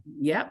validation.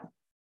 Yep.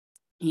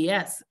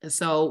 Yes.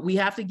 So we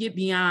have to get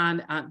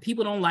beyond,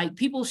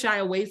 people shy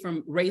away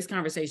from race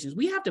conversations.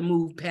 We have to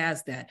move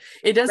past that.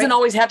 It doesn't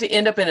always have to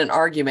end up in an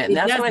argument. And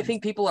that's what I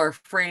think people are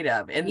afraid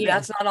of. And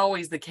that's not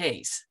always the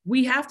case.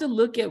 We have to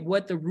look at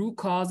what the root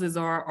causes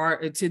are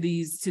to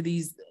these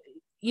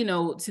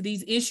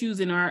issues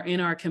in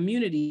our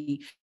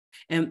community,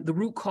 and the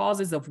root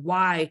causes of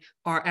why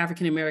our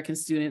African-American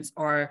students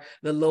are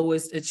the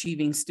lowest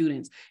achieving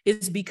students.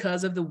 It's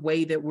because of the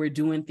way that we're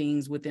doing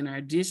things within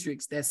our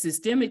districts that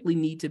systemically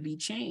need to be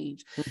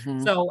changed.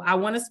 So I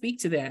want to speak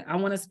to that. I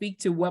want to speak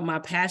to what my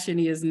passion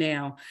is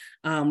now.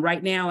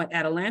 Right now at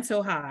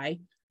Adelanto High,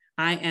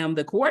 I am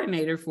the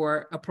coordinator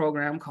for a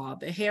program called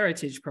the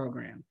Heritage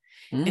Program.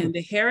 And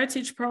the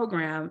Heritage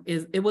Program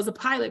was a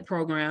pilot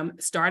program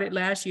started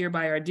last year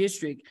by our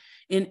district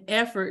in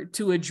effort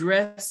to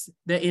address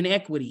the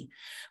inequity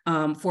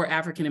for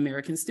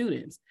African-American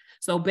students.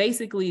 So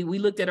basically, we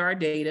looked at our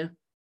data.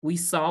 We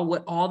saw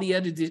what all the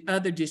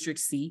other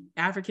districts see.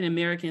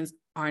 African-Americans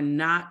are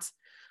not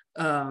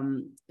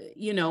going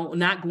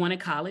to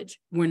college.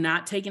 We're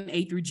not taking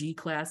A through G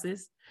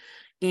classes.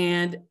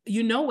 And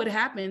you know what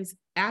happens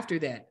after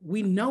that.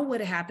 We know what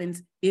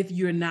happens if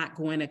you're not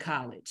going to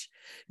college.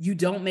 You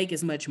don't make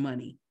as much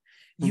money.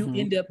 You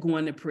end up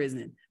going to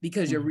prison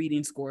because your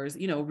reading scores,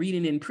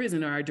 reading in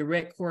prison are a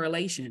direct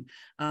correlation.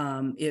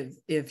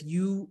 If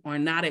you are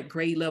not at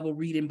grade level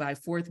reading by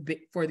fourth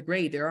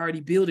grade, they're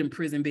already building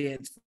prison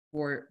beds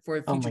for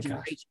future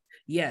generations.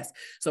 Yes.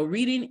 So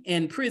reading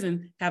and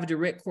prison have a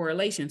direct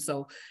correlation.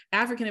 So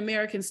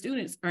African-American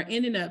students are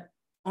ending up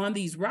on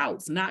these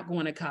routes, not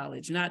going to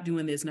college, not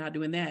doing this, not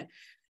doing that.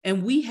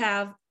 And we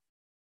have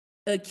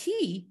a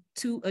key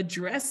to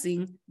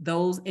addressing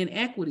those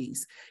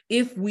inequities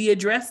if we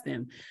address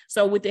them.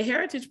 So with the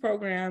Heritage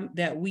Program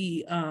that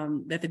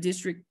the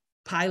district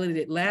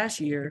piloted last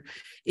year,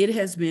 it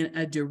has been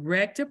a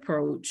direct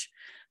approach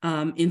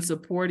in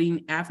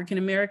supporting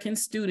African-American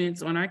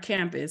students on our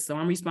campus. So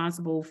I'm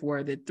responsible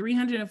for the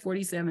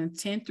 347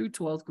 10th through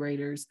 12th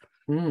graders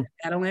at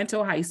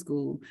Adelanto High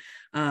School.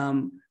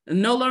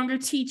 No longer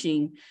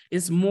teaching,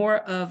 it's more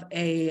of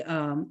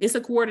it's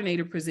a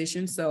coordinator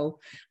position. So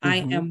I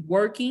am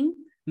working,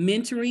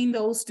 mentoring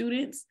those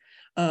students,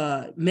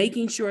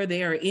 making sure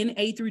they are in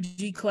A through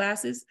G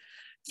classes,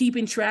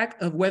 keeping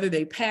track of whether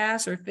they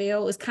pass or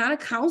fail. It's kind of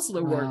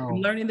counselor work and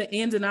learning the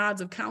ins and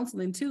outs of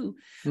counseling too.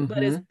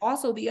 But it's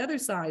also the other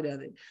side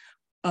of it.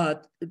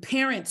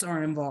 Parents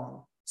are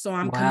involved. So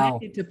I'm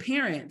connected to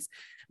parents.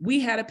 We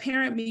had a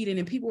parent meeting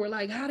and people were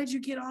like, how did you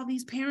get all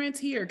these parents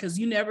here? Because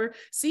you never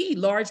see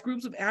large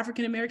groups of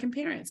African-American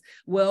parents.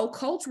 Well,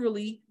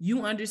 culturally,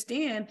 you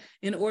understand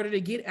in order to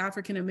get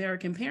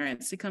African-American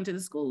parents to come to the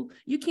school,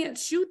 you can't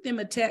shoot them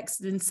a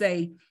text and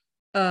say,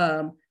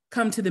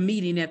 come to the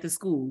meeting at the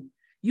school.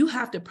 You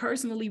have to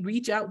personally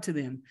reach out to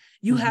them.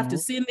 You have to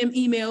send them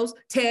emails,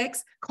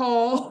 text,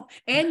 call,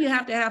 and you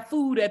have to have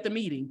food at the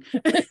meeting.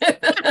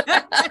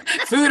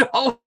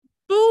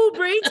 Food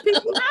brings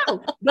people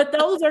out, but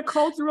those are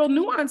cultural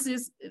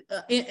nuances,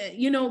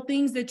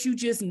 things that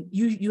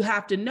you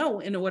have to know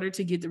in order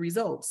to get the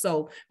results.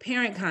 So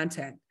parent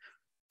contact,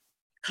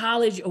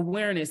 college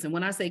awareness. And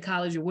when I say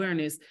college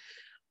awareness,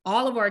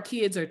 all of our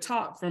kids are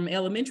taught from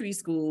elementary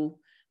school,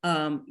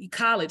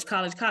 college.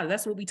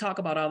 That's what we talk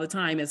about all the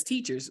time as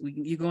teachers.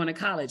 You're going to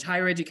college,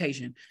 higher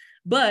education.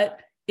 But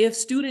if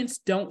students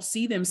don't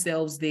see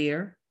themselves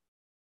there,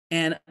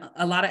 and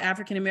a lot of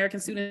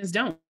African-American students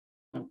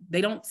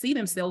they don't see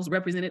themselves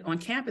represented on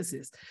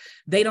campuses.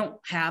 They don't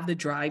have the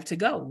drive to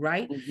go,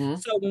 right?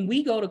 So when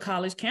we go to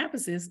college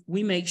campuses,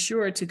 we make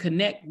sure to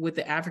connect with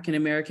the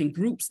African-American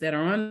groups that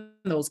are on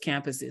those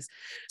campuses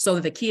so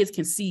that the kids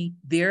can see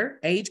their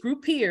age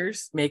group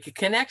peers. Make a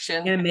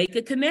connection. And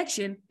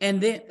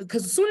then,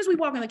 because as soon as we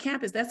walk on the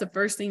campus, that's the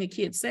first thing the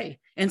kids say.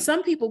 And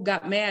some people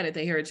got mad at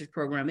the Heritage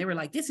Program. They were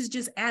like, this is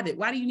just Avid.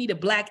 Why do you need a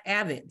Black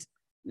Avid?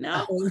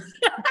 No,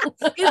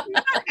 it's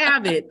not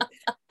Avid,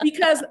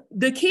 because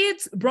the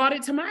kids brought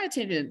it to my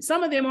attention.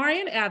 Some of them are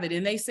in Avid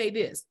and they say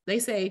this. They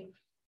say,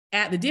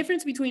 the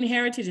difference between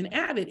Heritage and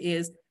Avid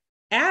is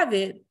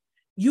Avid,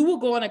 you will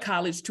go on a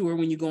college tour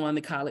when you go on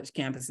the college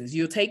campuses.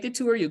 You'll take the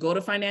tour, you'll go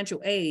to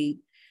financial aid.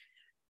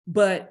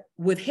 But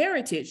with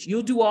Heritage,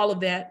 you'll do all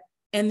of that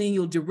and then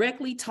you'll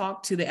directly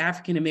talk to the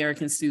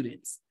African-American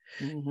students.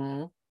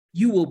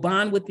 You will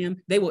bond with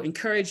them. They will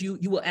encourage you.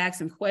 You will ask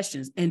them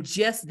questions. And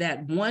just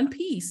that one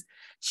piece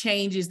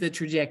changes the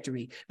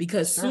trajectory,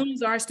 because as soon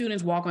as our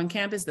students walk on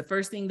campus, the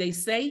first thing they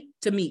say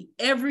to me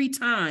every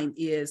time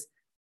is,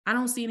 I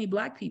don't see any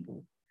Black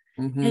people.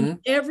 And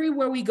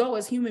everywhere we go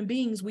as human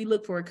beings, we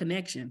look for a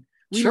connection.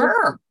 We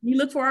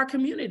look for our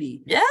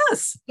community.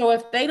 Yes. So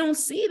if they don't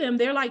see them,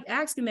 they're like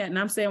asking that. And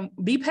I'm saying,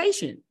 be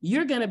patient.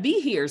 You're going to be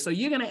here. So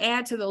you're going to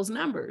add to those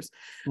numbers.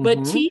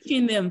 But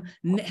teaching them,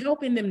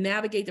 helping them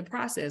navigate the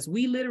process.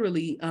 We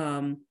literally,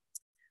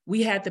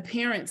 we had the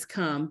parents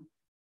come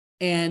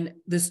and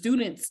the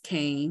students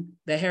came,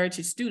 the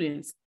heritage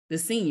students, the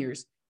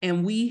seniors,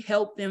 and we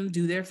helped them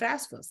do their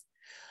FAFSA.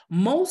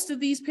 Most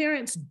of these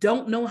parents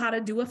don't know how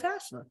to do a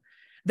FAFSA.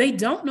 They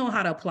don't know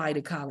how to apply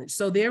to college.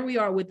 So there we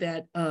are with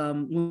that.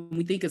 When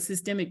we think of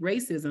systemic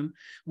racism,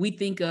 we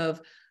think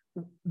of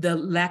the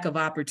lack of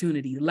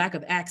opportunity, lack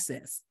of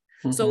access.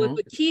 So if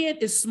a kid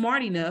is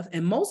smart enough,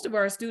 and most of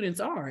our students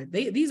are,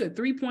 these are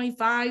 3.5,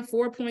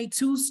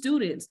 4.2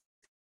 students,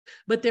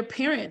 but their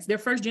parents, their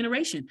first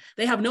generation,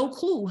 they have no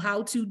clue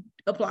how to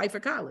apply for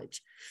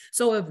college.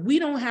 So if we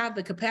don't have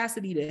the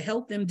capacity to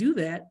help them do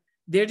that,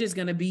 they're just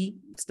going to be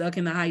stuck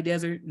in the high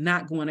desert,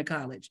 not going to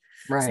college.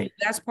 Right. So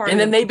that's part. And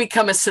then they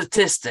become a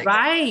statistic.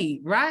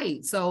 Right.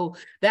 So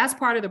that's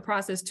part of the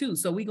process too.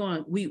 So we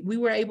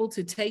were able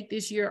to take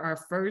this year our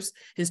first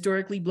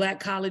historically Black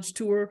college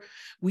tour.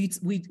 We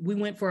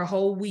went for a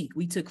whole week.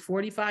 We took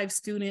 45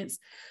 students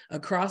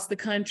across the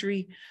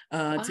country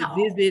to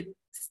visit.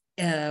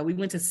 We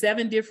went to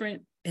 7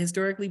 different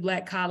historically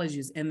Black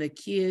colleges, and the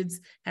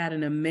kids had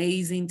an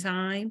amazing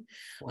time.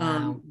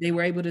 Wow. They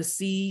were able to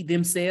see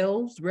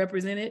themselves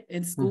represented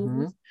in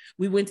schools.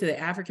 We went to the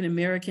African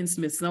American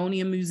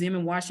Smithsonian Museum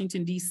in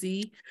Washington,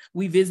 D.C.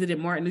 We visited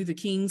Martin Luther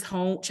King's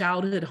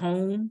childhood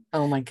home.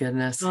 Oh my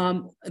goodness.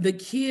 The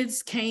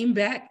kids came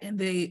back and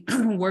they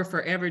were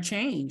forever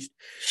changed.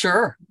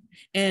 Sure.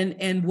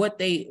 And what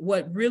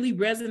really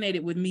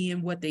resonated with me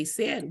and what they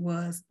said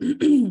was,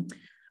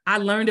 I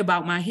learned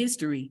about my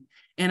history,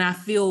 and I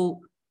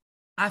feel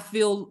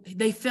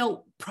they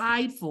felt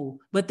prideful,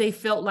 but they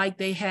felt like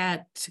they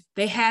had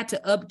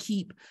to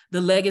upkeep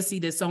the legacy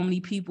that so many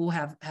people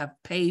have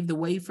paved the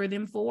way for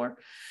them for.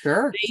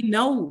 Sure.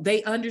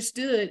 They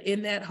understood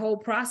in that whole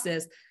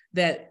process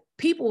that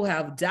people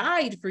have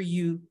died for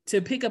you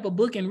to pick up a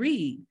book and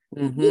read.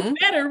 You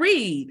better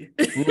read.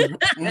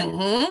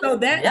 So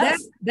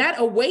that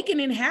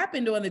awakening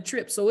happened on the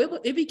trip. So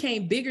it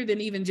became bigger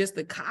than even just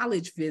the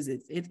college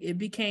visits. It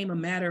became a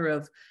matter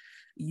of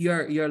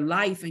your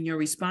life, and your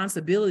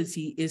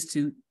responsibility is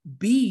to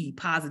be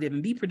positive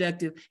and be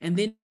productive, and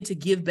then to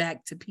give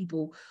back to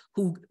people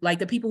who, like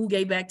the people who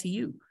gave back to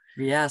you.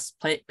 Yes,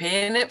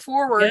 paying it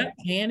forward. Yeah,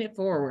 paying it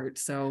forward.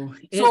 So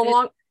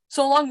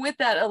along with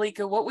that,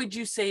 Aleka, what would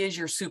you say is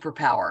your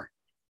superpower?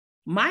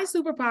 My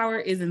superpower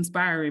is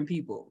inspiring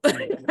people.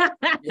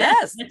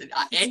 Yes,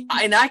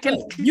 and I can.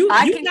 You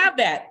have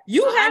that.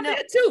 You have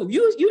that too.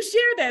 You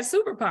share that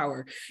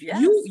superpower.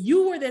 Yes.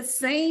 You were that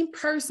same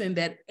person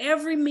that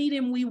every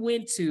meeting we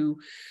went to,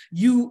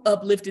 you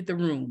uplifted the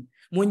room.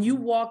 When you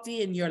walked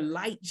in, your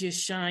light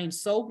just shined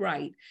so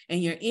bright,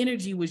 and your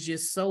energy was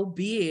just so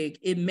big.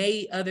 It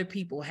made other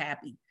people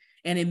happy,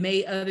 and it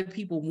made other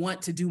people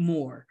want to do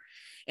more.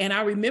 And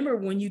I remember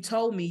when you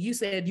told me, you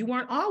said you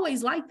weren't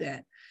always like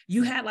that.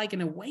 You had like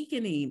an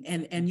awakening,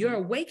 and your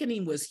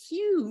awakening was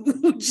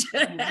huge.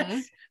 But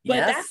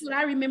that's what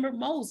I remember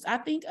most. I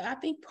think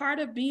part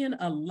of being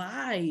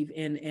alive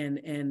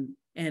and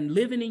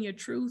living in your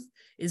truth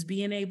is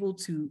being able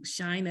to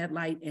shine that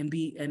light and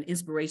be an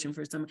inspiration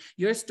for someone.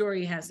 Your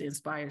story has to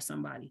inspire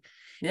somebody.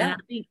 Yeah. And I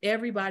think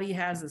everybody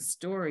has a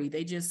story.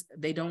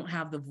 They don't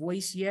have the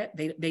voice yet.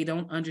 They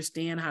don't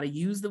understand how to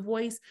use the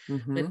voice,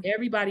 but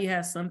everybody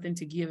has something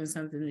to give and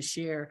something to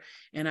share.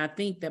 And I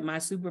think that my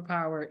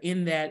superpower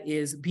in that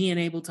is being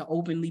able to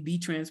openly be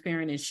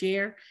transparent and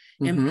share,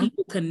 and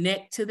people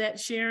connect to that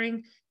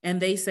sharing, and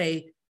they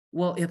say,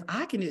 well, if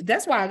I can,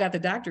 that's why I got the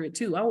doctorate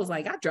too. I was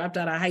like, I dropped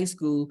out of high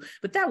school,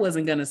 but that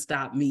wasn't going to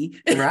stop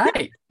me.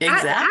 Right.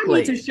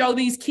 Exactly. I need to show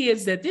these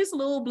kids that this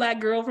little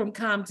Black girl from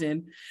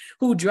Compton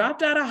who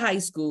dropped out of high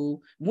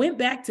school, went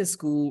back to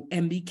school,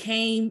 and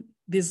became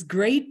this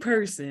great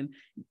person.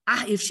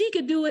 If she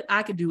could do it,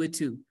 I could do it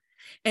too.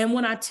 And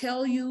when I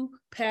tell you,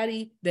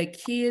 Patty,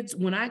 that kids,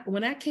 when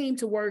I came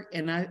to work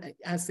and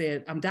I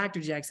said, I'm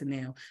Dr. Jackson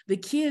now, the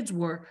kids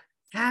were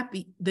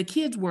happy. The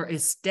kids were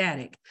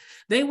ecstatic.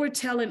 They were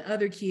telling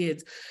other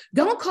kids,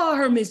 don't call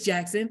her Miss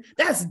Jackson.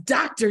 That's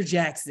Dr.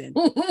 Jackson.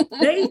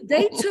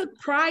 They took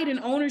pride and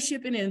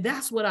ownership in it. And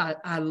that's what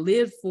I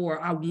live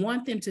for. I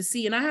want them to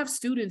see. And I have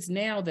students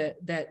now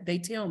that they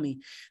tell me,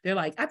 they're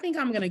like, I think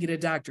I'm going to get a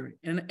doctorate.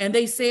 And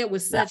they say it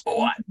with such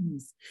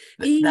ease.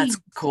 That's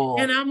cool.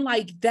 And I'm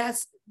like,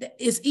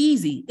 it's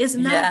easy. It's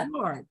not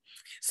hard.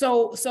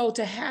 So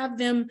to have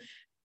them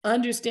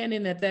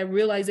understanding that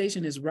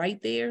realization is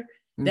right there,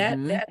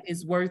 that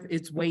is worth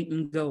its weight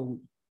in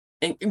gold.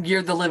 And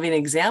you're the living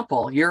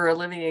example. You're a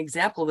living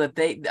example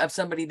of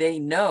somebody they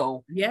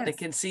know that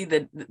can see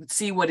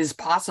what is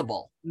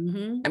possible.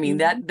 I mean,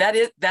 that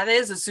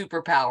is a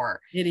superpower.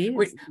 It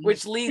is.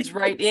 Which leads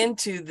right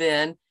into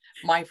then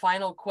my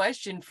final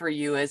question for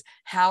you is,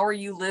 how are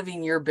you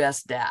living your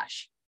best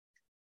dash?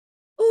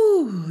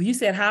 Ooh, you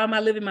said, how am I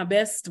living my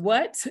best?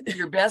 What?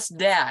 Your best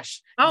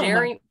dash. Oh,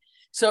 Daring.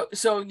 So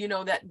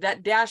that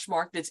dash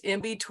mark that's in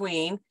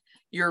between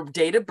your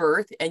date of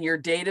birth and your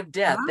date of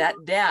death, that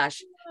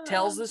dash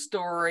tells the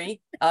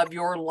story of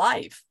your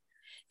life.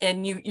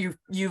 And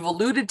you've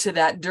alluded to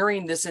that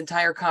during this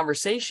entire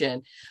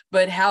conversation,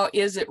 but how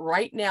is it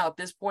right now at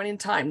this point in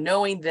time,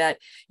 knowing that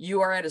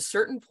you are at a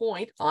certain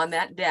point on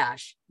that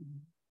dash,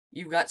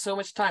 you've got so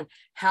much time.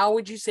 How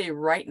would you say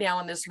right now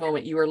in this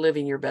moment, you are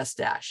living your best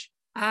dash?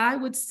 I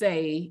would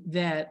say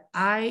that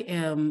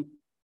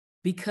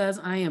because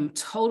I am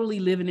totally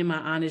living in my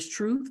honest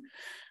truth,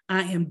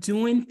 I am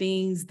doing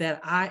things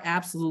that I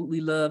absolutely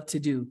love to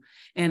do.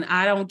 And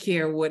I don't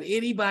care what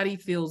anybody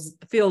feels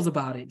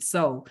about it.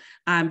 So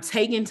I'm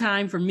taking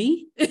time for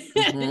me.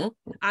 Mm-hmm.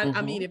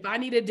 I mean, if I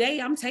need a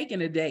day, I'm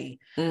taking a day.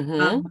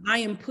 Mm-hmm. I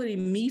am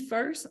putting me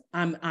first.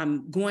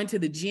 I'm going to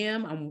the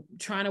gym. I'm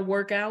trying to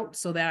work out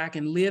so that I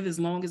can live as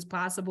long as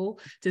possible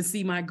to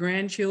see my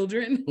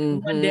grandchildren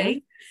one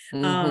day.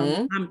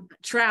 I'm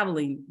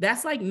traveling.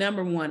 That's like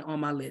number one on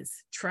my list.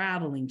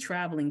 Traveling.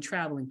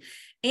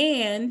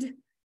 And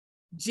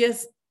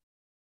just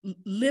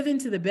living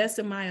to the best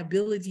of my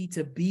ability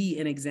to be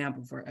an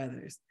example for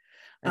others.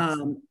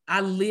 I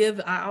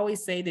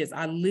always say this,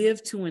 I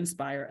live to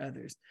inspire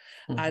others.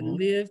 I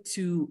live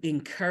to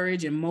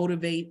encourage and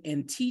motivate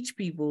and teach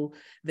people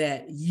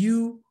that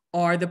you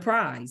are the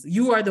prize.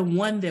 You are the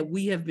one that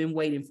we have been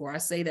waiting for. I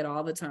say that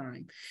all the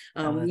time.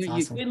 That's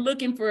awesome. Quit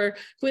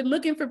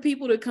looking for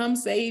people to come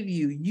save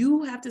you.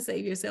 You have to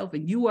save yourself,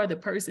 and you are the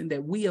person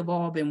that we have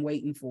all been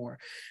waiting for.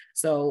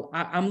 So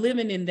I'm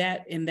living in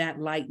that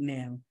light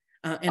now.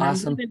 And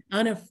awesome. I'm living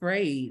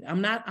unafraid.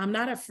 I'm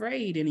not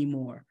afraid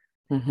anymore.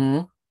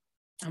 I'm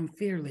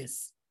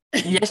fearless.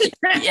 Yes,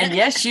 and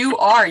yes, you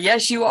are.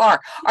 Yes, you are.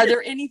 Are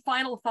there any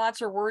final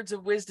thoughts or words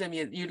of wisdom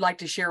you'd like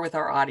to share with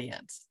our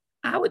audience?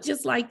 I would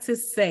just like to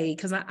say,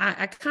 because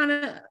I kind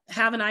of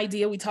have an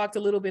idea. We talked a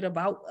little bit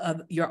about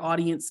your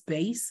audience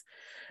space.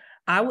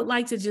 I would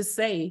like to just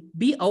say,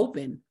 be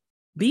open,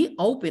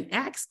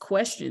 ask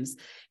questions.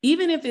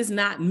 Even if it's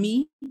not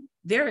me,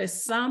 there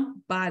is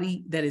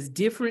somebody that is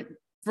different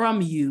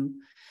from you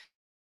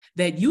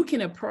that you can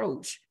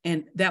approach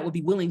and that will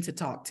be willing to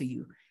talk to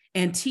you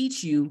and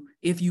teach you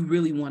if you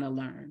really want to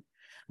learn.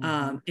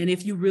 And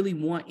if you really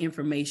want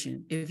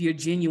information, if you're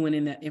genuine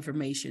in that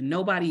information,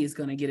 nobody is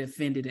going to get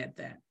offended at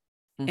that.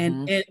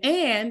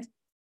 And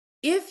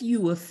if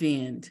you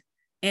offend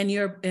and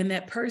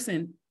that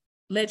person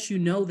lets you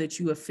know that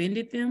you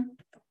offended them,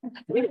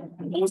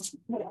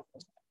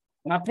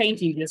 my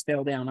painting just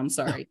fell down. I'm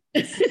sorry.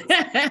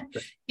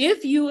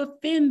 If you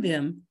offend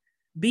them,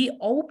 be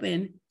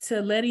open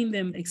to letting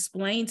them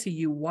explain to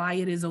you why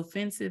it is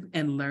offensive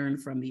and learn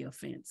from the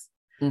offense.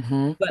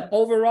 But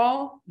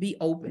overall, be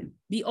open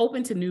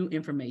to new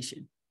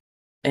information.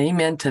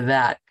 Amen to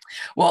that.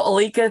 Well,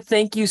 Aleka,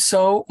 thank you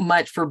so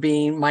much for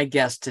being my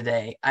guest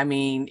today. I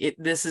mean,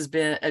 this has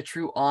been a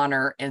true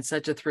honor and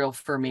such a thrill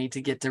for me to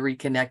get to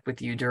reconnect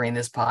with you during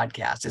this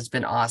podcast. It's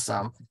been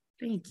awesome.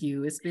 Thank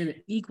you. It's been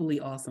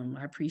equally awesome.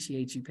 I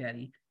appreciate you,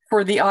 Patty.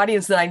 For the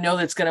audience that I know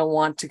that's going to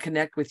want to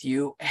connect with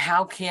you,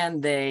 how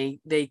can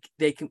they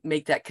can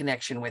make that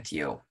connection with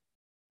you?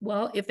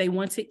 Well, if they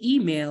want to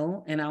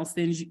email, and I'll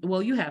send you,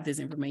 well, you have this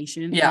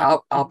information. Yeah,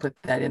 I'll put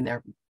that in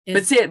there,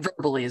 but say it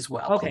verbally as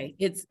well. Okay.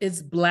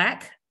 It's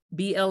Black,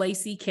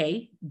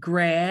 BLACK,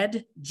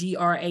 grad,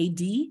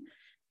 GRAD,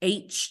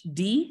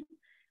 HD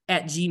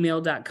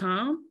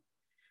 @gmail.com.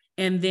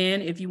 And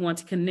then if you want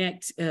to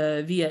connect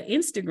via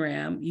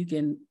Instagram, you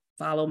can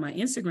follow my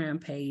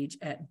Instagram page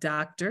at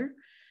Dr.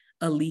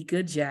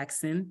 Aleka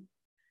Jackson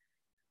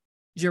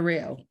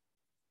Jarrell,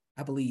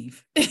 I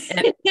believe.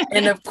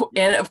 and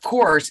of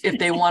course, if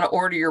they want to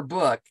order your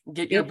book,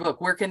 your book,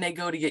 where can they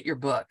go to get your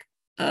book?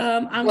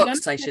 I'm going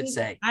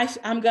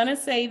to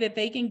say that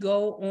they can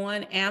go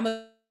on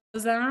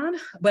Amazon,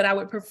 but I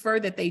would prefer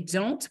that they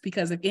don't,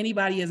 because if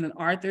anybody is an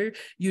author,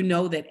 you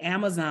know that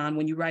Amazon,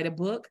 when you write a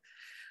book,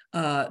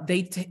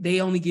 they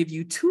only give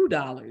you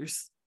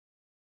 $2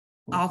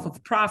 off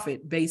of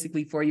profit,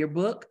 basically, for your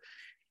book.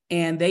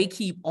 And they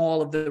keep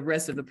all of the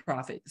rest of the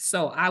profit.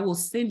 So I will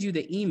send you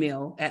the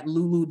email at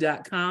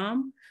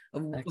lulu.com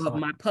of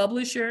my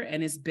publisher,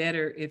 and it's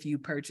better if you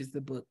purchase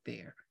the book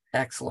there.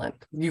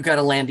 Excellent. You got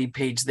a landing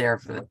page there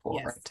for it.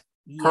 Yes.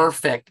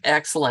 Perfect.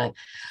 Excellent.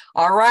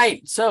 All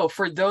right. So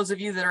for those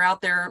of you that are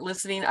out there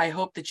listening, I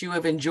hope that you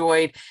have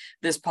enjoyed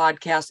this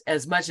podcast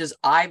as much as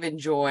I've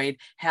enjoyed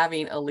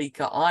having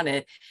Aleka on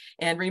it.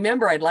 And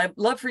remember, I'd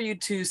love for you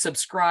to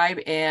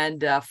subscribe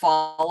and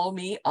follow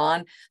me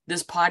on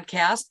this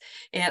podcast.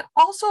 And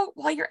also,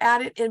 while you're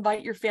at it,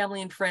 invite your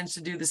family and friends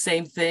to do the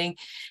same thing.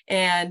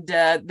 And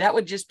that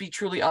would just be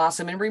truly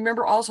awesome. And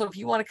remember also, if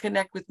you want to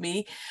connect with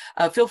me,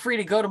 feel free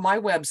to go to my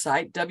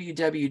website,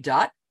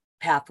 www.pathwayswithpatty.com.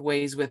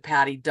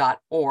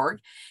 pathwayswithpatty.org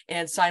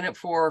and sign up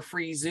for a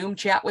free Zoom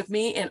chat with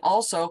me. And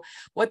also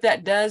what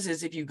that does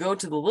is if you go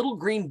to the little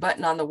green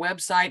button on the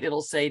website,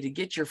 it'll say to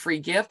get your free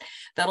gift.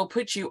 That'll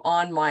put you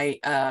on my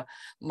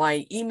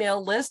my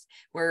email list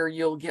where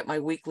you'll get my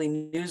weekly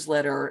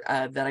newsletter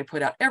that I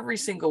put out every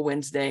single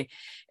Wednesday.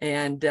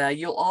 And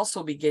you'll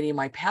also be getting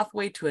my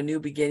Pathway to a New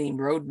Beginning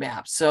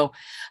roadmap. So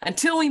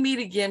until we meet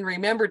again,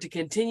 remember to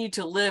continue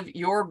to live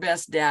your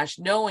best dash,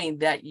 knowing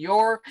that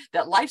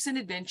life's an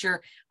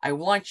adventure. I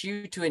want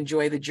you to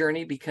enjoy the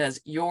journey because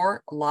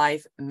your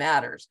life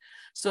matters.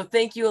 So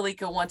thank you,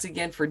 Aleka, once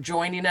again for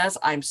joining us.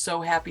 I'm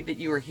so happy that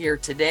you are here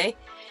today.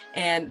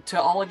 And to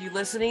all of you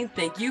listening,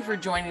 thank you for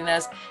joining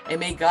us. And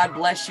may God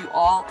bless you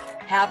all.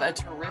 Have a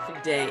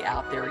terrific day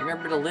out there.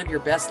 Remember to live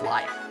your best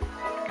life.